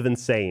kind of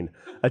insane.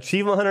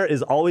 Achievement Hunter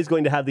is always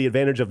going to have the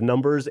advantage of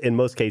numbers in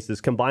most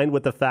cases, combined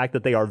with the fact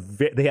that they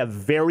have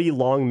very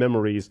long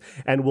memories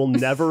and will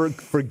never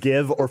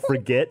forgive or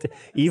forget.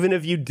 Even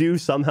if you do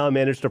somehow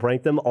manage to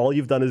prank them, all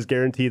you've done is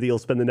guarantee that you'll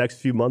spend the next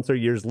few months or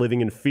years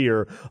living in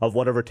fear of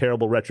whatever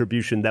terrible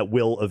retribution that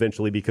will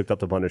eventually be cooked up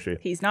to punish you.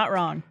 He's not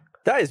wrong.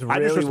 That is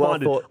really well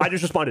thought. I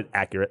just responded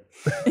accurate.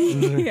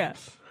 Yeah.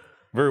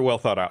 Very well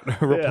thought out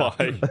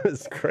reply.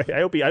 That's great. I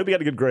hope you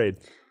got a good grade.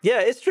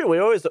 Yeah, it's true. We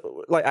always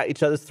like at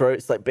each other's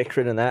throats, like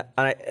bickering and that.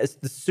 And as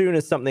soon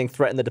as something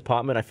threatened the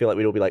department, I feel like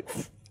we'd all be like,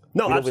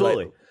 No, we'd all be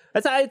absolutely. like,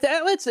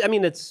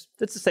 It's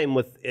the same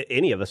with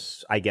any of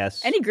us, I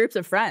guess. Any groups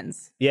of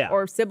friends. Yeah.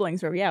 Or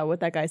siblings, or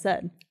what that guy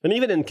said. And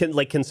even in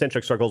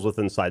concentric circles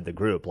inside the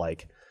group,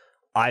 like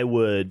I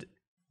would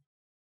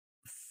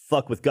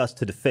fuck with Gus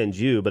to defend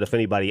you, but if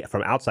anybody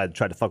from outside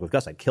tried to fuck with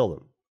Gus, I'd kill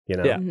them. You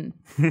know?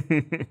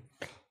 Yeah.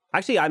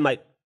 Actually, I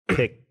might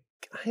pick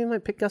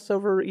Gus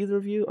over either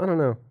of you. I don't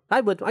know.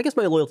 I guess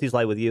my loyalties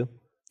lie with you.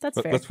 That's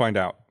fair. Let's find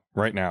out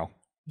right now.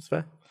 That's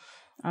fair.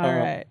 All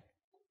right.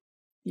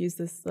 Use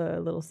this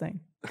little thing.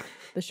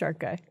 The shark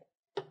guy.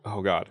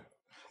 Oh God,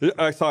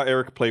 I saw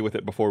Eric play with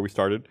it before we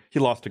started. He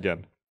lost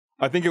again.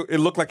 I think it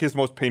looked like his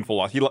most painful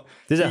loss.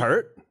 Does it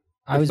hurt?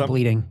 I was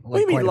bleeding. What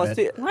do you mean you quite a lost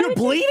bit. it? Why would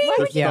bleeding? Why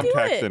would There's you do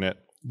thumbtacks it? in it.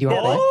 Do you want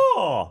to play?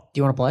 Oh Do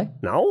you want to play?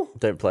 no!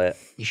 Don't play it.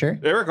 You sure?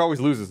 Eric always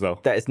loses though.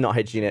 That is not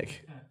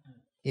hygienic.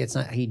 Yeah, it's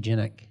not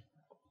hygienic.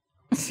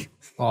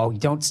 Oh,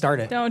 don't start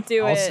it. Don't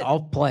do it. I'll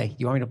play.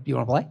 You want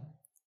to play?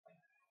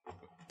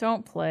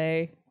 Don't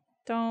play.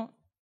 Don't.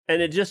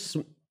 And it just.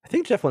 I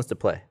think Jeff wants to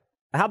play.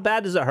 How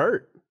bad does it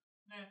hurt?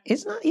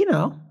 It's not, you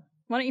know.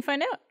 Why don't you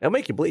find out? It'll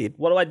make you bleed.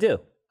 What do I do?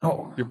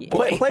 Oh,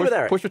 Play with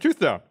Eric. Push your tooth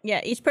down.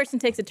 Yeah, each person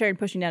takes a turn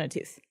pushing down a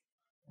tooth.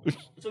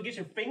 So get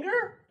your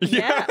finger?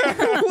 Yeah.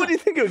 What do you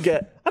think it would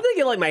get? I'm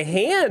thinking like my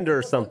hand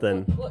or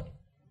something. look.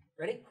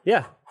 Ready?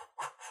 Yeah.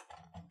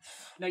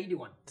 No, you do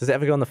one. Does it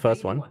ever go on the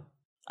first one?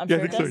 I'm Yeah, I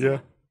sure it think so. does.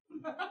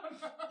 Yeah.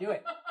 Do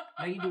it.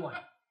 No, you do one.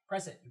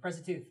 Press it. You press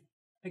a tooth.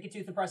 Pick a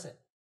tooth and press it.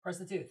 Press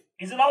the tooth.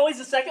 Is it always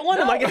the second one?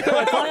 Am I getting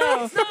my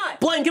No. It's not.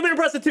 Blaine, come here and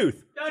press the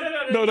tooth.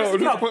 No,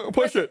 just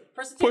push it.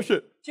 Press the tooth. Push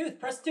it. Tooth.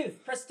 Press the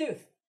tooth. Press the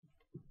tooth.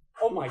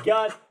 Oh my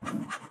god.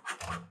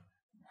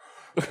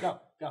 Go.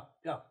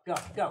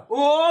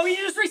 Oh, you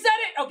just reset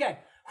it. Okay.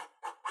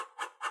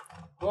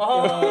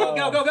 Oh,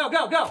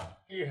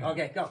 go.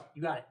 Okay, go.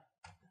 You got it.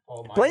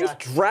 Oh my Blaine's God.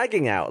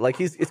 dragging out. Like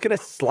it's gonna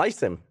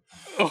slice him.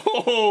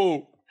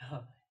 Oh.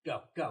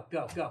 Go.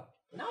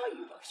 No,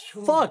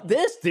 you. Fuck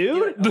this,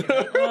 dude.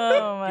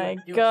 Oh my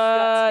Do it.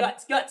 god.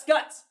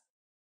 Guts.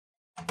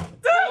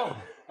 Oh,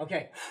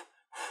 okay.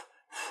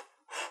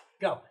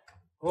 Go.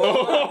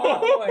 Oh,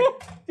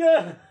 boy.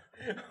 Yeah.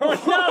 Oh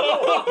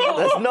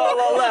There's not a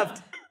lot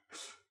left.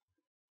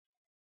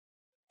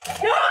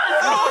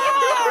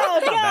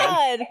 Oh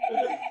god.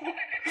 no!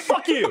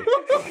 Fuck you.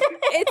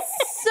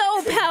 It's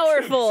so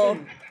powerful.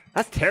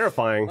 That's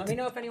terrifying. Let me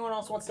know if anyone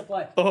else wants to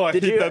play. Oh, I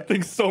Did hate you- that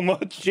thing so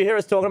much. Did you hear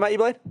us talking about you,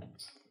 Blaine?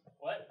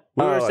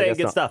 We were Oh, I saying guess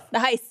good not. stuff. The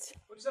heist.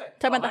 What'd you say?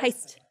 Talking about the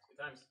heist.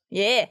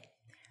 Yeah.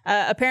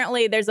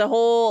 Apparently, there's a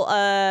whole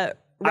I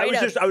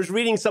was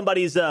reading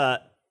somebody's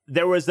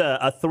there was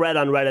a thread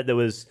on Reddit that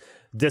was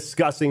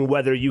discussing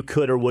whether you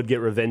could or would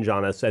get revenge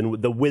on us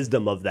and the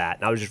wisdom of that.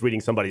 And I was just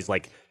reading somebody's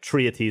like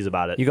treatise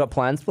about it. You got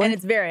plans, Blaine? and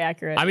it's very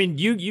accurate. I mean,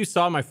 you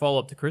saw my follow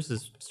up to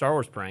Chris's Star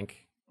Wars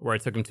prank where I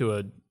took him to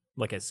a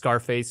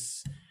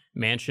Scarface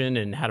mansion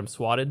and had him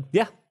swatted.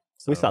 Yeah.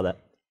 We saw that.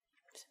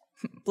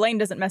 Blaine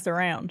doesn't mess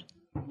around.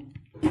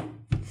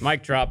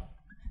 Mic drop.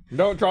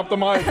 Don't drop the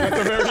mic. That's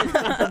a very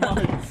expensive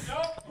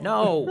mic.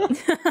 No.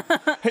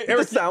 Hey,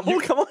 Eric,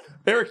 Soundboard, come on.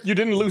 Eric, you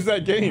didn't lose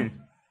that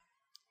game.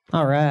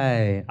 All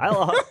right. I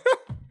love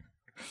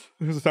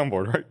It was a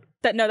soundboard, right?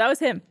 That was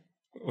him.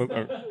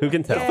 who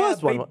can tell.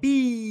 First one.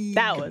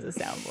 That was a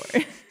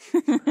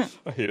soundboard.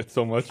 I hate it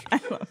so much.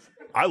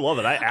 I love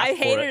it. I asked I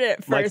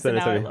hated for it Mike first, sent and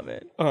it to now I me. love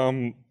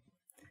it.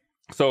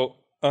 So,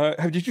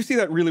 did you see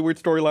that really weird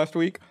story last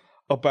week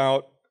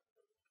about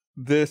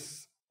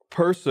this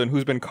person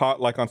who's been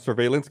caught like on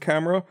surveillance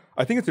camera?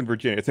 I think it's in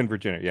Virginia. It's in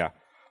Virginia, yeah.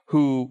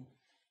 Who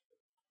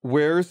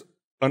wears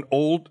an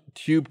old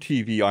tube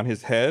TV on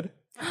his head,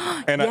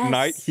 and at Yes.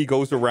 night he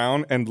goes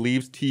around and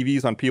leaves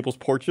TVs on people's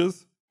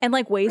porches. And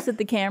like waves at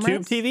the cameras.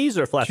 Tube TVs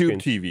or flash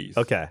Tube screens? TVs.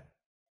 Okay.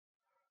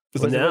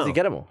 It's Where like, does he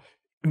get them all?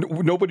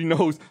 nobody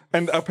knows.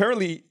 And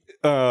apparently,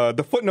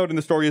 the footnote in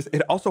the story is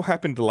it also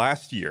happened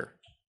last year.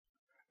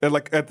 And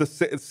like at the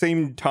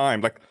same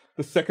time, like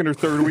the second or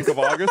third week of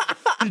August,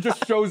 he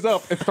just shows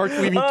up and starts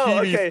leaving Oh,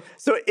 TVs. okay.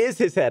 So it is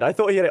his head. I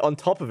thought he had it on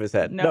top of his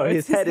head. No, his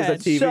it's his head is a head.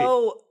 TV.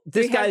 So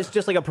this We have- guy's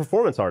just like a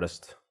performance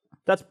artist.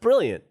 That's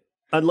brilliant.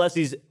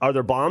 Unless are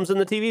there bombs in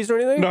the TVs or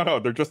anything? No,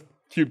 they're just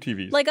tube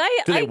TVs. Like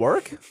Do they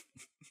work?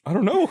 I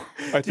don't know.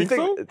 I think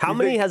so. How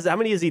many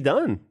has he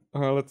done?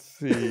 Let's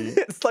see.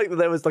 It's like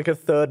there was like a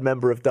third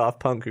member of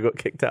Daft Punk who got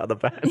kicked out of the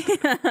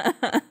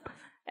band.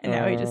 And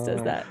now he just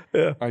does that.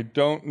 I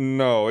don't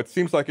know. It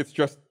seems like it's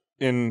just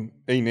in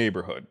a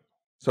neighborhood.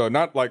 So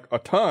not like a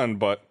ton,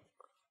 but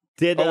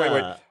Did oh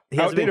wait. he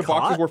has been Outdated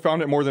boxes caught? were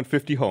found at more than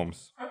 50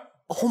 homes.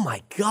 Oh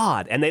my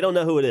god! And they don't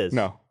know who it is.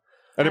 No.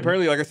 And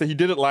apparently, like I said, he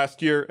did it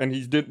last year and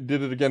he did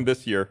it again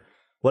this year.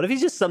 What if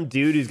he's just some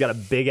dude who's got a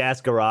big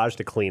ass garage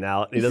to clean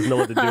out and he doesn't know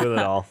what to do with it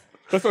all?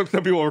 That's what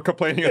some people were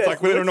complaining. It's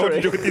like, we don't know what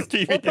to do with these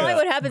TVs. Well, probably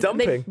what happens is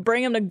they Dumping.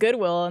 bring him to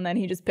Goodwill, and then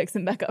he just picks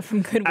him back up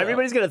from Goodwill.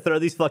 Everybody's gonna throw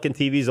these fucking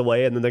TVs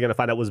away, and then they're gonna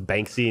find out it was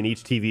Banksy, and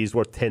each TV is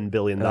worth $10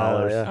 billion.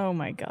 yeah. Oh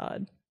my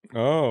god.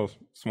 Oh,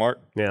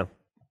 smart. Yeah.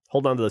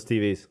 Hold on to those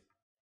TVs.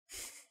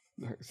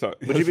 So,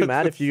 Would you be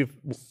mad if you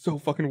So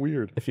fucking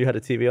weird. had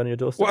a TV on your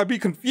doorstep? Well, I'd be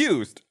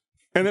confused.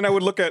 And then I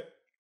would look at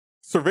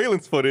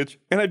surveillance footage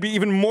and I'd be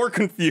even more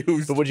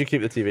confused. But would you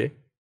keep the TV?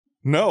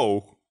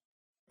 No.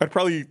 I'd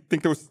probably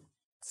think there was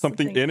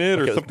something in it Like it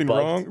or was something bugged.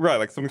 wrong. Right,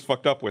 like something's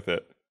fucked up with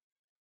it.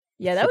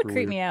 Yeah, that would Super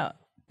creep weird. me out.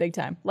 big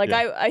time. Like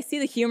Yeah. I see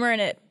the humor in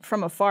it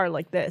from afar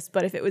like this,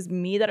 but if it was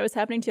me that it was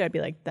happening to, I'd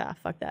be like,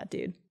 fuck that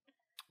dude.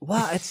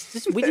 Well, it's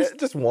just we just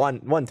Just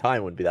one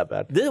time wouldn't be that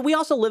bad. we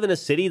also live in a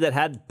city that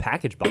had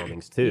package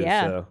bombings too.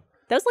 Yeah. So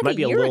That was like might a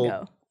be a year little-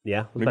 ago.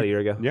 yeah, it was about a year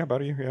ago. Yeah,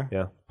 about a year. Yeah,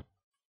 Yeah.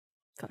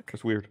 Fuck.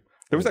 it's weird.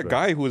 There was that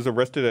guy who was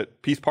arrested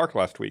at Peace Park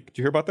last week. Did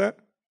you hear about that?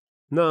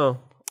 No.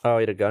 Oh,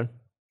 he had a gun.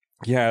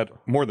 He had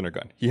more than a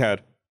gun. He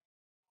had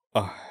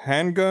a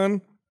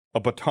handgun, a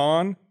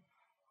baton,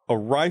 a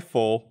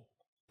rifle,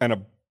 and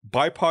a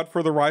bipod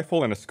for the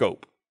rifle, and a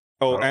scope.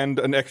 Oh, and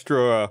an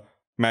extra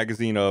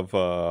magazine of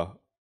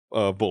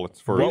bullets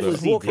for What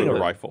was he for the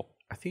doing? rifle.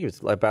 I think he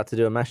was about to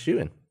do a mass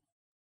shooting.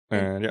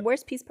 And yeah,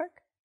 Where's Peace Park?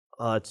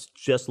 It's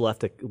just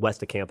west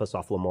of campus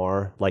off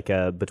Lamar, like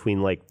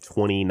between like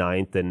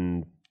 29th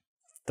and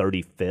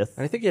 35th.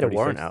 And I think he had a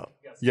warrant 36th. out.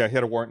 yeah, he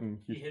had a warrant. And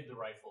He hid the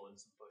rifle in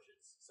some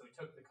bushes, so he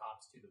took the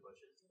cops to the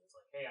bushes and was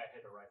like, "Hey, I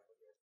hid a rifle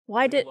here."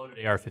 Why did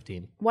Loaded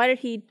AR-15.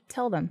 he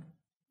tell them?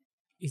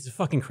 He's a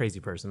fucking crazy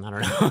person. I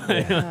don't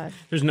know. God.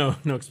 There's no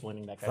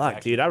explaining that guy.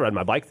 Fuck, dude, I ride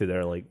my bike through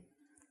there like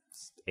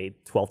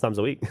 12 times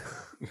a week.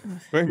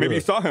 Wait, maybe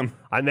you saw him.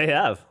 I may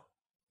have.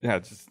 Yeah,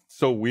 it's just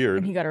so weird.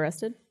 And he got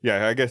arrested?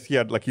 Yeah, I guess he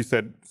had, like you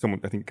said,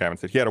 I think Gavin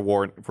said, he had a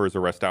warrant for his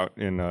arrest out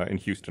in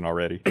Houston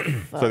already.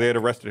 So they had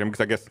arrested him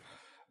because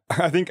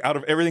I think out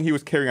of everything he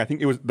was carrying, I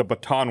think the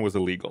baton was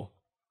illegal.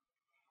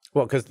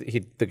 Well, because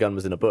the gun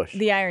was in a bush.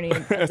 The irony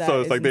of that So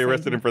it's is like they insane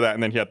arrested to him me. for that,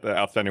 and then he had the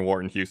outstanding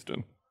warrant in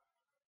Houston,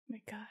 Oh my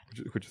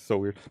God. which is so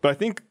weird. But I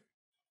think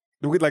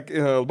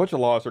a bunch of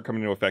laws are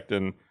coming into effect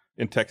in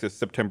Texas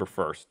September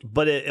 1st.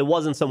 But it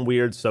wasn't some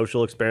weird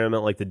social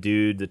experiment like the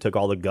dude that took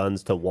all the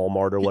guns to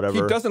Walmart or whatever.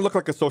 He doesn't look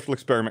like a social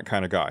experiment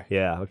kind of guy.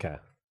 Yeah, okay.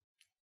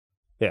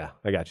 Yeah,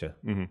 I got you.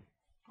 Mm-hmm.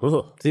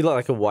 Does he look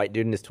like a white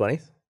dude in his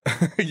 20s?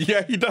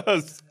 Yeah, he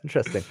does.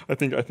 Interesting. I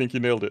think you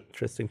nailed it.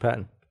 Interesting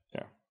pattern.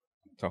 Yeah.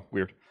 So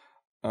weird.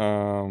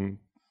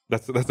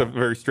 That's a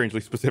very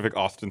strangely specific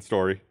Austin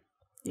story.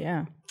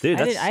 Yeah. Dude,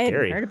 that's I hadn't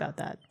scary. heard about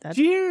that. Did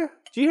you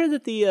hear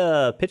that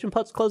the pitch and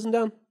putt's closing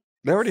down?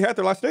 They already had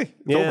their last day. It's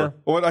Yeah. over.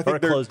 Well, I Or think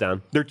it closed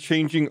down. they're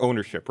changing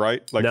ownership,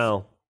 right? Like,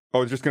 No.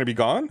 Oh, it's just going to be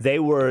gone?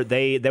 There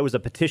was a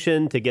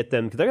petition to get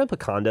them, because they're going to put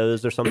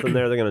condos or something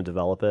there. They're going to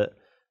develop it.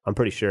 I'm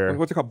pretty sure.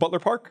 What's it called? Butler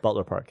Park?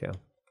 Butler Park, yeah.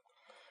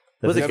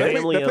 Was The it that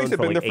family place owned had for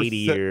been like there for 80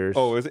 years.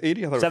 Oh, is it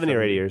 80? I thought it was 70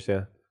 or 80 years,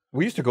 yeah.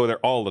 We used to go there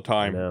all the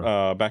time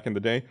I back in the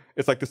day.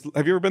 It's like this.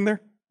 Have you ever been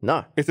there?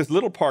 No. It's this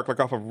little park like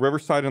off of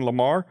Riverside and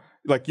Lamar.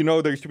 Like,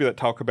 there used to be that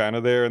Tau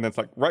Cabana there, and then it's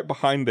like right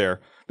behind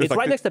there. There's It's like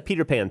right this- next to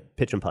Peter Pan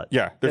Pitch and Putt.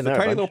 Yeah, there's Been a there a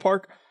tiny bunch. little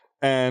park,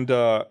 and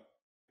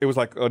it was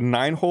like a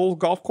 9-hole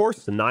golf course.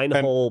 It's a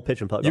 9-hole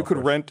pitch and putt. You golf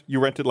could course.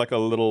 rented like a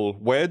little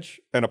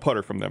wedge and a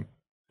putter from them,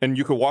 and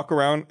you could walk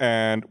around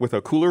and with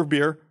a cooler of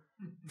beer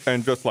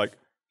and just like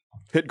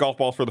hit golf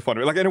balls for the fun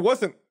of it. Like, and it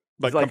wasn't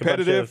like, It's like a bunch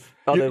competitive. of-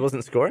 Oh, You- there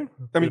wasn't scoring?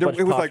 I mean, It was a bunch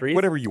it of was par like threes?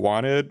 whatever you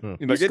wanted.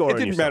 Like, it scoring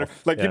didn't matter.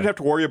 yourself. Like, you didn't have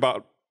to worry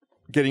about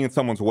getting in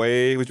someone's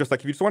way. It was just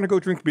like if you just want to go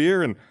drink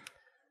beer and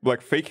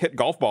like fake hit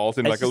golf balls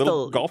in It's like a just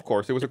little a- golf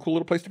course, it was a cool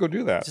little place to go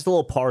do that. Just a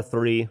little par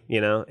 3,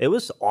 It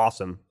was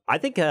awesome. I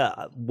think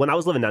when I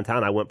was living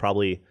downtown, I went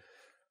probably,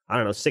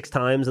 6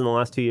 times in the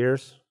last 2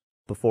 years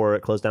before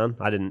it closed down.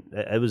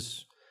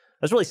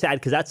 That's really sad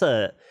because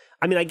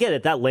I get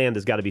it. That land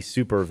has got to be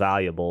super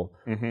valuable,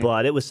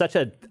 but it was such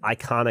an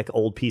iconic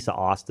old piece of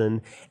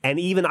Austin. And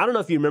even, I don't know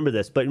if you remember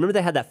this, but remember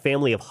they had that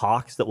family of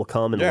hawks that will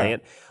come and Yeah.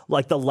 land?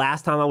 Like the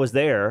last time I was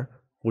there,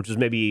 which was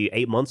maybe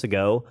 8 months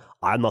ago,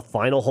 on the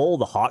final hole,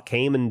 the hawk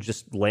came and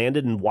just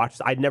landed and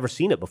watched. I'd never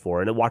seen it before,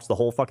 and it watched the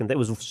whole fucking thing. It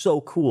was so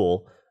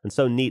cool and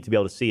so neat to be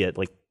able to see it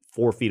like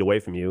 4 feet away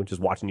from you,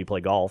 just watching you play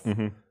golf.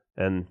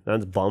 And I'm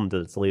just bummed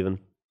that it's leaving.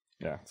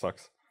 Yeah, it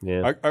sucks.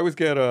 Yeah. I always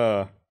get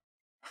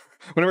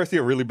whenever I see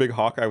a really big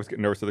hawk, I always get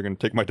nervous that they're going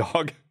to take my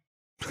dog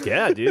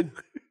Yeah, dude.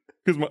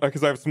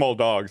 because I have small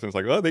dogs, and it's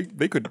like, oh,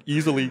 they could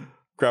easily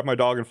grab my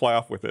dog and fly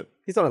off with it.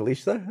 He's on a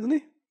leash though, isn't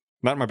he?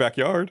 Not in my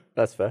backyard,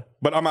 That's fair.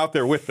 but I'm out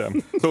there with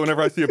them. So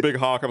whenever I see a big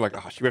hawk, I'm like,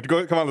 oh, we have to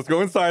go. Come on, let's go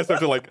inside.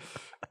 Start to like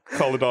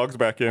call the dogs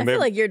back in. I feel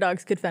like your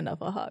dogs could fend off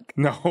a hawk.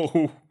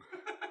 No,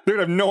 they would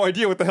have no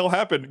idea what the hell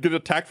happened. Get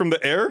attacked from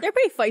the air? They're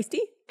pretty feisty.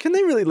 Can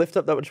they really lift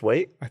up that much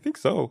weight? I think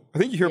so. I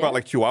think you hear about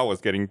like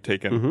chihuahuas getting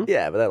taken.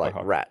 Yeah, but they're like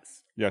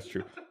rats. Yeah, it's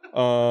true.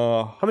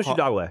 How much your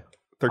dog weigh?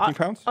 13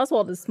 pounds?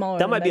 Oswald is smaller.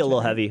 That than might be a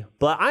little Benjamin. heavy,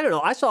 but I don't know.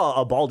 I saw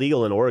a bald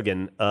eagle in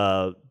Oregon,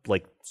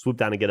 like swoop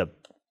down and get a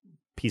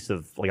piece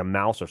of like a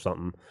mouse or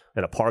something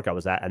in a park I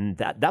was at, and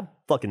that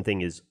fucking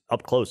thing is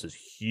up close is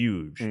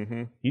huge.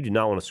 You do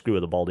not want to screw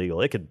with a bald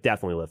eagle. It could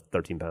definitely lift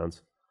 13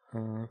 pounds.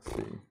 Let's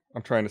see.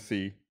 I'm trying to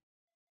see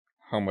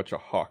how much a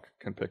hawk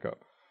can pick up.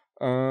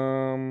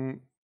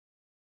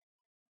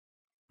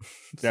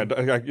 Yeah,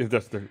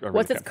 that's the. I really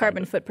What's its can't find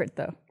carbon it. footprint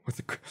though?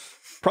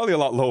 Probably a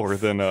lot lower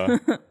than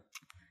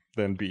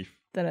beef.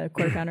 Than a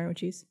quarter pounder with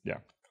cheese. Yeah,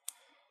 that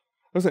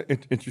was an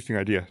interesting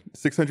idea.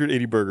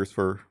 680 burgers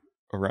for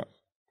around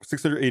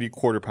 680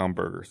 quarter-pound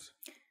burgers.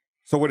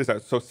 So what is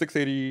that? So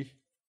 680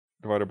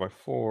 divided by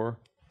 4.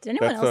 Did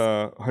anyone That's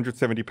else?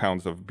 170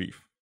 pounds of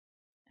beef.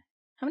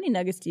 How many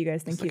nuggets do you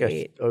guys think It's you like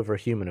ate? over a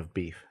human of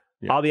beef.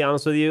 Yeah. I'll be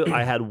honest with you.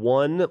 I had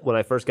one when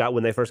they first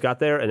got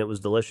there, and it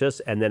was delicious.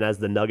 And then as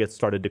the nuggets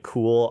started to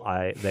cool,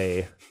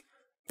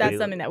 That's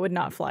something that would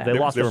not fly. they on.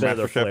 lost they a were bit of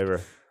their Master Chef.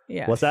 flavor.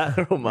 Yeah. What's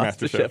that?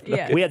 Master Chef.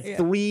 Yeah. We had yeah.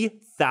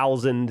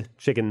 3,000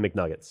 chicken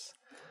McNuggets,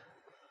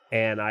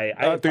 and I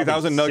had 3,000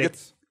 probably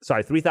nuggets?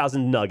 Sorry,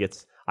 3,000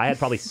 nuggets. I had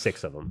probably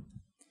 6 of them,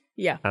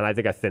 Yeah. and I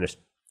think I finished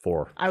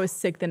 4. I was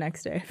sick the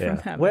next day from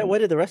Yeah. having. Where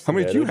did the rest How of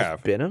many them did go? you They just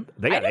have? Bin them?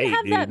 They I got didn't 8,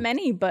 have dude. that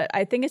many, but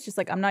I think it's just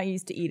like I'm not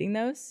used to eating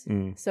those.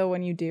 Mm. So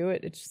when you do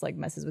it, it just like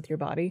messes with your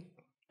body.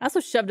 I also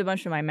shoved a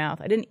bunch in my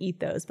mouth. I didn't eat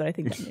those, but I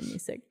think that made me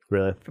sick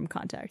Really? from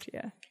contact.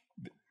 Yeah.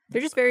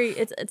 They're just very.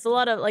 It's a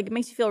lot of like it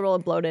makes you feel real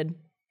bloated,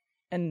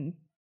 and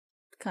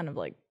kind of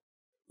like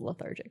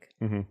lethargic.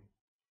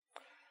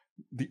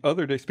 The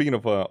other day, speaking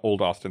of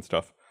old Austin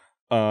stuff,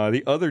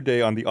 the other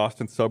day on the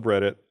Austin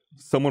subreddit,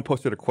 someone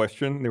posted a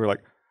question. They were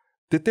like,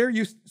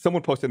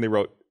 someone posted and they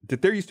wrote,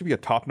 did there used to be a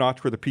Top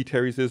Notch where the P.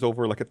 Terry's is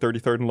over like at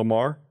 33rd and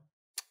Lamar?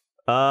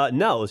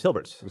 No, it was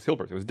Hilbert's. It was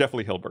Hilbert's. It was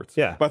definitely Hilbert's.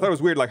 Yeah. But I thought it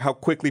was weird, like how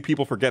quickly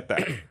people forget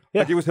that.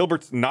 Yeah. Like it was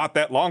Hilbert's not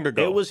that long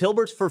ago. It was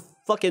Hilbert's for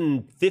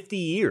fucking 50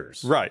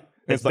 years. right.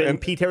 It's like, been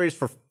P. Terry's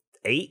for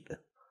 8,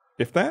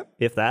 if that.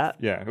 if that.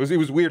 Yeah. It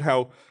was weird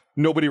how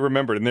nobody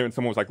remembered, and then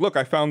someone was like, "Look,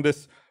 I found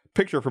this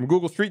picture from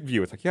Google Street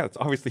View." It's like, yeah, it's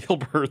obviously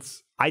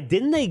Hilbert's.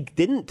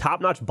 Didn't Top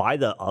Notch buy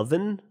the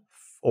oven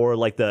or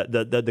like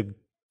the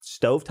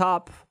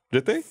stovetop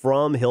Did they?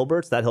 from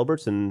Hilbert's, that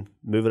Hilbert's, and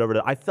move it over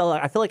to? I feel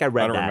like I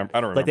read don't that. remember-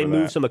 I don't like they remember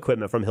moved that. some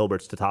equipment from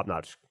Hilbert's to Top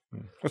Notch.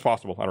 It's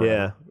possible. I don't Yeah.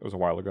 know. It was a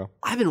while ago.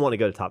 I've been wanting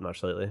to go to Top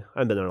Notch lately. I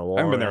haven't been there in a long.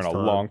 I haven't been there in a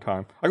time. long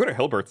time. I go to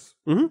Hilbert's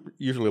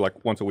usually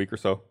like once a week or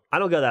so. I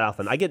don't go that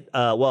often. I get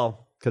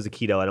because of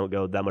keto, I don't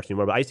go that much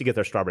anymore. But I used to get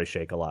their strawberry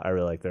shake a lot. I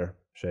really like their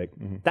shake.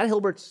 That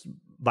Hilbert's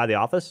by the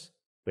office.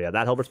 But yeah,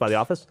 that Hilbert's by the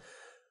office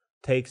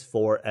takes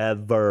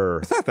forever.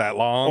 It's not that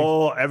long.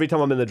 Oh, every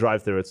time I'm in the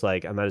drive-through, it's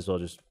like I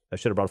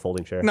should have brought a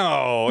folding chair.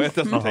 No, it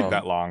doesn't take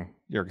that long.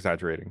 You're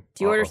exaggerating.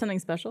 Do you order something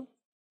special?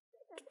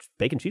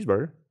 Bacon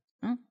cheeseburger.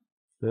 Oh.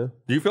 Yeah.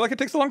 Do you feel like it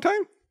takes a long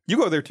time? You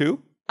go there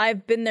too?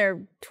 I've been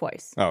there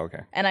twice, Oh,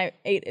 okay. and I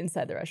ate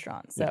inside the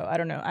restaurant. So I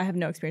don't know. I have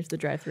no experience with the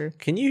drive-through.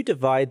 Can you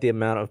divide the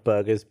amount of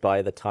burgers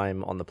by the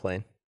time on the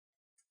plane?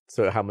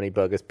 So how many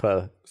burgers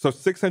per? So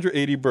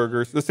 680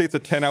 burgers. Let's say it's a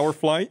 10-hour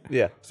flight.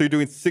 Yeah. So you're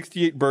doing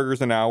 68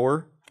 burgers an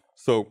hour.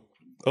 So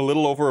a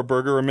little over a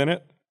burger a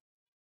minute.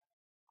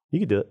 You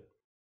could do it.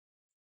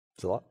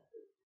 It's a lot.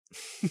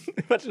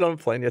 Imagine on a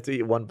plane you have to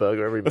eat one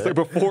burger every It's minute.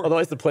 like before-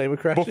 Otherwise the plane would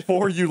crash.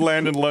 Before you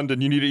land in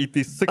London, you need to eat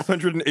these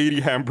 680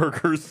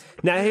 hamburgers.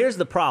 Now, here's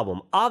the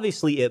problem.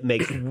 Obviously, it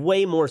makes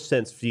way more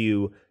sense for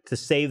you to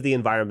save the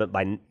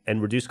environment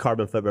and reduce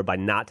carbon footprint by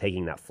not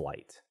taking that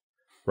flight,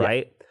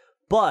 right?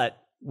 But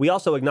we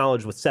also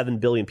acknowledge with 7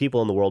 billion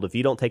people in the world, if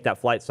you don't take that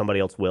flight, somebody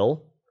else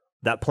will.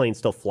 That plane's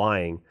still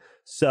flying.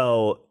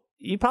 So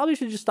you probably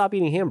should just stop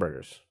eating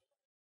hamburgers.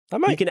 I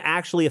might. You can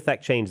actually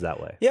affect change that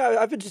way, Yeah,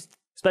 I've been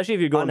especially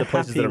if you're going to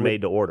places that are with-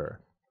 made to order.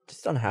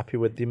 just unhappy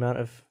with the amount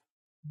of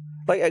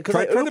because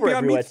Try I the Uber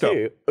Beyond Meat everywhere stuff.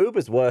 too.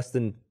 Uber's worse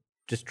than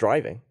just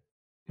driving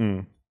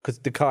because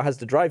the car has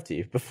to drive to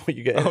you before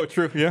you get in. Oh,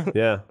 true. Yeah.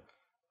 Yeah.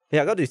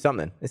 Yeah, I got to do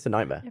something. It's a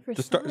nightmare. Never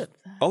Just thought start.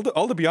 of that.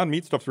 All the Beyond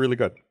Meat stuff's really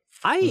good.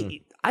 I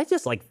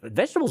just like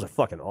vegetables are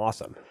fucking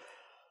awesome.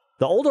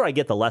 The older I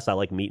get, the less I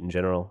like meat in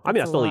general. I mean, I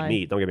That's a still eat lie.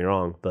 meat. Don't get me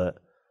wrong, but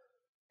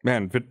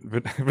Man,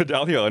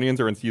 Vidalia onions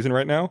are in season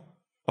right now.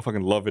 I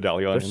fucking love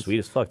Vidalia they're onions. sweet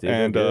as fuck, dude.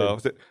 And They're good.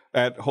 was it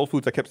at Whole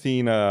Foods? I kept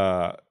seeing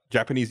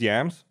Japanese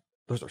yams.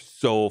 Those are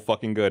so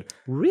fucking good.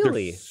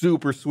 Really? They're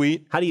super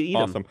sweet. How do you eat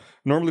them? Awesome.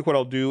 Normally, what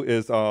I'll do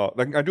is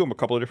like I do them a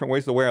couple of different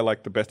ways. The way I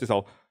like the best is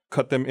I'll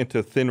cut them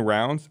into thin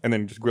rounds and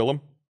then just grill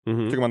them.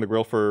 Mhm. Stick them on the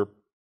grill for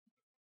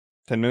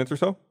 10 minutes or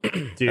so.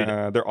 Dude,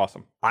 They're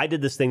awesome. I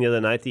did this thing the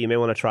other night that you may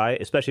want to try,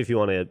 especially if you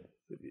want to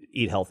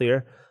eat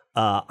healthier.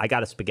 I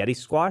got a spaghetti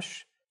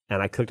squash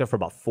and I cooked it for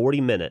about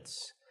 40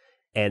 minutes.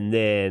 And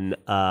then,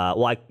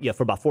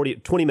 for about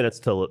 20 minutes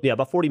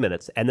about 40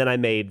 minutes. And then I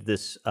made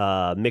this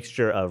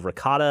mixture of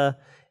ricotta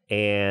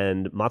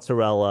and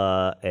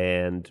mozzarella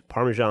and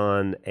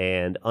Parmesan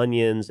and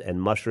onions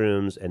and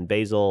mushrooms and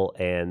basil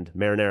and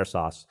marinara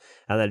sauce.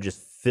 And then I just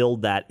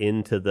filled that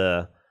into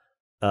the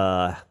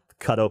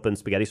cut open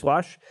spaghetti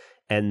squash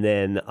and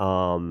then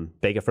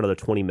bake it for another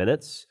 20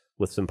 minutes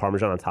with some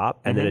Parmesan on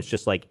top. And then it's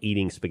just like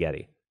eating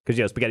spaghetti.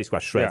 Because, spaghetti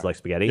squash shreds Yeah. like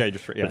spaghetti. Yeah, you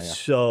just- yeah, But it's yeah.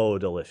 so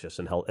delicious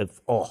and healthy. It's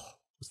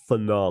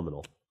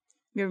phenomenal.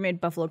 You ever made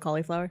buffalo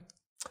cauliflower?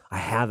 I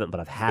haven't, but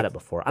I've had it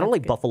before. I don't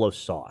like buffalo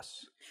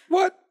sauce.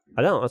 What?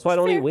 I don't. That's why I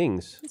don't eat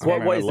wings. Oh,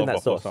 man, what I is in love that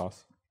buffalo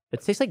sauce?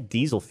 It tastes like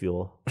diesel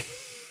fuel.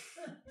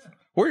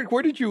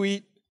 Where did you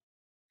eat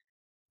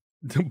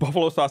the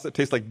buffalo sauce that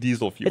tastes like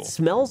diesel fuel? It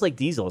smells like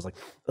diesel. It's like,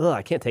 ugh,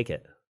 I can't take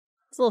it.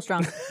 It's a little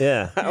strong.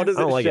 Yeah. How does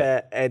I don't it like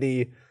share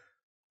any?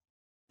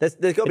 There's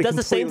got to It be does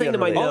the same completely thing to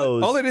my unrelated.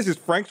 nose. All it is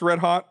Frank's Red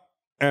Hot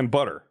and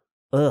butter.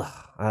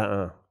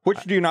 Ugh.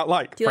 Which do you not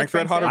like? Do you like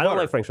Frank's Red Hot or I butter? don't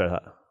like Frank's Red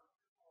Hot.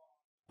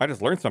 I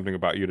just learned something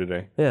about you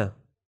today. Yeah.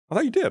 I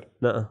thought you did.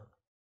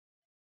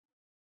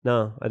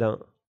 No, I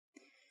don't.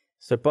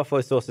 So buffalo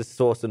sauce is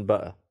sauce and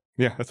butter.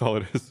 Yeah, that's all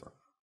it is.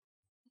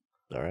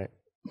 All right.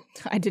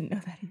 I didn't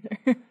know that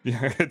either.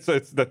 Yeah, it's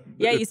that.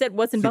 Yeah, you it's said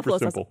what's in super buffalo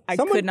simple. sauce. I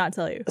Someone- could not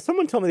tell you.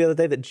 Someone told me the other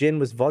day that gin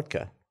was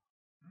vodka.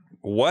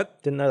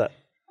 What? Didn't know that.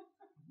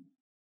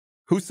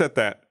 Who said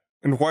that?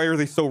 And why are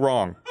they so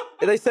wrong?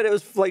 They said it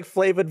was like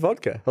flavored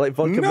vodka. Like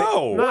vodka.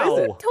 No. What is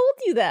it? Who told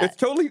you that?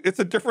 It's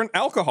a different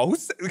alcohol.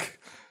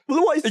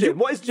 Well, what is gin?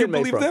 What is Do you gin made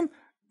believe from?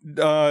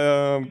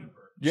 them?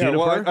 Yeah,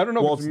 well, I don't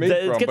know Well, what it's made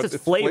from. it gets but its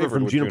it's flavor flavored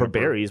from with juniper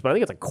berries, but I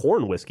think it's a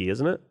corn whiskey,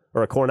 isn't it?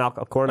 Or a corn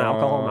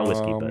alcohol, not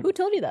whiskey, but Who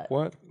told you that?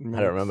 What? I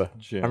don't remember.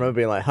 Gin. I remember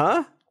being like,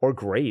 huh? or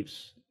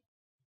grapes.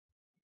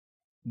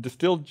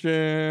 Distilled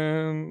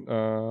gin.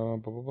 Blah,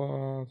 blah,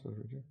 blah.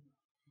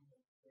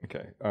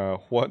 Okay.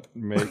 What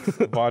makes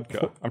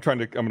vodka? I'm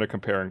going to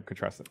compare and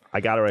contrast it. I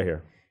got it right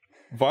here.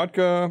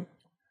 Vodka.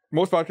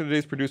 Most vodka today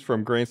is produced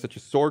from grains such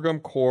as sorghum,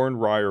 corn,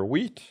 rye, or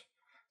wheat.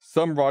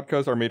 Some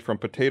vodkas are made from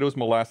potatoes,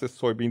 molasses,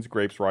 soybeans,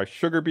 grapes, rye,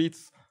 sugar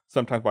beets,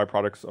 sometimes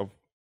byproducts of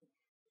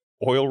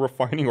oil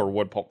refining or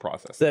wood pulp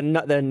process. They're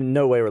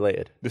no way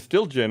related.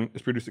 Distilled gin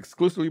is produced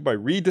exclusively by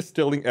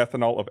redistilling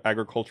ethanol of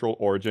agricultural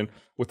origin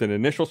with an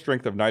initial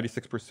strength of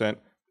 96%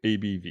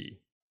 ABV.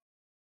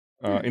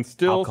 In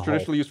stills, Alcohol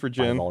traditionally used for by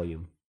gin,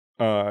 volume.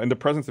 in the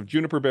presence of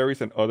juniper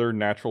berries and other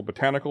natural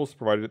botanicals,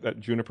 provided that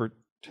juniper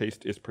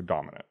taste is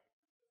predominant.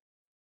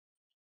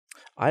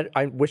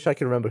 I wish I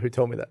could remember who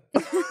told me that.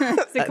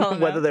 To call And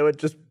him whether out. they were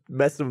just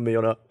messing with me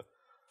or not.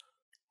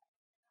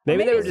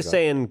 Maybe they were just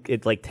saying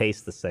it like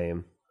tastes the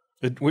same,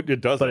 It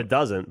does, but it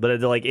doesn't. But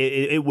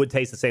it would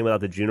taste the same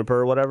without the juniper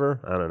or whatever.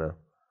 I don't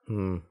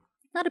know.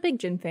 Not a big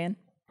gin fan.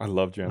 I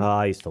love gin.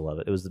 I used to love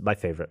it. It was my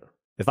favorite.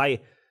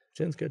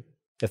 Gin's good.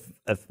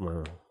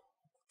 Well,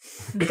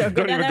 Don't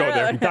Don't even go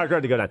there. not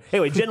going to go down.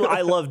 Anyway, gin.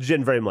 I love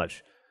gin very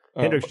much.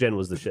 Hendrick's gin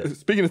was the shit.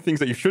 Speaking of things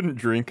that you shouldn't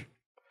drink,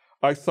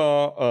 I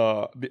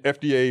saw the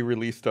FDA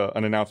released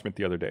an announcement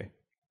the other day.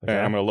 And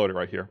I'm going to load it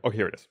right here. Oh,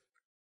 here it is.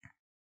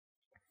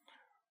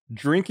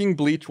 Drinking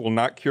bleach will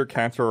not cure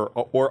cancer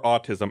or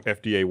autism,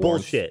 FDA warns.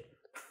 Bullshit.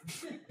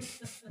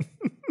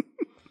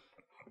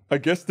 I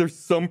guess there's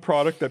some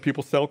product that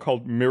people sell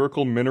called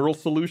Miracle Mineral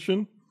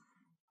Solution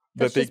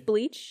That's just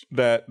bleach.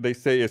 that they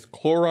say is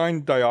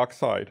chlorine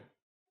dioxide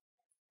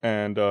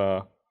and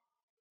or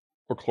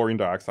chlorine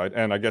dioxide,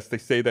 and I guess they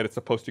say that it's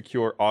supposed to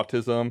cure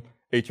autism,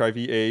 HIV,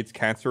 AIDS,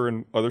 cancer,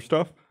 and other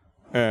stuff.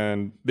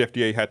 And the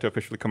FDA had to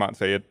officially come out and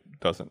say it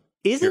doesn't.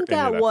 Isn't cure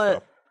any of that what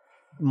stuff.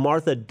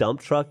 Martha Dump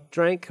Truck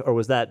drank, or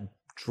was that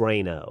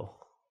Drano?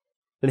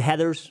 And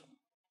Heather's?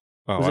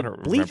 Oh, Was I it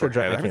don't bleach remember. or Drano? I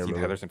I can't haven't seen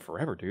remember. Heathers in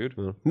forever,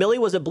 dude. Millie,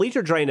 was it bleach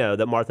or Drano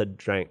that Martha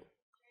drank?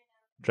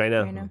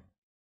 Drano.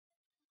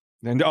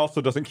 And it also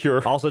doesn't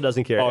cure Also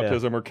doesn't care. yeah.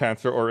 autism or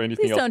cancer or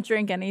anything Please else. don't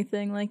drink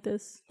anything like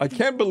this. I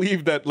can't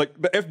believe that like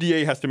the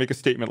FDA has to make a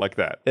statement like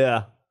that.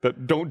 Yeah.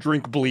 That don't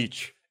drink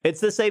bleach.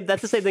 It's the same.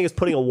 That's the same thing as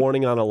putting a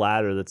warning on a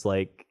ladder that's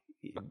like,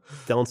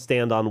 don't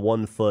stand on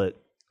one foot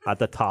at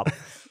the top.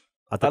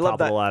 At the I top love of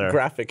that the ladder.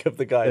 graphic of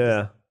the guy.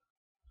 Yeah.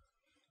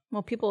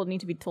 Well, people need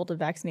to be told to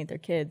vaccinate their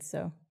kids,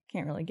 so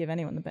can't really give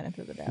anyone the benefit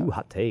of the doubt. Ooh,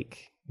 hot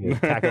take. You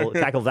tackle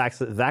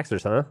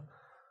vaxxers, huh?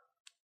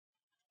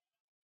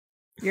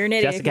 You're an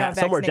idiot. if you Jessica, don't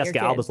somewhere vaccinate Jessica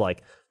your Alba's kids.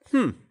 like,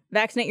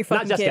 Vaccinate your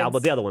fucking not Jessica kids. Alba,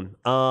 the other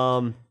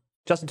one.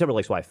 Justin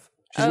Timberlake's wife.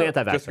 She's an Oh.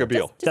 anti-vaxxer. Jessica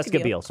Biel. Jessica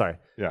Biel, sorry.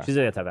 Yeah. She's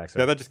an anti-vaxxer.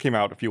 Yeah, that just came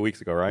out a few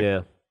weeks ago, right?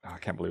 Yeah. Oh, I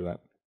can't believe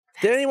that.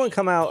 Did anyone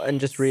come out and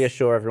just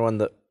reassure everyone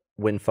that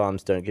wind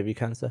farms don't give you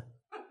cancer?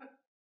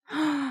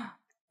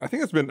 I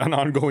think it's been an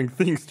ongoing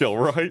thing still,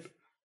 right?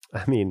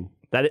 I mean,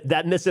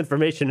 that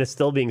misinformation is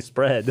still being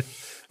spread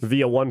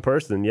via one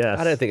person, yes.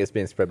 I don't think it's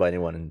being spread by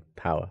anyone in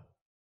power.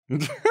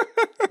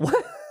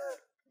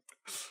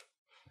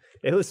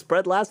 It was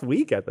spread last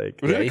week, I think.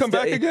 Did it come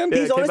back again? Yeah,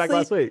 He's it came back honestly,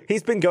 last week.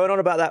 he's been going on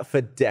about that for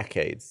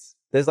decades.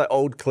 There's like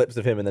old clips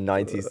of him in the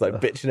 90s, like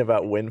bitching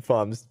about wind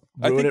farms,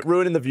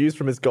 ruining the views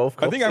from his golf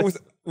course. I think I was.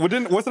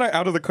 Wasn't I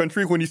out of the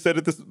country when you said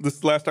it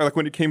this last time? Like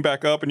when it came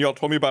back up and y'all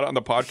told me about it on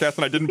the podcast,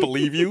 and I didn't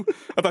believe you.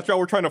 I thought y'all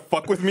were trying to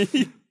fuck with me.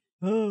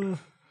 Oh,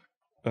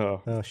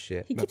 Oh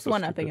shit. He keeps so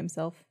one-upping stupid.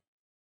 himself.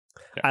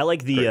 I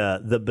like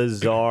the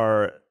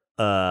bizarre.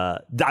 I'm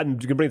gonna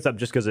bring this up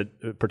just because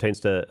it pertains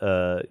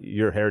to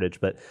your heritage,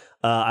 but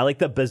I like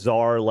the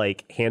bizarre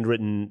like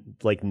handwritten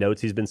like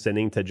notes he's been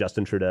sending to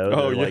Justin Trudeau.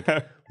 Oh, They're, yeah.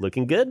 like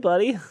looking good,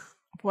 buddy.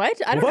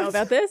 What? I don't know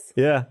about this.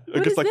 Yeah, I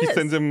guess is like he this?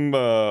 sends him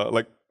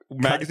like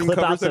magazine clip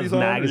covers outs that of he's on.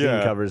 magazine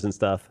Yeah. covers and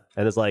stuff,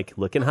 and it's like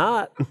looking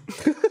hot.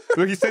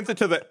 So he sends it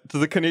to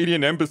the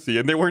Canadian embassy,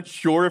 and they weren't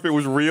sure if it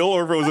was real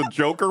or if it was a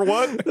joke or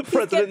what. The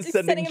president's he's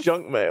sending sending him-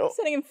 junk mail.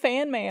 Sending him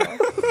fan mail.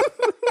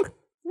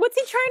 What's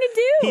he trying to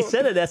do? He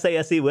sent an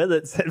SASE with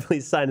it. Said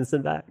please sign and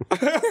send back.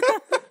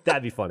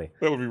 That'd be funny.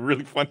 That would be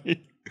really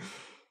funny.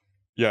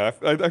 Yeah,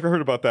 I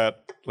heard about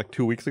that like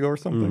 2 weeks ago or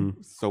something.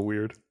 So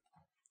weird.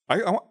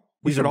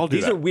 We should all do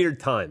These that. are weird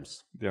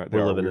times. Yeah, we're there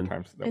are living weird in.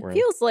 times that It we're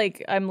feels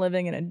like I'm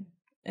living in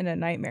a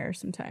nightmare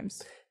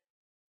sometimes.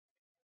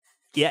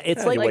 Yeah,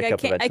 it's Yeah, like, you wake I up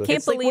can't eventually.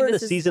 it's like believe we're in a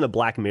this is season of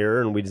Black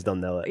Mirror and we just don't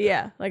know it.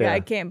 yeah. Like Yeah. I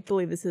can't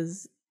believe this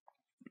is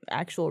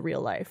actual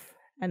real life.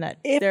 and that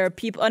there are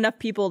enough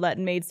people that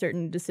made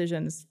certain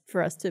decisions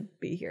for us to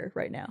be here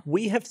right now.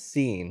 We have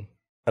seen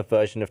a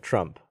version of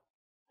Trump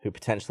who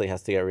potentially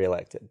has to get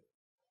reelected.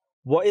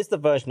 What is the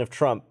version of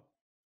Trump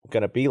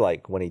going to be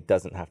like when he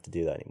doesn't have to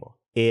do that anymore?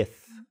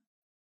 If?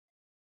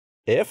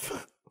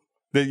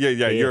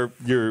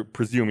 You're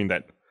presuming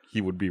that he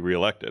would be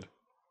reelected.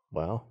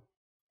 Well,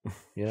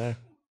 yeah.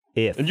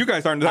 And you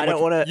guys aren't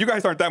you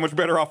guys aren't that much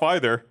better off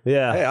either.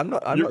 Yeah. Hey,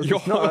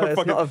 it's not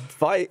a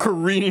fight.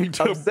 Careening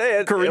to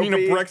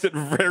Brexit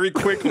very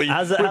quickly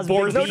with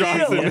Boris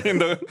Johnson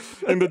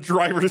in the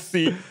driver's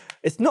seat.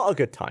 It's not a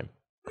good time.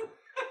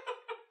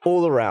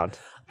 All around.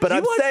 But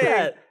I'm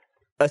saying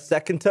a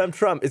second-term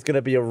Trump is going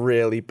to be a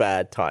really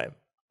bad time.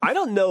 I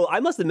don't know.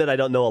 I must admit I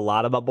don't know a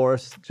lot about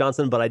Boris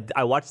Johnson, but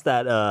I watched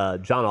that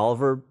John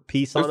Oliver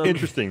piece on him. It was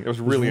interesting. It was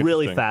really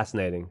really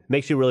fascinating.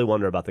 Makes you really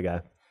wonder about the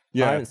guy.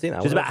 Yeah, I haven't seen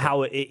that. Just about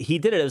how he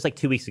did it. It was like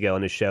 2 weeks ago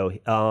on his show,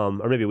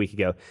 or maybe a week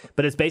ago.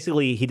 But it's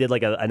basically he did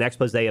like an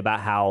expose about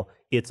how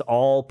it's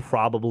all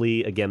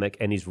probably a gimmick,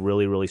 and he's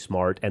really, really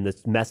smart. And the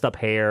messed up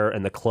hair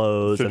and the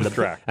clothes and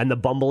the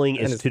bumbling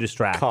is to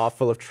distract. Car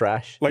full of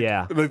trash.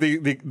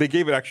 They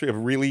gave it actually a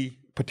really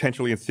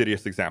potentially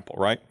insidious example,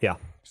 right? Yeah.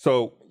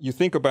 So you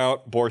think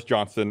about Boris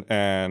Johnson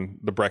and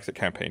the Brexit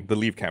campaign, the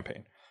Leave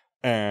campaign,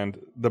 and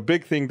the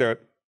big thing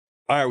that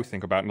I always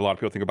think about, and a lot of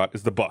people think about,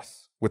 is the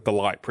bus with the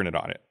lie printed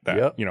on it.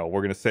 That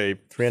we're going to save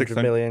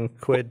 300 million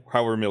quid.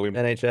 However million.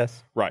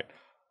 NHS. Right.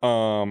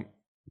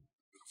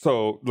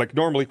 So like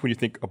normally when you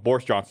think of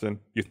Boris Johnson,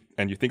 you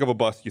think of a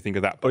bus, you think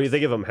of that bus. Or you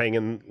think of him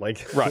hanging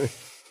like right.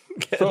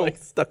 So like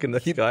stuck in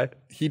the sky.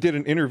 He did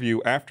an interview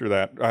after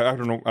that. I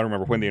don't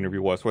remember when the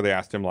interview was, where they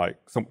asked him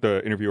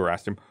the interviewer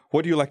asked him,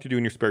 "What do you like to do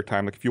in your spare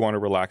time? Like if you want to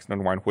relax and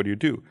unwind, what do you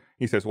do?"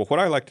 He says, "Well, what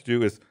I like to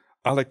do is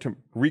I like to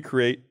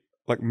recreate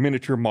like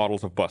miniature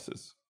models of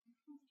buses."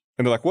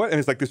 And they're like, "What?" And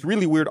it's like this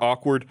really weird,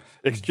 awkward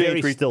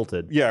exchange. Very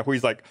stilted. Yeah, where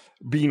he's like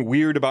being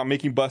weird about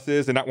making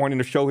buses and not wanting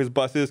to show his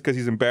buses because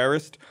he's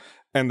embarrassed.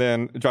 And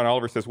then John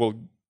Oliver says, "Well,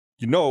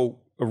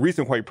 a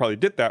reason why he probably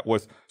did that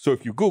was so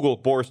if you Google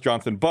Boris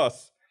Johnson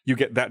bus, you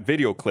get that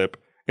video clip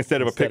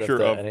instead of a picture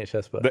of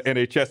the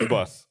NHS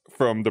bus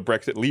from the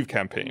Brexit Leave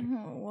campaign."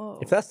 Oh,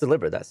 if that's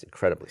deliberate, that's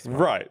incredibly smart.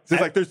 Right. So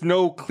it's like there's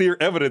no clear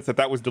evidence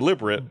that was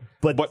deliberate,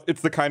 but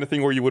it's the kind of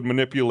thing where you would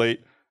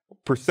manipulate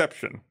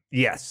perception.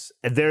 Yes.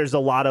 There's a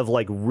lot of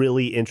like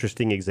really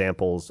interesting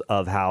examples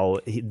of how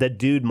the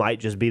dude might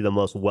just be the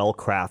most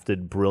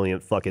well-crafted,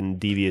 brilliant, fucking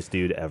devious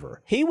dude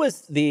ever. He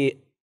was the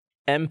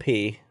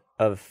MP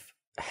of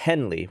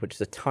Henley, which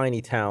is a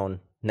tiny town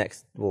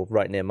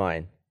right near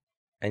mine.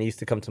 And he used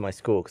to come to my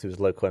school because he was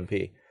a local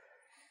MP.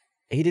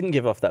 He didn't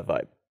give off that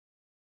vibe.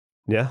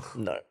 Yeah?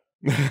 No.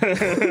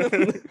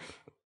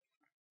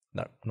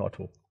 No, not at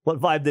all.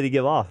 What vibe did he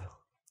give off?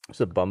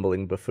 Just a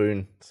bumbling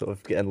buffoon, sort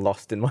of getting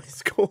lost in my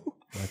school.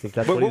 I think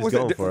that's what he was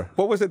going for.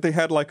 What was it? They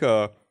had like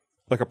a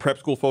prep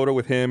school photo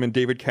with him and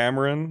David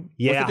Cameron.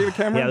 Yeah. Was it David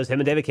Cameron? Yeah, it was him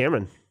and David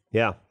Cameron.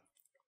 Yeah.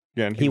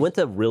 Yeah. And he went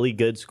to really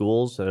good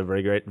schools and a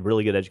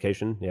really good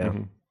education. Yeah.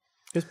 Mm-hmm.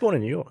 He was born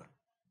in New York.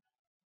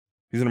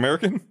 He's an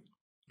American?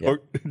 Yep.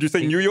 Or, did you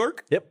say New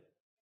York? Yep.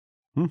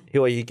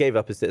 He gave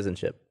up his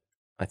citizenship,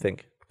 I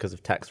think, because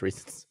of tax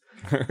reasons.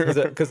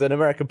 Because an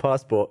American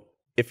passport,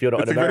 if you're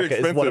not in America,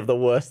 is one of the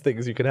worst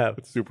things you can have.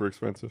 It's super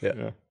expensive.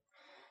 Yeah.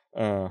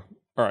 All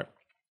right.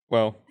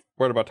 Well,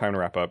 we're at about time to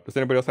wrap up. Does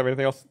anybody else have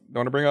anything else they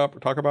want to bring up or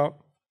talk about?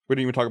 We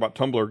didn't even talk about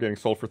Tumblr getting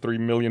sold for $3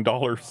 million.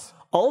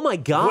 Oh my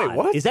God. Wait,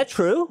 what? Is that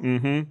true?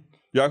 Mm-hmm.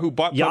 Yahoo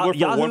bought Tumblr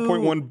for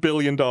 $1.1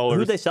 billion.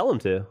 Who'd they sell them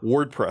to?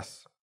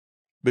 WordPress.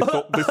 They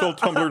sold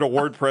Tumblr to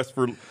WordPress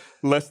for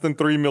less than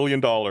 $3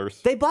 million.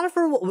 They bought it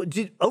for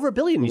over $1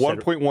 billion.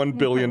 $1.1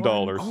 billion.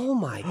 Oh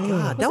my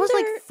God. That was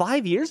like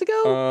 5 years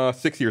ago?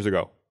 6 years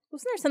ago.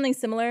 Wasn't there something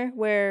similar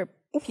where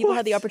people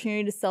had the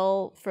opportunity to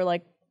sell for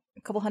like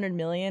a couple $100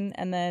 million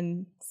and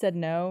then said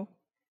no?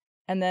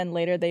 And then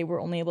later they were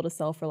only able to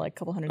sell for like a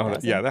couple $100,000.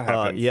 Yeah, that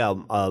happened.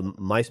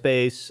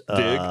 MySpace,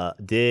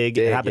 Dig.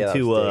 It happened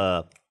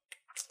to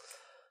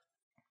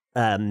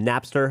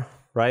Napster,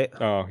 right?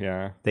 Oh,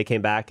 yeah. They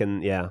came back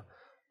and it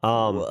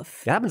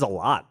happens a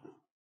lot.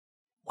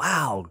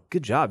 Wow,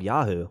 good job,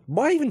 Yahoo.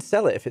 Why even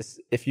sell it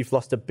if you've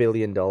lost $1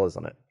 billion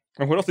on it?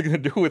 And what else are you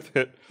going to do with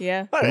it?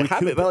 Yeah.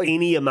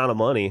 Any amount of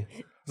money.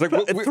 It's like,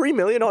 $3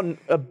 million on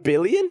 $1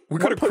 billion? We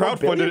could have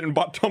crowdfunded it and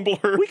bought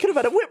Tumblr. We could have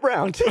had a whip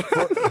round.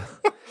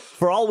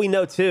 For all we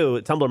know, too,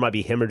 Tumblr might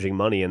be hemorrhaging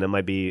money, and they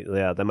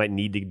might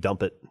need to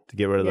dump it to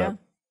get rid of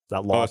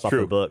that loss off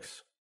their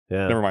books.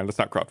 Yeah. Never mind. Let's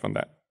not crowdfund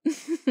that.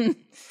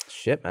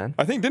 Shit, man.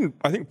 I think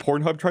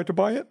Pornhub tried to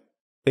buy it.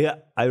 Yeah,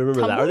 I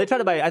remember that. Or they tried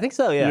to buy it. I think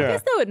so, yeah. I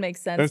guess that would make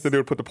sense. And so they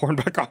would put the porn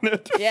back on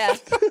it. Yeah,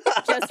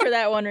 just for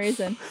that one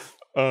reason.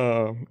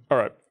 All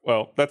right.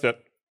 Well, that's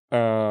it.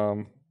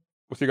 We'll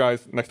see you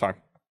guys next time.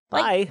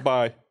 Bye.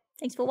 Bye.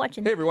 Thanks for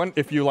watching. Hey, everyone.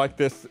 If you like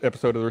this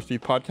episode of the Rooster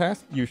Teeth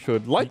podcast, you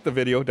should like the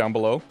video down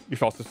below. You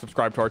should also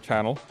subscribe to our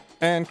channel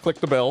and click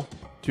the bell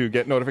to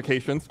get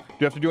notifications. Do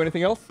you have to do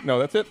anything else? No,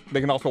 that's it. They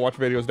can also watch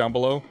videos down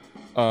below.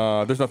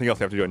 There's nothing else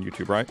you have to do on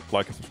YouTube, right?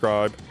 Like and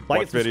subscribe. Like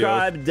watch and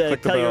subscribe. videos,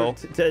 click the bell.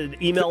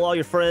 To email all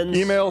your friends.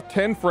 Email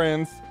 10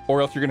 friends,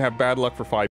 or else you're gonna have bad luck for 5